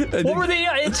yucks. What were they?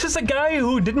 It's just a guy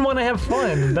who didn't want to have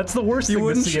fun. That's the worst thing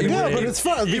to see. Yeah, but it's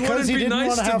fun because he didn't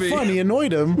want to have fun. He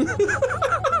annoyed him.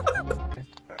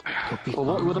 Well,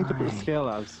 what would I put the scale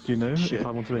as? Do you know? If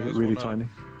I want to make it really tiny.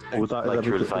 Or would that like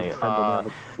truly funny.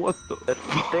 What the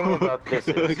thing about this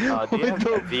is, do you have a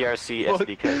VRC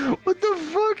SDK? What the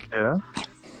fuck? Yeah.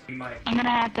 I'm gonna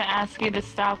have to ask you to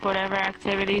stop whatever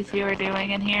activities you were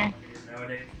doing in here.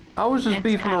 I was just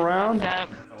beefing around.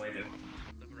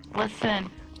 Listen,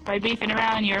 by beefing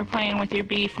around, you were playing with your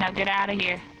beef. Now get out of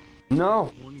here.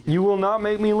 No, you will not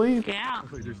make me leave. Get out.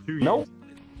 Nope.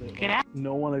 Get out.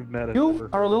 No one I've met. You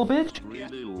are a little bitch.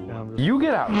 You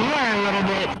get out. You are a little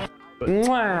bit.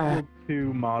 Mwah.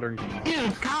 Too modern.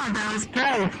 Dude, God, that was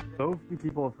gross. So few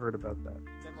people have heard about that.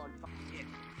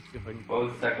 What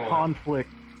was the second one? Conflict.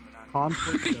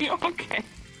 Okay.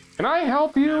 Can I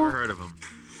help you? Never heard of him.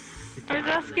 I was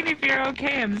asking if you're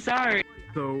okay. I'm sorry.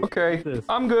 So okay,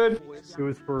 I'm good. It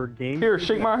was for game. Here,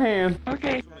 shake my hand.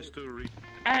 Okay.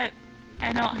 I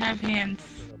don't have hands.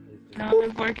 I don't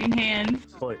have working hands.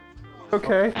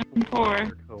 Okay. I'm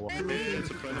poor. It's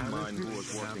a friend of mine who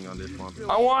was working on this one.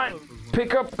 I want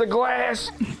pick up the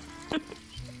glass.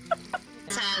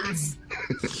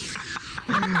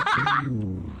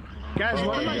 Guys,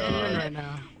 what am I doing right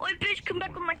now? Oi, bitch, come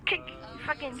back with my kick.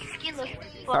 Fucking skinless.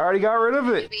 I already got rid of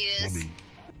it.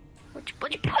 What'd you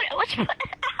put it? What'd you put it?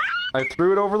 I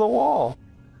threw it over the wall.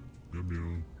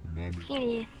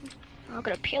 Yeah. I'm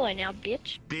gonna peel it now,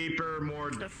 bitch. Deeper,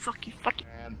 more. The fucky.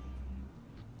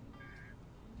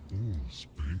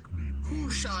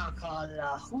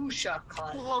 Whoosha-kala.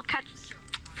 Oh, catch.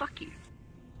 Fuck you.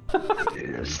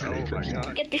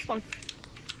 Get this one.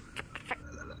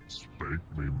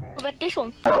 What about this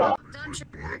one? Why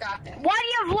do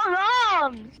you have one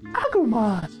arm?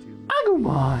 Agumon!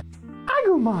 Agumon!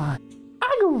 Agumon!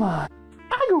 Agumon!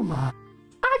 Agumon!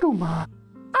 Agumon!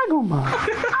 Agumon!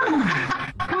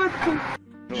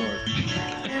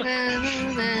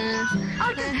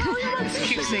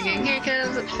 Keep singing. Here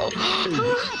comes.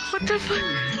 What the fuck?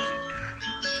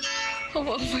 Oh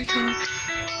my god.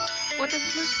 What the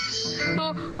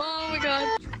fuck? Oh my god.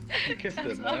 Kissed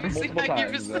it, man. multiple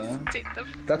times.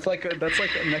 That's like a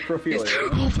necrophilia.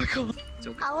 Oh my god.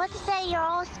 I would say you're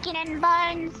all skin and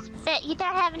bones, but you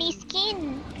don't have any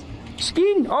skin.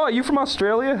 Skin? Oh, you from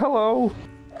Australia? Hello.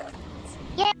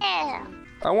 Yeah.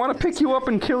 I want to pick you up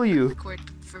and kill you.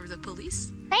 For the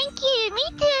police? Thank you. Me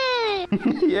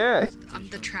too. Yeah. I'm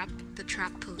the trap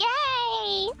police.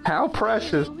 Yay. How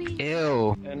precious.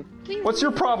 Ew. What's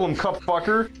your problem, cup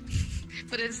fucker?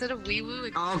 But instead of wee woo,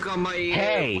 Oh god, my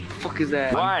Hey, what the fuck is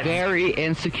that? I'm very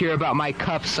insecure about my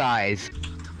cup size.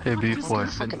 Hey, Beef Boy.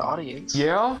 audience.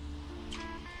 Yeah?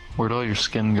 Where'd all your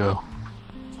skin go?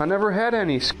 I never had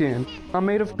any skin. I'm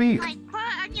made of beef. Like, put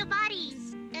it on your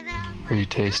bodies. And then Are you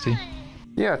tasty?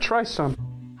 Yeah, try some.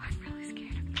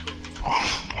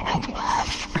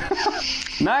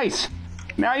 Nice!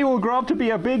 Now you will grow up to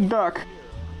be a big duck.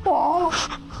 Aww.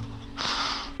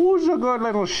 Who's a good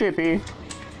little shitty?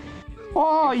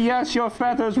 Oh, yes, your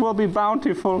feathers will be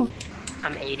bountiful.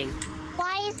 I'm eating.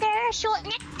 Why is there a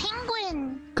short-necked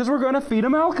penguin? Because we're going to feed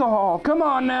him alcohol. Come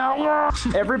on now.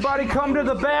 Everybody come to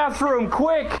the bathroom,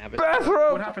 quick.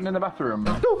 Bathroom. What happened in the bathroom?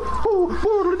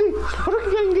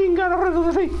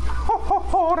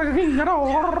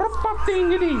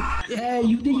 Hey,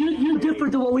 you're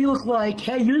different than what we look like.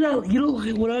 Hey, you don't look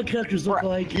like what our characters look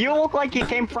like. You look like you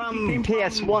came from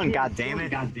PS1,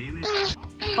 goddammit.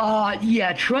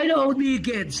 Yeah, try to own me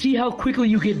again. See how quickly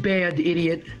you get banned,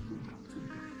 idiot.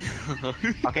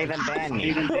 Okay, then ban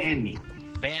me.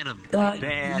 Ban him.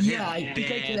 Yeah, I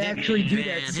think I can actually do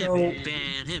that, so...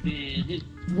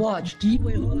 Watch,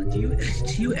 wait, hold on, do you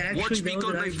actually Watch me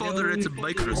call my father at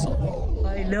Microsoft.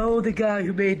 I know the guy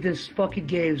who made this fucking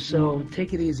game, so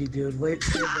take it easy, dude. Wait,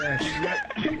 stand back.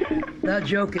 Not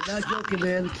joking,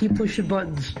 man. Keep pushing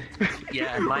buttons.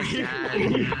 Yeah, my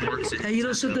dad works at... Hey, you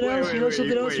know something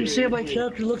else? You say my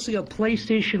character looks like a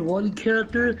PlayStation 1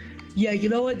 character? Yeah, you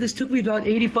know what? This took me about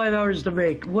 85 hours to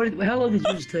make. How long did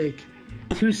yours take?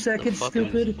 2 seconds,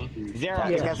 stupid? Zero,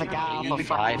 because I got off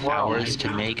 5 hours to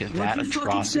make that atrocity. What'd you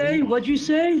fucking say? What'd you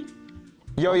say?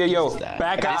 Yo,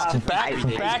 back off,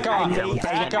 back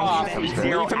off, leave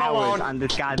him alone.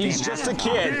 He's just a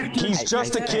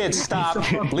kid, stop,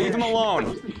 leave him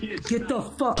alone. Get the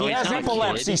fuck out. He has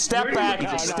epilepsy, step back.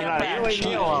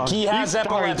 He has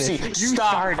epilepsy,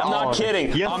 stop, I'm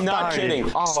not kidding,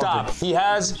 stop. He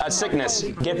has a sickness,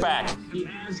 get back.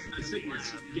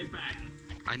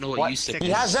 I know what you said. He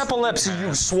has epilepsy,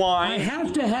 you swine. I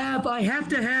have to have I'm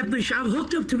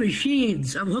hooked up to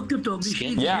machines.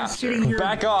 Yeah,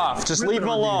 back off. Just leave him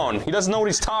alone. He doesn't know what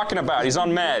he's talking about. He's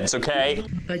on meds, okay?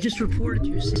 I just reported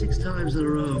you 6 times in a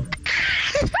row.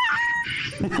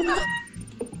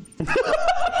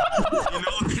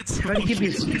 Try to give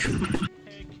me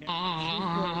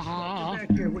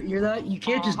you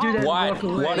can't just do that and walk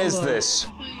away. What is this?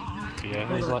 Yeah,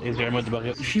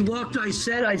 she walked, I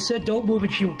said don't move,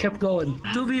 and she kept going.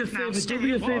 Do me a favor,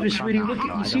 sweetie. Look,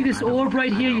 you see this orb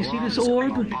right here? You see this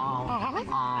orb?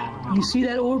 You see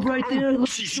that orb right there? Look,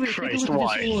 Jesus Christ,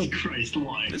 why?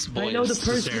 This boy I know the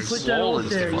person who put that orb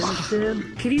there, you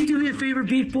understand? Can you do me a favor,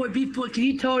 Beef Boy, can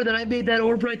you tell her that I made that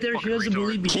orb right there? She doesn't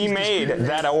believe me. He made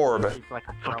that orb. No,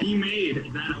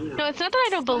 it's not that I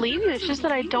don't believe you, it's just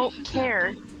that I don't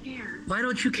care. Why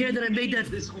don't you care that I made that?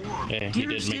 Yeah, do you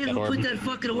understand who put that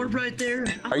fucking orb right there?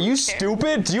 Are you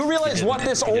stupid? Do you realize what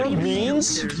this orb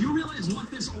means?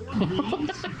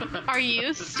 Are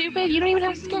you stupid? You don't even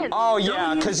have skin. Oh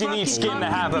yeah, because you need skin to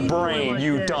have a brain,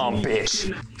 you dumb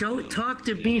bitch. Don't talk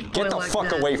to Beef Boy. Get the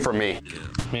fuck away from me.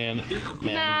 Man.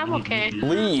 Nah, I'm okay.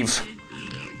 Leave.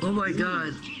 Oh my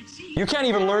god. You can't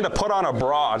even learn to put on a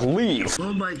bra. Leave.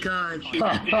 Oh my god.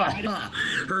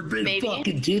 Her big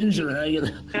fucking titties are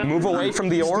hanging. Move away from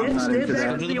the orb. Stand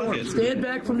back from the orb. Stand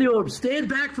back from the orb. Stand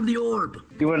back from the orb.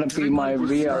 You wanna be my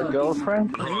VR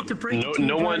girlfriend? I hate to break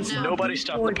Nobody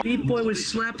stop the Beef Boy was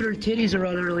slapping her titties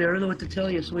around earlier. I don't know what to tell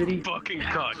you, sweetie. fucking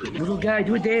cock. Little guy,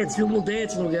 do a dance. Do a little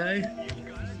dance, little guy.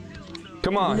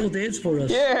 Come on. Do a little dance for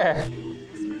us. Yeah.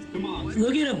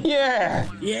 Look at him. Yeah.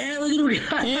 Yeah, look at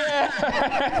him.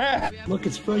 Yeah. Look,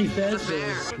 it's Freddy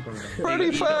Fazbear.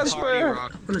 Freddy Fazbear.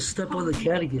 I'm gonna step on the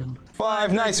cat again.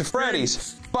 Five Nights at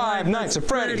Freddy's. Five Nights at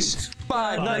Freddy's.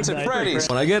 Five Nights at Freddy's.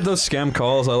 When I get those scam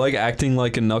calls, I like acting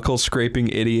like a knuckle scraping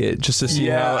idiot just to see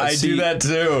how. I do that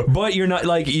too. But you're not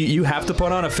like you have to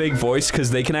put on a fake voice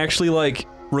because they can actually like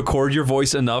record your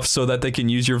voice enough so that they can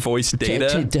use your voice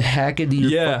data to hack into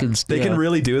your fucking they can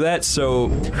really do that. So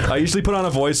I usually put on a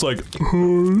voice like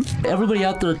everybody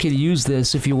out there can use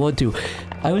this if you want to.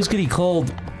 I was getting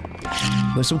called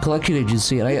by some collection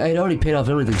agency and I had already paid off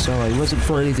everything, so it wasn't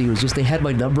for anything. It was just they had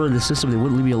my number in the system, they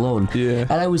wouldn't leave me alone. Yeah.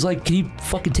 And I was like, can you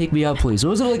fucking take me out, please? It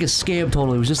wasn't like a scam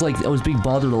totally, it was just like I was being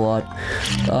bothered a lot.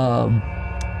 Oh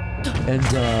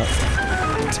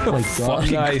my god.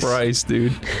 Fucking Christ,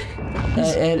 dude.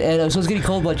 And so I was getting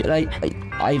called a bunch, and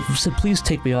I said, please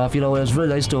take me off, you know, and I was very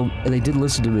nice to them, and they didn't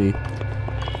listen to me.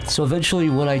 So eventually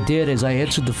what I did is I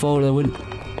answered the phone, and I went,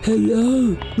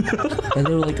 hello? And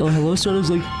they were like, oh, hello, sir? And I was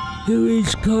like, who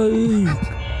is calling?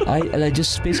 And I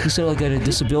just basically said like I had a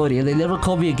disability, and they never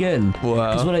called me again.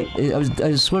 Wow. Because when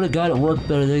I swear to God, it worked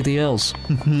better than anything else.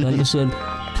 And I just said,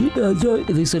 and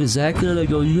they said, is Zach there? And I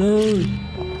go, no,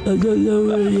 I don't know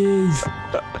where it is.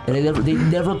 And they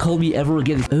never called me ever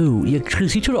again. Oh, yeah,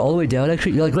 Chris, you turn it all the way down,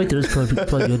 actually. You're like, right there, it's probably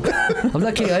good. I'm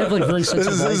not kidding, I have like very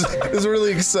sensitive eyes. This is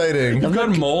really exciting. You've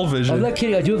got mole vision. I'm not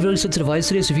kidding, I do have very sensitive eyes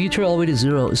today, so if you turn it all the way to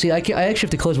 0. See, I actually have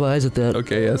to close my eyes at that.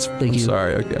 Okay, that's... Thank you.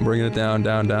 Sorry, okay, I'm bringing it down,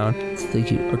 down, down.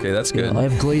 Thank you. Okay, that's good. Yeah, I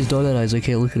have glazed donut eyes, I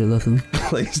can't look at nothing.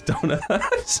 Glazed donut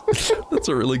eyes? That's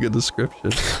a really good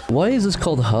description. Why is this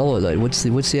called Hollow Knight? What's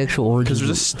the actual origin? Because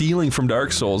there's a stealing from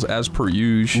Dark Souls, as per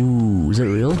usual. Ooh, is that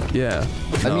real? Yeah.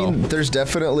 I mean, there's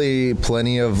definitely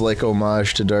plenty of like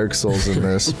homage to Dark Souls in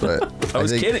this, but I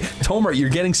was kidding. Tomar, you're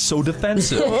getting so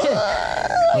defensive.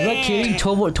 I'm not kidding.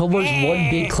 Tomar's one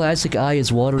big classic eye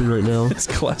is watering right now. It's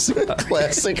classic eye.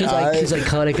 Classic eye. His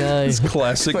iconic eye. It's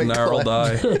classic gnarled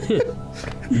eye.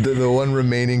 The one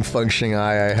remaining functioning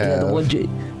eye I have.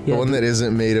 Yeah, the one that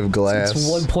isn't made of glass. It's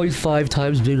 1.5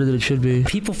 times bigger than it should be.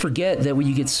 People forget that when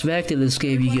you get smacked in this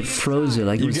game, you get frozen.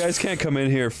 You guys can't come in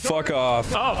here. Fuck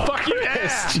off. Oh, fuck you,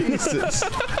 ass! Jesus.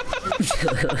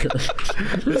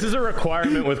 This is a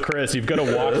requirement with Chris. You've got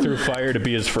to walk through fire to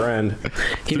be his friend.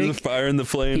 Through the fire and the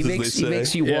flames, as they say. He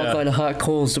makes you walk on hot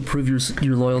coals to prove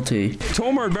your loyalty.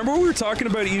 Tomar, remember when we were talking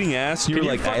about eating ass? And you were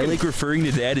like, I like referring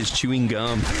to that as chewing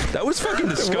gum. That was fucking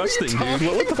disgusting, dude.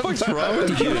 What the fuck's wrong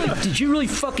with you? Did you really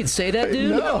fucking say that,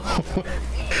 dude? No.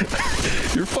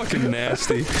 You're fucking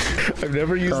nasty. I've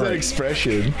never used that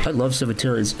expression. I love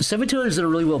cemeteries. Cemeteries that are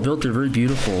really well built, they're very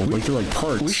beautiful. Like, they're like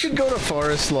parks. We should go to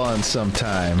Forest Lawn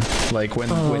sometime. Like when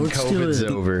COVID's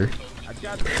over.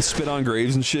 Spit on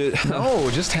graves and shit. No,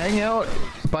 just hang out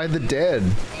by the dead.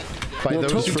 By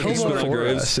those before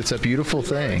us. It's a beautiful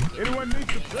thing.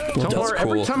 Tomar,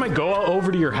 every time I go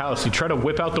over to your house, you try to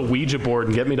whip out the Ouija board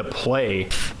and get me to play.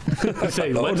 You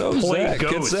say, let's play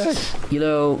ghosts. You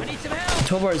know,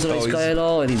 Tomar is a nice guy and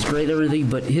all, and he's great and everything,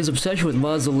 but his obsession with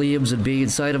mausoleums and being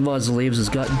inside of mausoleums has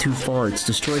gotten too far. It's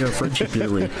destroyed our friendship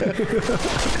nearly.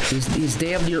 His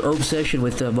damn near obsession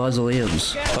with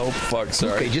mausoleums. Oh, fuck,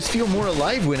 sorry. Okay, just feel more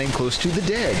alive when I'm close to the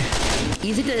dead.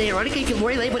 Isn't it ironic I feel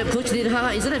more alive when I'm close to the dead? Huh?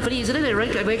 Isn't that funny? Isn't it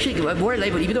ironic? I'm more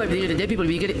alive, but even though I'm near the dead people,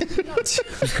 you get it.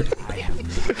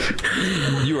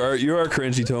 You are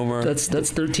cringy, Tomar. That's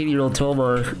 13-year-old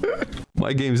Tomar.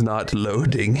 My game's not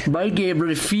loading. My game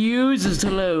refuses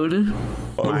to load.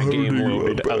 My game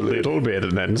loaded a little bit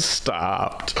and then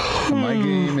stopped. My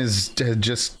game has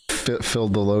just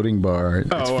filled the loading bar.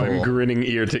 It's full. I'm grinning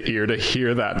ear to ear to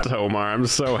hear that, Tomar. I'm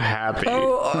so happy.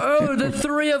 Oh, the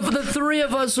three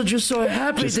of us are just so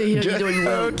happy to hear you doing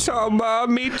well. Oh, Tomar,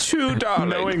 me too, darling.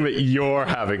 Knowing that you're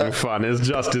having fun is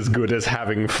just as good as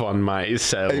having fun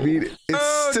myself. I mean,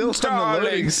 it's still on the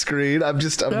loading screen. I'm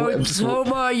just.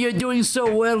 Tomar, you're doing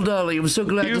so well, darling. I'm so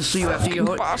glad to see you after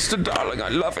your bastard, darling. I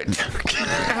love it.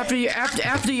 After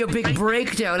your big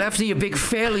breakdown, after your big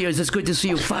failures, it's good to see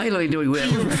you finally doing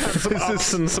well. Some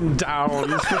ups and some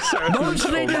downs.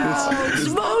 Mostly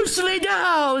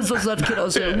downs. Let's not kid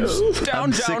ourselves.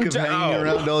 I'm sick of hanging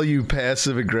around all you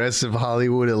passive-aggressive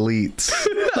Hollywood elites.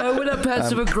 No, we're not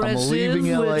passive-aggressive. I'm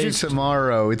leaving LA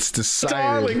tomorrow. It's decided.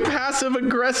 Darling,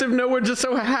 passive-aggressive. No, we're just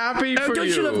so happy for you. Don't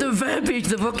you love the verbiage,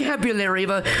 the vocabulary of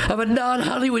a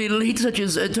non-Hollywood elite such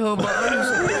as Tomar?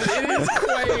 It's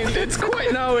quaint. It's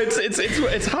quaint. No,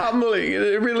 it's humbling.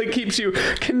 It really keeps you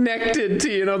connected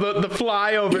to the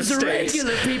flyover states.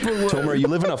 Regular people. Tomar, you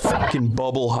live in a fucking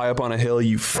bubble high up on a hill.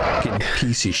 You fucking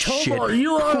piece of shit. Tomar,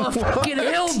 you are a fucking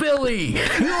hillbilly.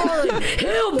 You are a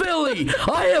hillbilly.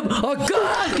 I am a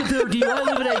god compared to you. I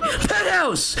live in a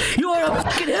penthouse. You are a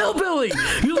fucking hillbilly.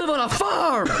 You live on a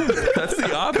farm. That's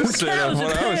the opposite of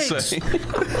what I was saying.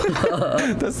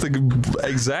 That's the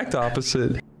exact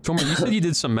opposite. Tomar, you said you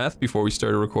did some meth before we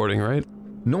started recording, right?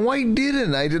 No, I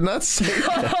didn't. I did not say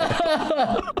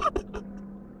that.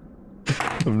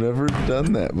 I've never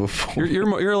done that before.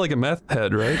 You're like a meth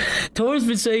head, right? Tomar's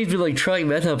been saying he's been like trying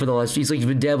meth out for the last. He's like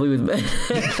been dabbling with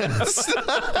meth. Stop.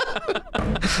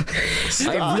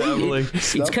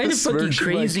 It's kind of fucking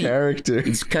crazy.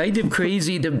 It's kind of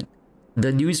crazy.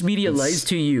 The news media lies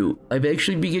to you. I'm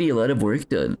actually been getting a lot of work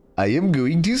done. I am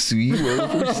going to sue you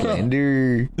over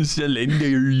slander.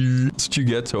 Slander. That's what you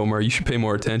get, Tomar. You should pay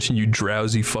more attention, you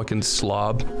drowsy fucking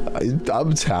slob.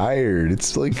 I'm tired.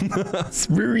 It's like, it's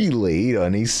very late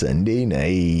on a Sunday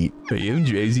night. I am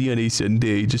drowsy on a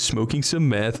Sunday, just smoking some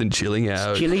meth and chilling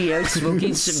out. Chilling out,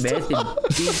 smoking some meth and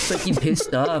being fucking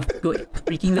pissed off.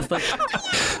 Freaking the fuck.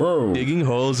 Whoa. Digging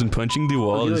holes and punching the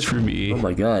wall is for me. Oh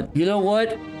my god. You know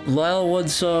what? Lyle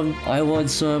wants some, I want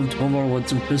some, Tomar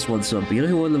wants some, Chris wants some. But you know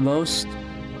who won the most?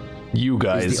 You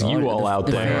guys, you all out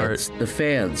there. The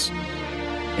fans.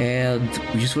 And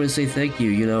we just want to say thank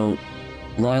you. You know,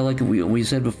 Lyle, like we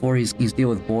said before, he's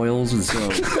dealing with boils, and so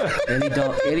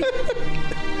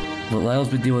But Lyle's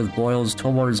been dealing with boils.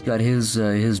 Tomar's got his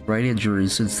brain injury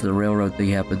since the railroad thing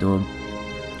happened to him.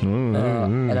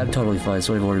 And I'm totally fine,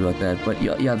 so don't worry about that. But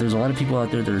yeah, there's a lot of people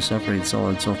out there that are suffering, so on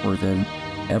and so forth. And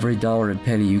every dollar and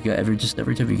penny you got, every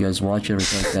time you guys watch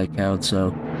everything, that counts.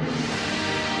 So.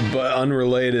 But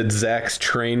unrelated, Zach's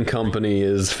train company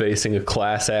is facing a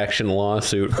class action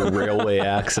lawsuit for railway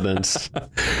accidents.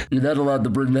 You're not allowed to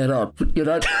bring that up. You're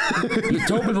not. You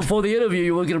told me before the interview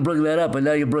you weren't going to bring that up, and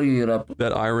now you're bringing it up.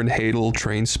 That Iron Hadel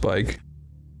train spike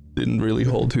didn't really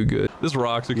hold too good. This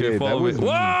rocks. Okay, follow me.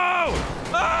 Whoa!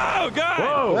 Oh, God!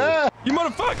 Whoa! You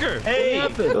motherfucker! Hey!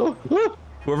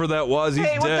 Whoever that was, he's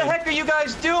dead. Hey, what the heck are you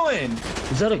guys doing?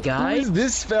 Is that a guy? Who is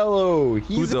this fellow?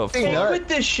 Who the fuck? Hey, quit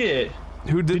this shit.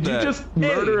 Who did that? Did you just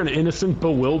murder an innocent,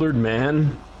 bewildered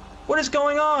man? What is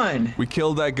going on? We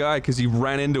killed that guy because he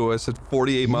ran into us at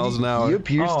 48 miles an hour. He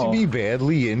appears to be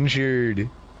badly injured.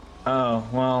 Oh,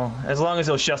 well, as long as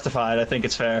it was justified, I think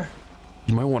it's fair.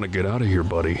 You might want to get out of here,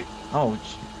 buddy. Oh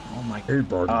my God. Hey,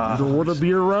 buddy, you don't want to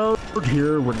be around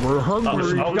here when we're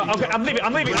hungry. Okay, I'm leaving.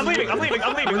 We're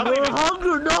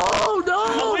hungry. No!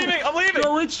 I'm leaving.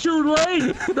 No, it's too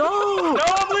late. No! No,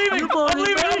 I'm leaving. I'm going.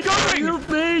 You've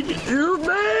made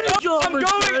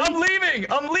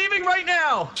I'm leaving right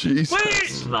now. Jesus.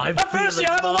 Please. Firstly,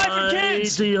 I have a wife and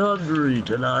kids. I'm hungry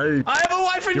tonight. I have a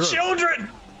wife and children.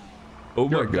 Oh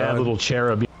my God. Bad little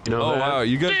cherub. You know Oh that? wow,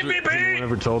 you guys. Anyone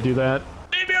ever told you that?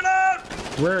 Leave me alone.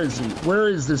 Where is he? Where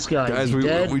is this guy? Guys,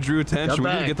 we drew attention.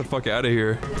 We need to get the fuck out of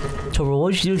here. Tomer, what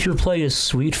would you do if you were playing a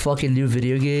sweet fucking new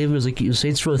video game? It was like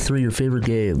Saints Row 3, your favorite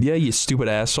game. Yeah, you stupid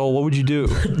asshole. What would you do?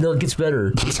 No, it gets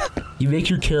better. You make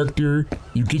your character.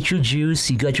 You get your juice.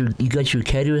 You got your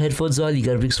cat ear headphones on. You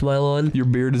got a big smile on. Your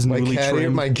beard is newly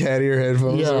trimmed. My cat ear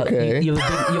headphones. Yeah, okay. you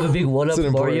have a big one-up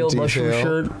Mario mushroom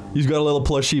shirt. He's got a little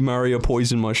plushy Mario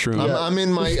poison mushroom. I'm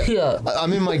in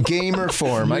my gamer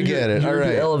form. I get it. All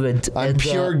right. Element. I'm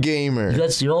pure gamer.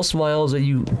 You're all smiles, and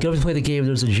you go to play the game.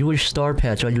 There's a Jewish star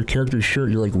patch on your character's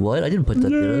shirt. You're like, what? I didn't put that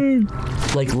there.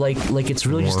 Like it's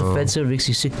really just offensive. It makes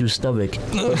you sick to your stomach.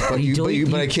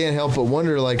 But I can't help but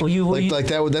wonder,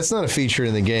 that's not a feature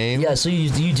in the game. Yeah, so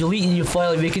you delete a new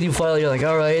file, you make a new file. You're like,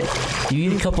 all right, you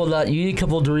eat a couple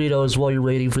Doritos while you're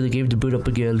waiting for the game to boot up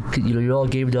again. You know, you're all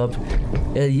gamed up,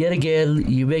 and yet again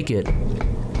you make it,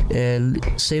 and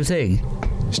same thing.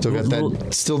 Still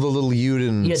got still the little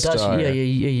Uden star. Yeah,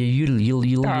 Uden,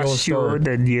 yellow star.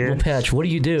 Little patch. What do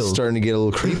you do? Starting to get a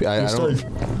little creepy.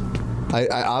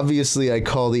 I obviously I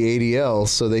call the ADL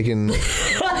so they can.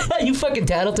 You fucking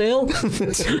tattletale.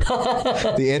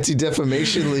 The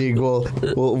Anti-Defamation League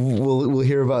will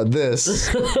hear about this.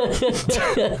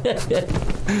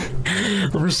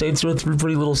 Saints Row 3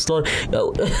 pretty little star.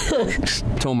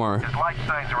 Tomar,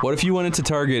 what if you went into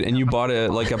Target and you bought a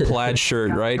plaid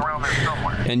shirt, right?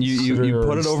 And you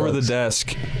put it over the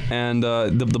desk, and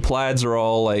the plaids are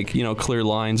all clear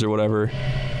lines or whatever.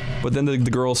 But then the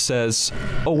girl says,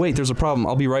 oh wait, there's a problem,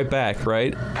 I'll be right back,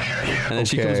 right? And then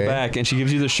she comes back and she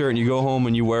gives you the shirt and you go home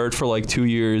and you wear it for like 2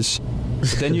 years. But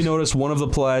then you notice one of the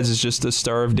plaids is just the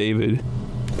Star of David.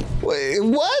 Wait,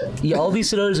 what? Yeah, all these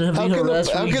scenarios have been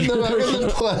harassed. How can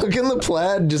the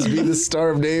plaid just be the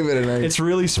Star of David? It's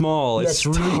really small. It's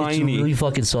tiny. It's really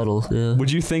fucking subtle. Yeah.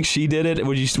 Would you think she did it?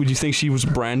 Would you think she was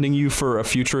branding you for a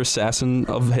future assassin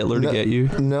of Hitler to get you?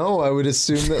 No, I would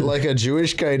assume that a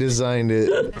Jewish guy designed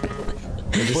it.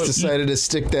 I just decided to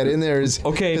stick that in there as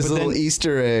his little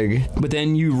Easter egg. But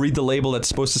then you read the label that's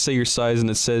supposed to say your size, and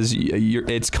it says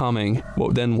it's coming. Well,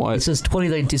 then what? It says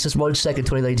 2019. It says March 2nd,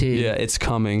 2019. Yeah, it's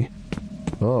coming.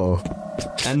 Oh.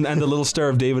 And the little Star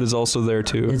of David is also there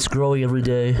too. It's growing every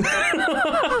day.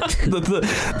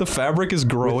 The fabric is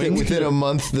growing. Within a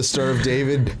month, the Star of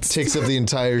David takes up the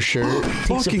entire shirt.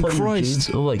 Fucking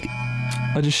Christ! Oh my!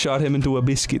 I just shot him into a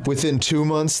biscuit. Within 2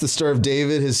 months, the Star of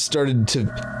David has started to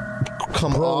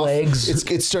come off.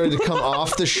 It started to come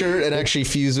off the shirt and actually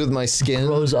fuse with my skin.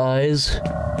 Rose eyes.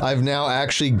 I've now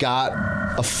actually got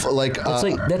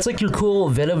that's like your cool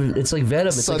Venom. It's like Venom.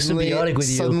 It's like symbiotic with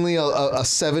you. Suddenly, a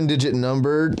 7-digit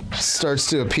number starts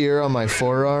to appear on my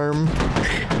forearm.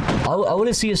 I want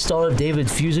to see a Star of David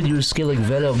fusing your skin like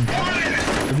Venom.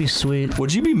 That'd be sweet.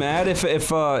 Would you be mad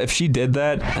if she did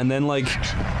that and then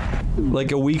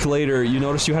like a week later you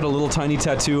noticed you had a little tiny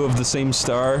tattoo of the same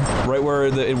star right where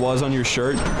it was on your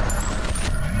shirt?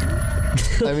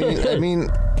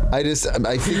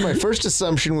 I think my first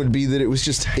assumption would be that it was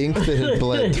just ink that had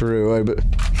bled through.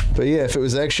 But yeah, if it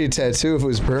was actually a tattoo, if it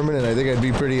was permanent, I think I'd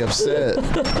be pretty upset.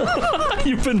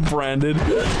 You've been branded.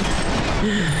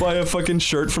 Buy a fucking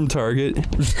shirt from Target.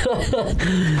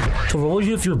 Tomar, what would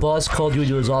you do if your boss called you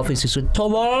into his office? He said,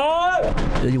 Tomar!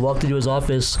 And you walked into his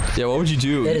office. Yeah, what would you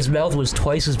do? And his mouth was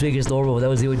twice as big as normal. That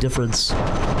was the only difference.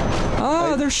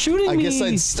 Ah, they're shooting me. I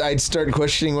guess I'd start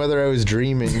questioning whether I was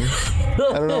dreaming.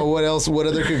 I don't know what else. What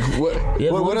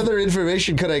other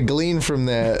information could I glean from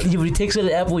that? Yeah, when he takes an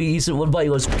apple, he eats it one bite. He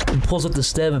goes, pulls up the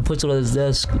stem and puts it on his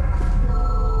desk.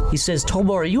 He says,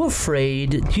 Tomar, are you afraid?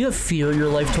 Do you have fear in your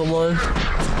life, Tomar?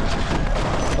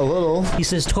 A little. He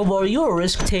says, Tomar, are you a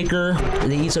risk taker?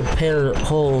 And he eats a pear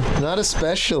whole. Not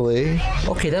especially.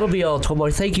 Okay, that'll be all,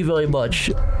 Tomar. Thank you very much.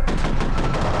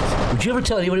 Would you ever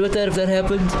tell anybody about that if that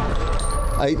happened?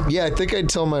 Yeah, I think I'd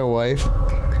tell my wife.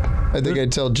 I think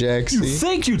I'd tell Jaxie. You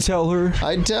think you tell her?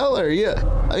 I'd tell her, yeah.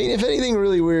 I mean, if anything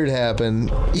really weird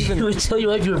happened, even... You would tell your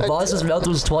wife your boss's mouth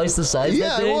was twice the size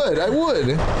yeah, that day? I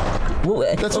would. Well,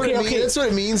 that's what that's what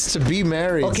it means to be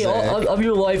married, Okay, Zach. I'm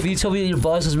your wife, and you tell me that your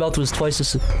boss's mouth was twice the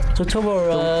size. So,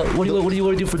 Tomar, what do you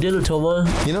want to do for dinner, Tomar?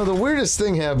 You know, the weirdest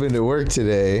thing happened at work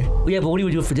today. Yeah, but what do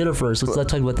you do for dinner first? Let's not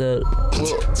talk about that.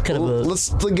 Well, it's kind of a... Let's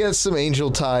get some angel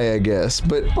tie, I guess.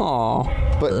 But...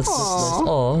 Aww. But... That's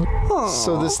aww.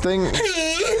 So this thing...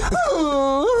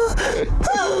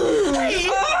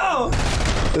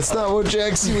 That's not what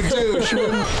Jaxie would do.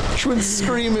 She wouldn't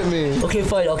scream at me. Okay,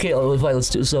 fine. Okay, fine. Let's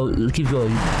do. So keep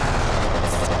going.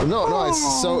 No.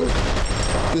 It's so.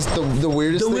 The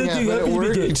weirdest thing happened at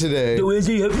work today. The weirdest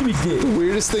thing happened to me today. The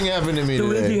weirdest thing happened to me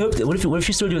today. What if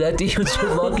she started doing that to you and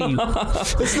started mocking you?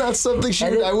 It's not something she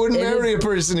would. I wouldn't marry a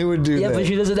person who would do that. Yeah, but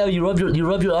she does it now. You rub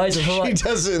your eyes and her eyes. She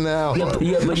does it now.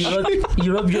 Yeah, but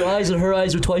you rub your eyes and her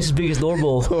eyes are twice as big as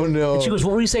normal. Oh no. And she goes,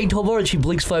 "What were you saying, Tomar?" And she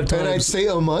blinks 5 times. And I'd say,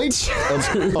 am I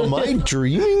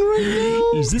dreaming right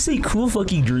now? Is this a cool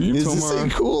fucking dream? Is this a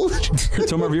cool?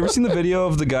 Tomar, have you ever seen the video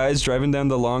of the guys driving down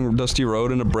the long dusty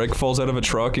road and a brick falls out of a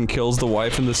truck and kills the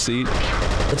wife in the seat?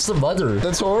 That's the mother.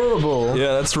 That's horrible.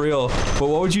 Yeah, that's real. But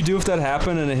what would you do if that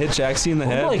happened and it hit Jaxie in the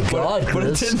head? Oh my god, but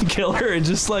it didn't kill her. It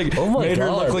just like made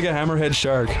her look like a hammerhead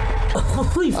shark.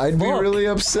 Holy I'd be really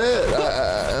upset.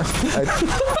 I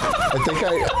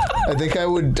think I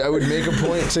would make a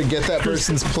point to get that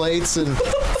person's plates and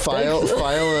file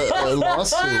a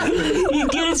lawsuit. You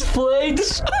get his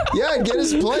plates? Yeah, I'd get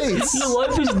his plates. Your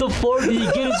wife is deformed.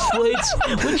 You get his plates.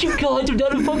 Wouldn't you call him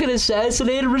down and fucking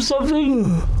assassinate him or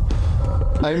something?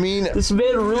 I mean, this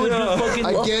man ruined your fucking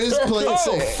life. I'd get his plates.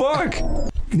 Oh fuck!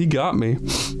 He got me.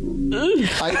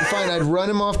 Fine, I'd run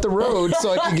him off the road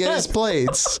so I could get his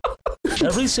plates.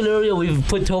 Every scenario we've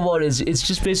put Tom on it's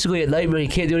just basically a nightmare. He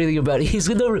can't do anything about it. He's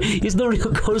no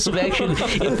real course of action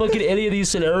in fucking any of these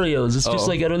scenarios. It's just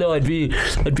like, I don't know, I'd be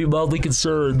mildly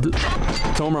concerned.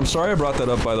 Tomer, I'm sorry I brought that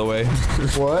up, by the way.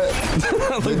 What?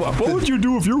 Like, what would you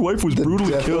do if your wife was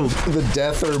brutally killed? The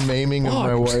death or maiming of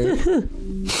my wife.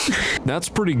 That's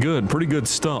pretty good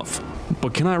stuff.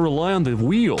 But can I rely on the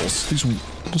wheels?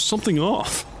 There's something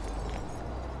off.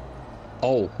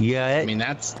 Oh, yeah. I mean,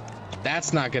 that's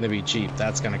not going to be cheap.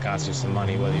 That's going to cost you some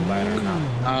money, whether you buy it or not.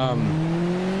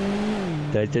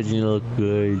 That doesn't look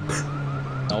good.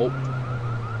 Nope.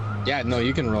 Yeah, no,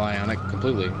 you can rely on it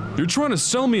completely. You're trying to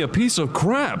sell me a piece of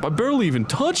crap. I barely even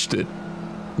touched it.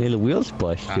 Yeah, the wheel's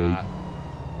busted.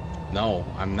 No,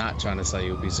 I'm not trying to sell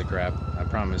you a piece of crap. I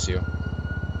promise you.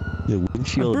 The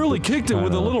windshield. I barely kicked it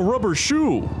with a little rubber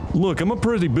shoe. Look, I'm a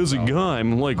pretty busy guy.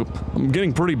 I'm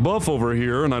getting pretty buff over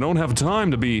here, and I don't have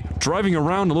time to be driving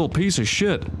around a little piece of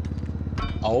shit.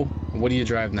 Oh, what do you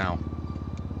drive now?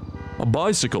 A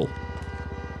bicycle.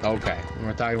 Okay,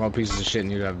 we're talking about pieces of shit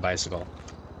and you have a bicycle.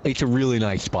 It's a really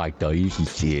nice bike, though. You can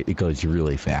see it. It goes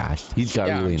really fast. He's got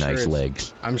really nice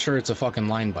legs. I'm sure it's a fucking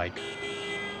line bike.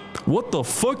 What the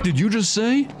fuck did you just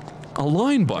say? A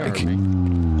line bike?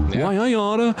 Yeah. Why, I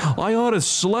oughta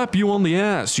slap you on the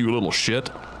ass, you little shit.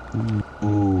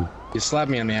 Ooh. You slap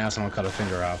me on the ass and I'll cut a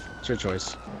finger off. It's your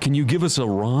choice. Can you give us a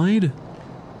ride?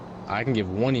 I can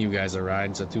give one of you guys a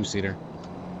ride. It's a 2-seater.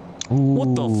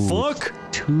 What the fuck?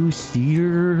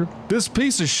 2-seater? This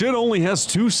piece of shit only has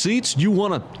 2 seats? You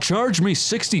wanna charge me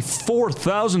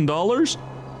 $64,000?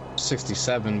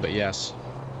 67, but yes.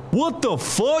 What the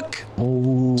fuck?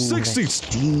 Oh, 60.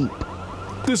 Steep.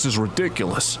 This is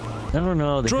ridiculous. I don't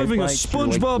know. Driving a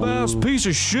SpongeBob ass piece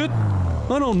of shit?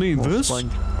 I don't need this.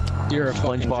 You're a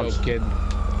fucking joke, kid.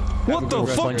 What the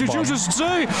fuck did you just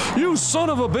say? You son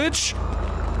of a bitch!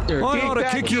 I ought to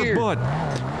kick your butt.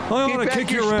 I ought to kick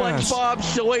your ass. SpongeBob,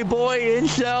 soy boy,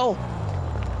 incel.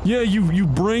 Yeah, you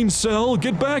brain cell,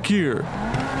 get back here.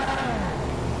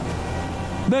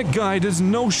 That guy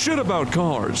doesn't know shit about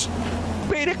cars.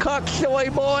 Beta cuck, soy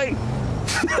boy.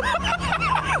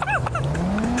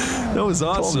 That was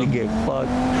awesome. Get fucked.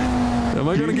 That Am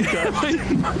I gonna get?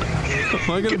 Am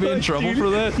I gonna be in trouble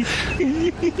for that?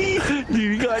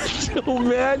 You got so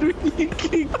mad when you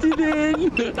kicked it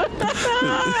in.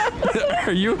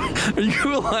 Are you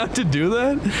allowed to do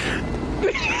that?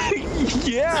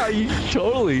 Yeah,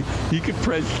 totally. You could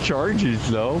press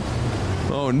charges though.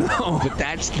 Oh no! But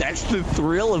that's the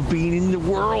thrill of being in the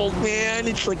world, man.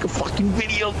 It's like a fucking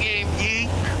video game, geek.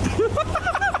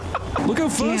 Look how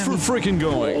fast we're freaking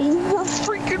going. Oh, we're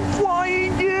freaking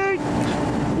flying, dude.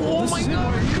 Oh my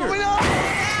god, we're coming up.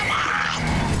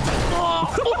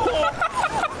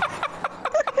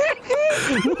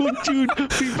 Oh, dude,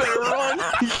 we better run.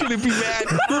 He's gonna be mad.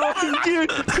 Run, dude.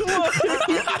 Come on.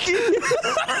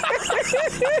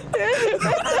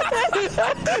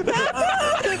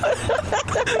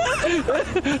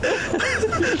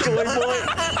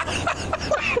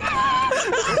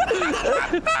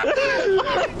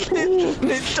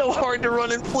 It's so hard to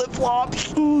run in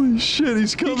flip-flops. Holy shit,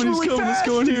 he's coming, he's coming, he's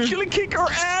going here. He's gonna kick our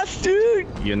ass, dude.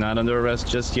 You're not under arrest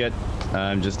just yet.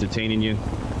 I'm just detaining you.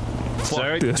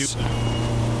 Sir, this.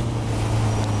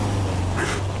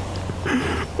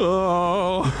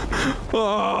 Oh,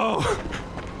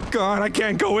 God, I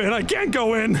can't go in, I can't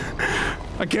go in.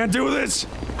 I can't do this.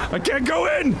 I can't go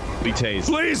in. Be tased.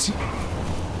 Please,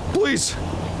 please,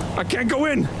 I can't go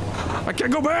in. I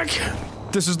can't go back.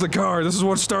 This is the car, this is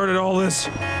what started all this.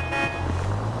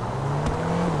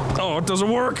 Oh, it doesn't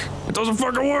work. It doesn't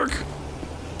fucking work.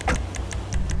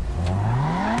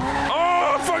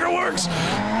 Oh, it fucking works.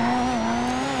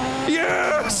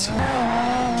 Yes.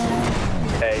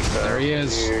 Hey, sir. There he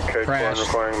is. Code 4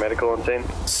 requiring medical on scene.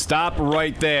 Stop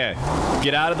right there.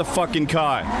 Get out of the fucking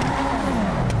car.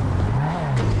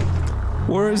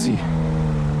 Where is he?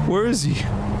 Where is he?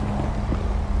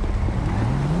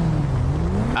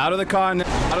 Out of the car now.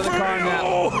 Out of the car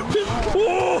now.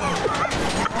 Whoa!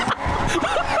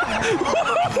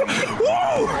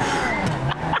 Whoa!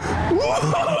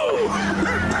 Whoa!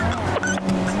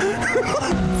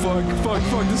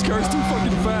 Fuck, this car's too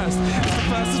fucking fast. It's the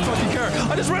fastest fucking car.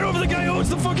 I just ran over the guy who owns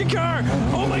the fucking car.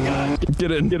 Oh my god.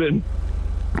 Get in, get in.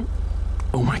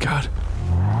 Oh my god.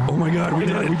 Oh my god, we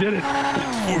did it. We did it.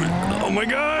 Oh my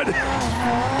god.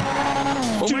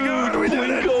 Oh my god, we did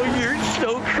it. Go, you're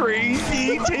so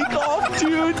crazy. Take off,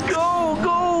 dude. Go,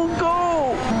 go,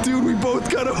 go. Dude, we both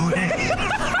got away.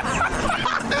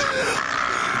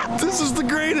 This is the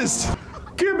greatest.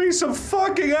 Give me some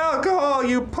fucking alcohol,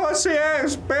 you pussy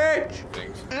ass bitch.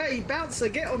 Hey, bouncer,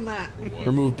 get on that.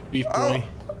 Remove beef boy.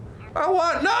 I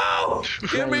want no.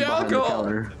 Give me alcohol.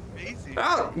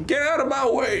 Get out of my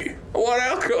way. I want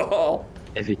alcohol.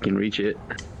 If you can reach it.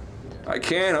 I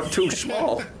can't. I'm too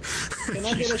small. Can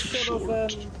I get a shot of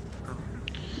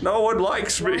No one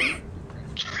likes me.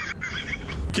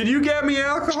 Can you get me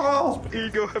alcohol? Here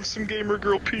you go. Have some gamer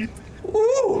girl pee.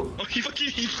 Ooh! Oh, he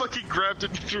fucking grabbed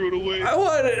it and threw it away. I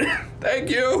want it.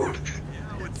 Thank you.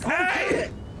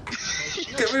 Hey!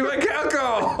 Give me my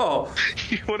alcohol.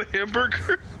 You want a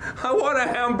hamburger? I want a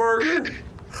hamburger.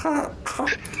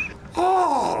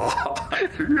 Oh!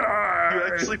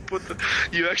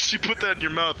 You actually put that in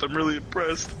your mouth. I'm really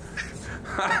impressed.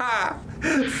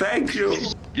 Thank you.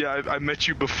 Yeah, I met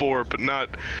you before, but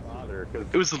not.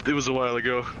 It was a while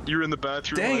ago. You were in the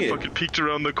bathroom. Dang and I it. fucking peeked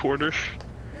around the corner.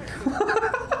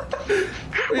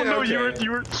 Yeah, no, okay.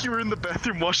 you were in the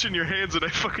bathroom washing your hands, and I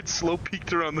fucking slow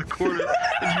peeked around the corner,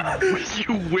 and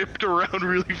you whipped around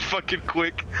really fucking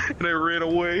quick, and I ran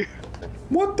away.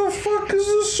 What the fuck is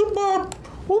this about?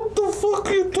 What the fuck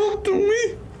you talk to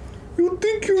me? You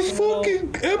think you're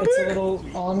fucking epic? It's a little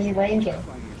army ranger.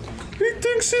 He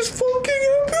thinks he's fucking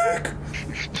epic.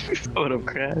 What up,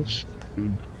 Crash?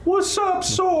 What's up,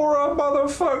 Sora,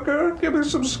 motherfucker? Give me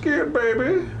some skin,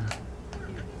 baby.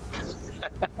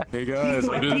 Hey guys,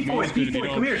 I didn't mean to do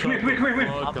Come here. Come in.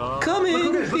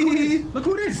 Look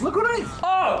who it is.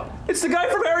 Oh, it's the guy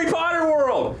from Harry Potter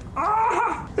World.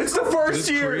 Ah, it's the first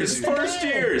years. First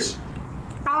years.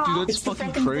 Dude, that's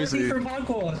fucking crazy.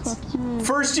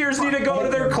 First years need to go to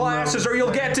their classes or you'll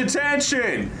get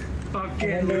detention.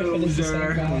 Fucking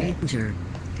loser.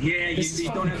 Yeah, you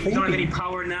don't have any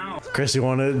power now. Chris, you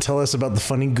want to tell us about the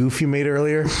funny goof you made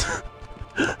earlier?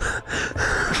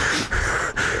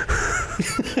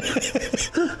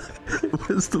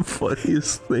 It's the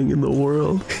funniest thing in the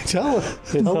world. Tell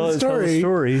the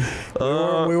story.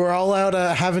 We were all out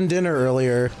having dinner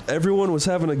earlier. Everyone was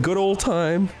having a good old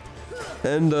time,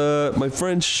 and my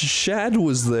friend Shad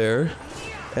was there,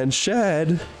 and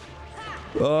Shad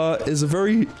is a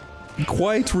very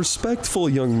quiet, respectful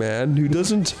young man who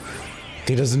doesn't.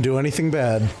 He doesn't do anything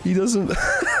bad. He doesn't.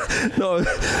 No,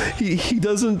 he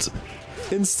doesn't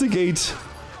instigate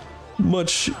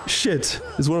much shit,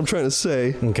 is what I'm trying to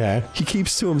say. Okay. He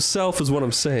keeps to himself, is what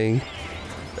I'm saying.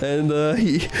 And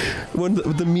when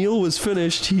the meal was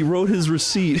finished, he wrote his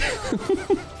receipt.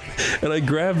 And I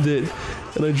grabbed it,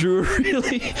 and I drew a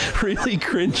really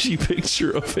cringy picture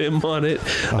of him on it.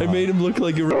 I made him look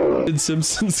like a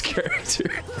Simpsons character.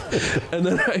 And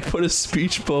then I put a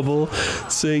speech bubble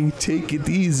saying, "Take it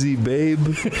easy, babe,"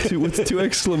 with 2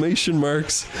 exclamation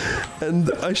marks.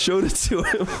 And I showed it to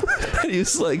him, and he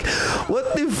was like,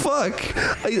 "What the fuck?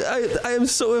 I am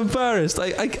so embarrassed.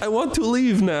 I want to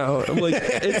leave now." I'm like,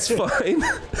 "It's fine."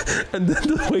 And then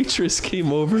the waitress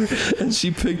came over, and she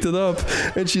picked it up,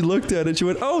 and she looked at it, she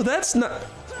went, "Oh, that's not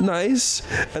nice."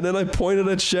 And then I pointed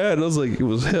at Shad, and I was like, it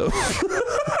was him.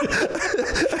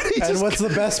 And what's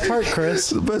the best part,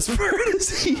 Chris? The best part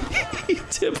is he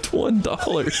tipped $1.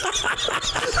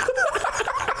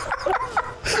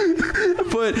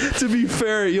 But to be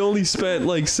fair, he only spent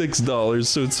like $6,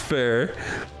 so it's fair.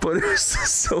 But it was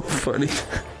so funny.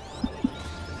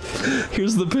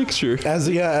 Here's the picture. As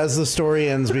the story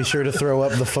ends, be sure to throw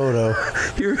up the photo.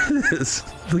 Here it is.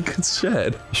 Look at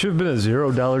Shad. Should have been a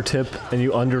 $0 tip, and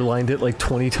you underlined it like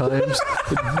 20 times.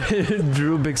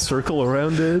 Drew a big circle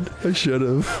around it. I should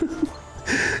have.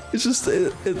 It's just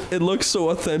it looks so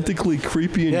authentically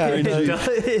creepy and cringy.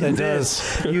 It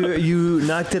does. You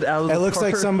knocked it out of the It looks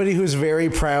like somebody who's very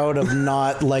proud of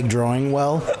not like drawing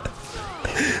well.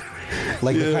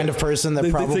 Like the kind of person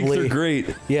that probably they think they're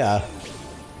great. Yeah.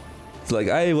 It's like,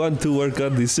 I want to work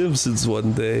on The Simpsons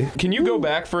one day. Can you go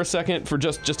back for a second, for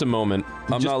just a moment?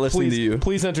 I'm not listening to you.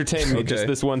 Please entertain me. Just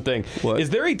this one thing. What?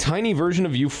 Is there a tiny version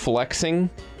of you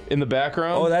flexing in the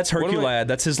background? Oh, that's Herculad.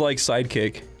 That's his like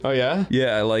sidekick. Oh yeah?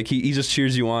 Yeah, like he just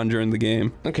cheers you on during the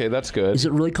game. Okay, that's good. Is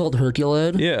it really called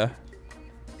Herculad? Yeah.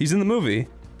 He's in the movie.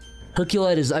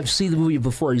 Herculad is. I've seen the movie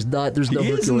before. He's not. There's no. He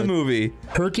is in the movie.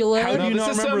 Herculad. How do you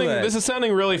not remember that? This is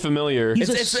sounding really familiar.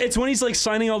 It's when he's like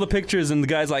signing all the pictures, and the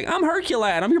guy's like, "I'm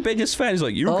Herculad. I'm your biggest fan." He's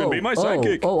like, "You can be my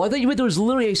sidekick." Oh, I thought you meant there was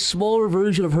literally a smaller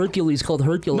version of Hercules called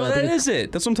Herculad. No, that is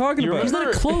it. That's what I'm talking about. He's not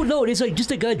a clone. No, it's like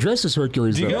just a guy dressed as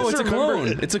Hercules. No, it's a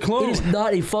clone. It's a clone. It is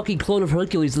not a fucking clone of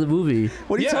Hercules in the movie.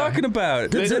 What are you talking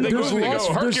about? There's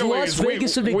Las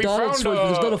Vegas and McDonald's stores, but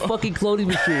there's not a fucking cloning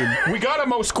machine. We got a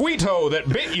mosquito that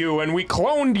bit you, and we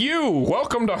cloned you.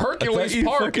 Welcome to Hercules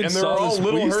Park, and they're all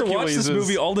little We used to Herculeses. watch this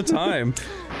movie all the time.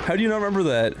 How do you not remember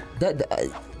that?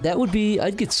 That would be.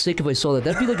 I'd get sick if I saw that.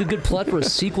 That'd be like a good plot for a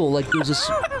sequel. Like there's a.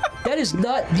 That is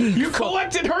not the. You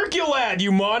collected Herculad,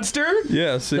 you monster!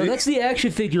 Yeah, see. No, that's the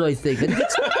action figure. I think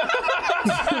it's.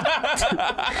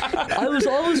 I was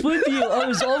almost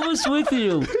with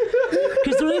you.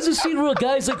 Because there is a scene where a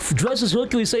guy's like dressed as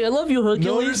Hercules saying, "I love you, Hercules."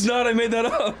 No, there's not. I made that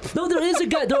up. No, there is a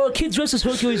guy. There are kids dressed as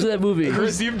Hercules in that movie.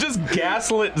 Chris, you've just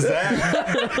gaslit Zach.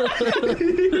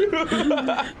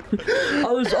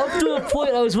 I was up to a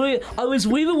point. I was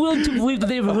even willing to believe the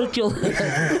name of Hercules.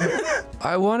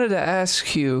 I wanted to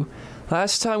ask you.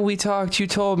 Last time we talked, you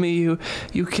told me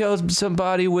you killed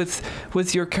somebody with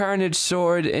your Carnage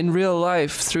sword in real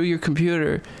life through your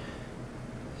computer.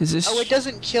 Is this? Oh, it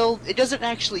doesn't kill. It doesn't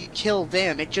actually kill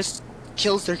them. It just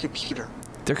kills their computer.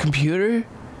 Their computer?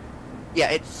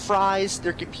 Yeah, it fries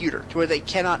their computer to where they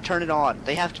cannot turn it on.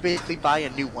 They have to basically buy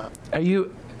a new one. Are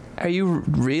you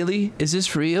really? Is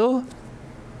this real?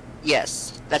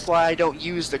 Yes, that's why I don't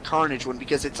use the Carnage one,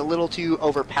 because it's a little too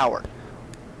overpowered.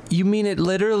 You mean it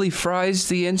literally fries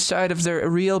the inside of their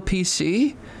real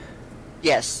PC?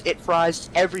 Yes, it fries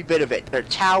every bit of it. Their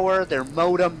tower, their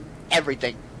modem,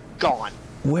 everything. Gone.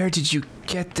 Where did you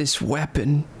get this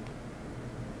weapon?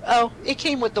 Oh, it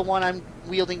came with the one I'm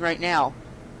wielding right now.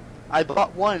 I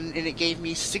bought one and it gave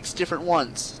me 6 different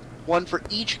ones. One for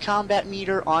each combat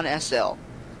meter on SL.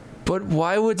 But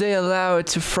why would they allow it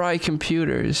to fry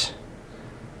computers?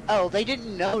 Oh, they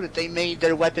didn't know that they made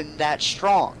their weapon that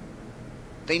strong.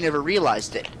 They never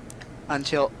realized it.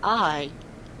 Until I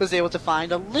was able to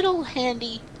find a little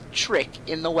handy trick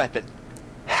in the weapon.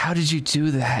 How did you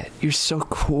do that? You're so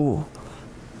cool.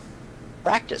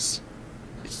 Practice.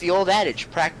 It's the old adage,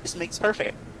 practice makes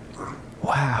perfect.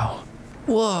 Wow.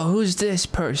 Whoa, who's this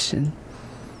person?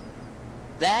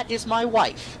 That is my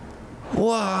wife.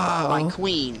 Whoa. My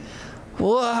queen.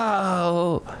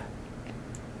 Whoa.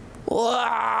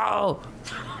 Whoa.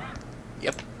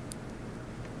 Yep.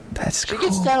 That's cool. She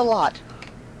gets that a lot.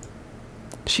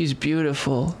 She's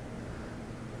beautiful.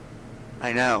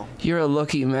 I know. You're a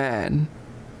lucky man.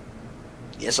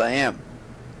 Yes, I am.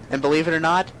 And believe it or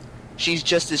not, she's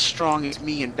just as strong as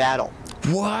me in battle.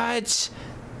 What?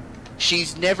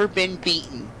 She's never been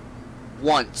beaten.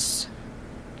 Once.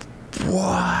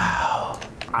 Wow.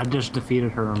 I just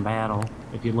defeated her in battle,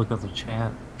 if you look at the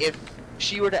chat. If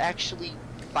she were to actually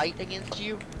fight against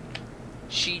you,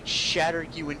 she'd shatter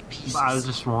you in pieces. I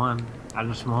just won. I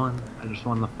just won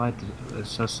the fight. It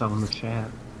says so in the chat.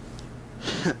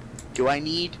 Do I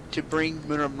need to bring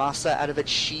Muramasa out of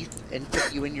its sheath and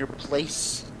put you in your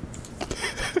place?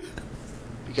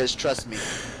 Because trust me,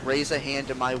 raise a hand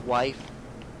to my wife,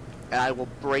 and I will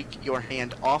break your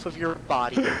hand off of your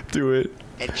body. Do it.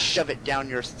 And shove it down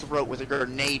your throat with a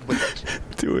grenade with it.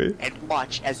 Do it. And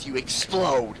watch as you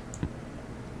explode.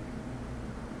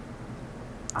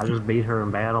 I just beat her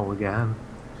in battle again.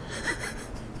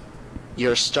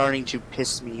 You're starting to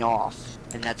piss me off,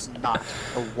 and that's not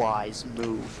a wise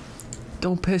move.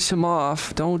 Don't piss him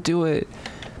off. Don't do it.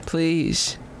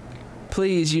 Please.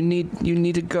 Please, you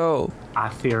need to go. I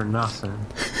fear nothing.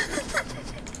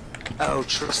 Oh,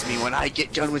 trust me, when I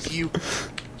get done with you,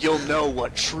 you'll know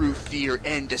what true fear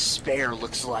and despair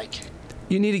looks like.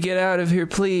 You need to get out of here,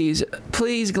 please.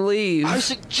 Please leave. I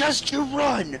suggest you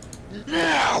run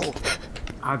now.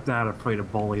 I'm not afraid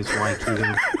of bullies like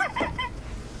you.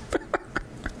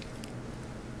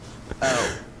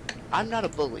 Oh, I'm not a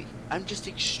bully. I'm just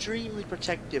extremely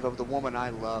protective of the woman I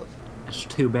love. It's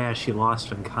too bad she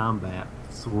lost in combat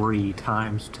 3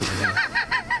 times to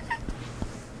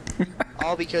me.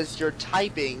 All because you're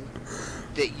typing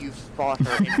that you fought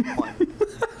her and won.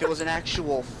 If it was an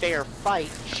actual fair fight,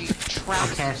 she'd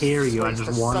trounce. I can't hear you. I the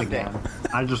just won Sunday. again.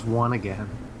 I just won again.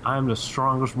 I'm the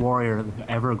strongest warrior that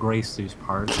ever graced these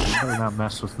parts. You better not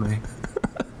mess with me.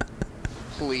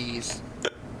 Please.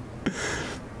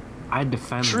 I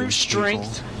defend True these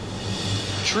strength.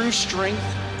 True strength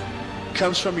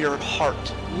comes from your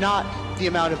heart, not the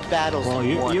amount of battles Well,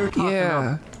 you won. you're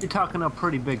talking up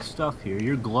pretty big stuff here.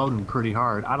 You're gloating pretty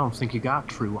hard. I don't think you got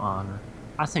true honor.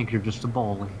 I think you're just a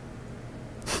bully.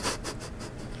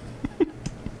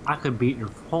 I could beat your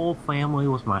whole family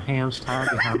with my hands tied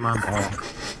behind my back.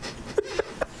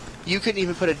 You couldn't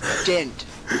even put a dent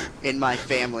in my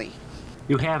family.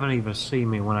 You haven't even seen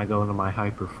me when I go into my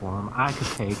hyper form. I could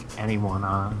take anyone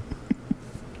on.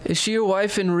 Is she your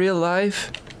wife in real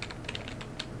life?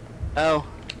 Oh,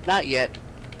 not yet.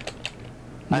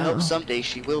 I No. hope someday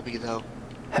she will be, though.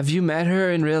 Have you met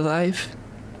her in real life?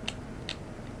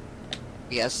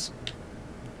 Yes.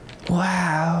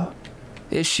 Wow.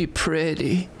 Is she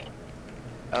pretty?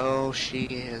 Oh, she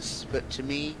is. But to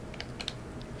me,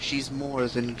 she's more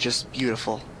than just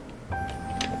beautiful.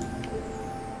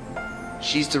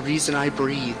 She's the reason I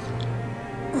breathe.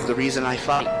 The reason I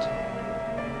fight.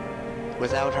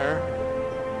 Without her,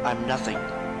 I'm nothing.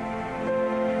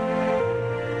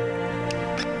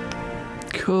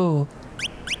 Cool.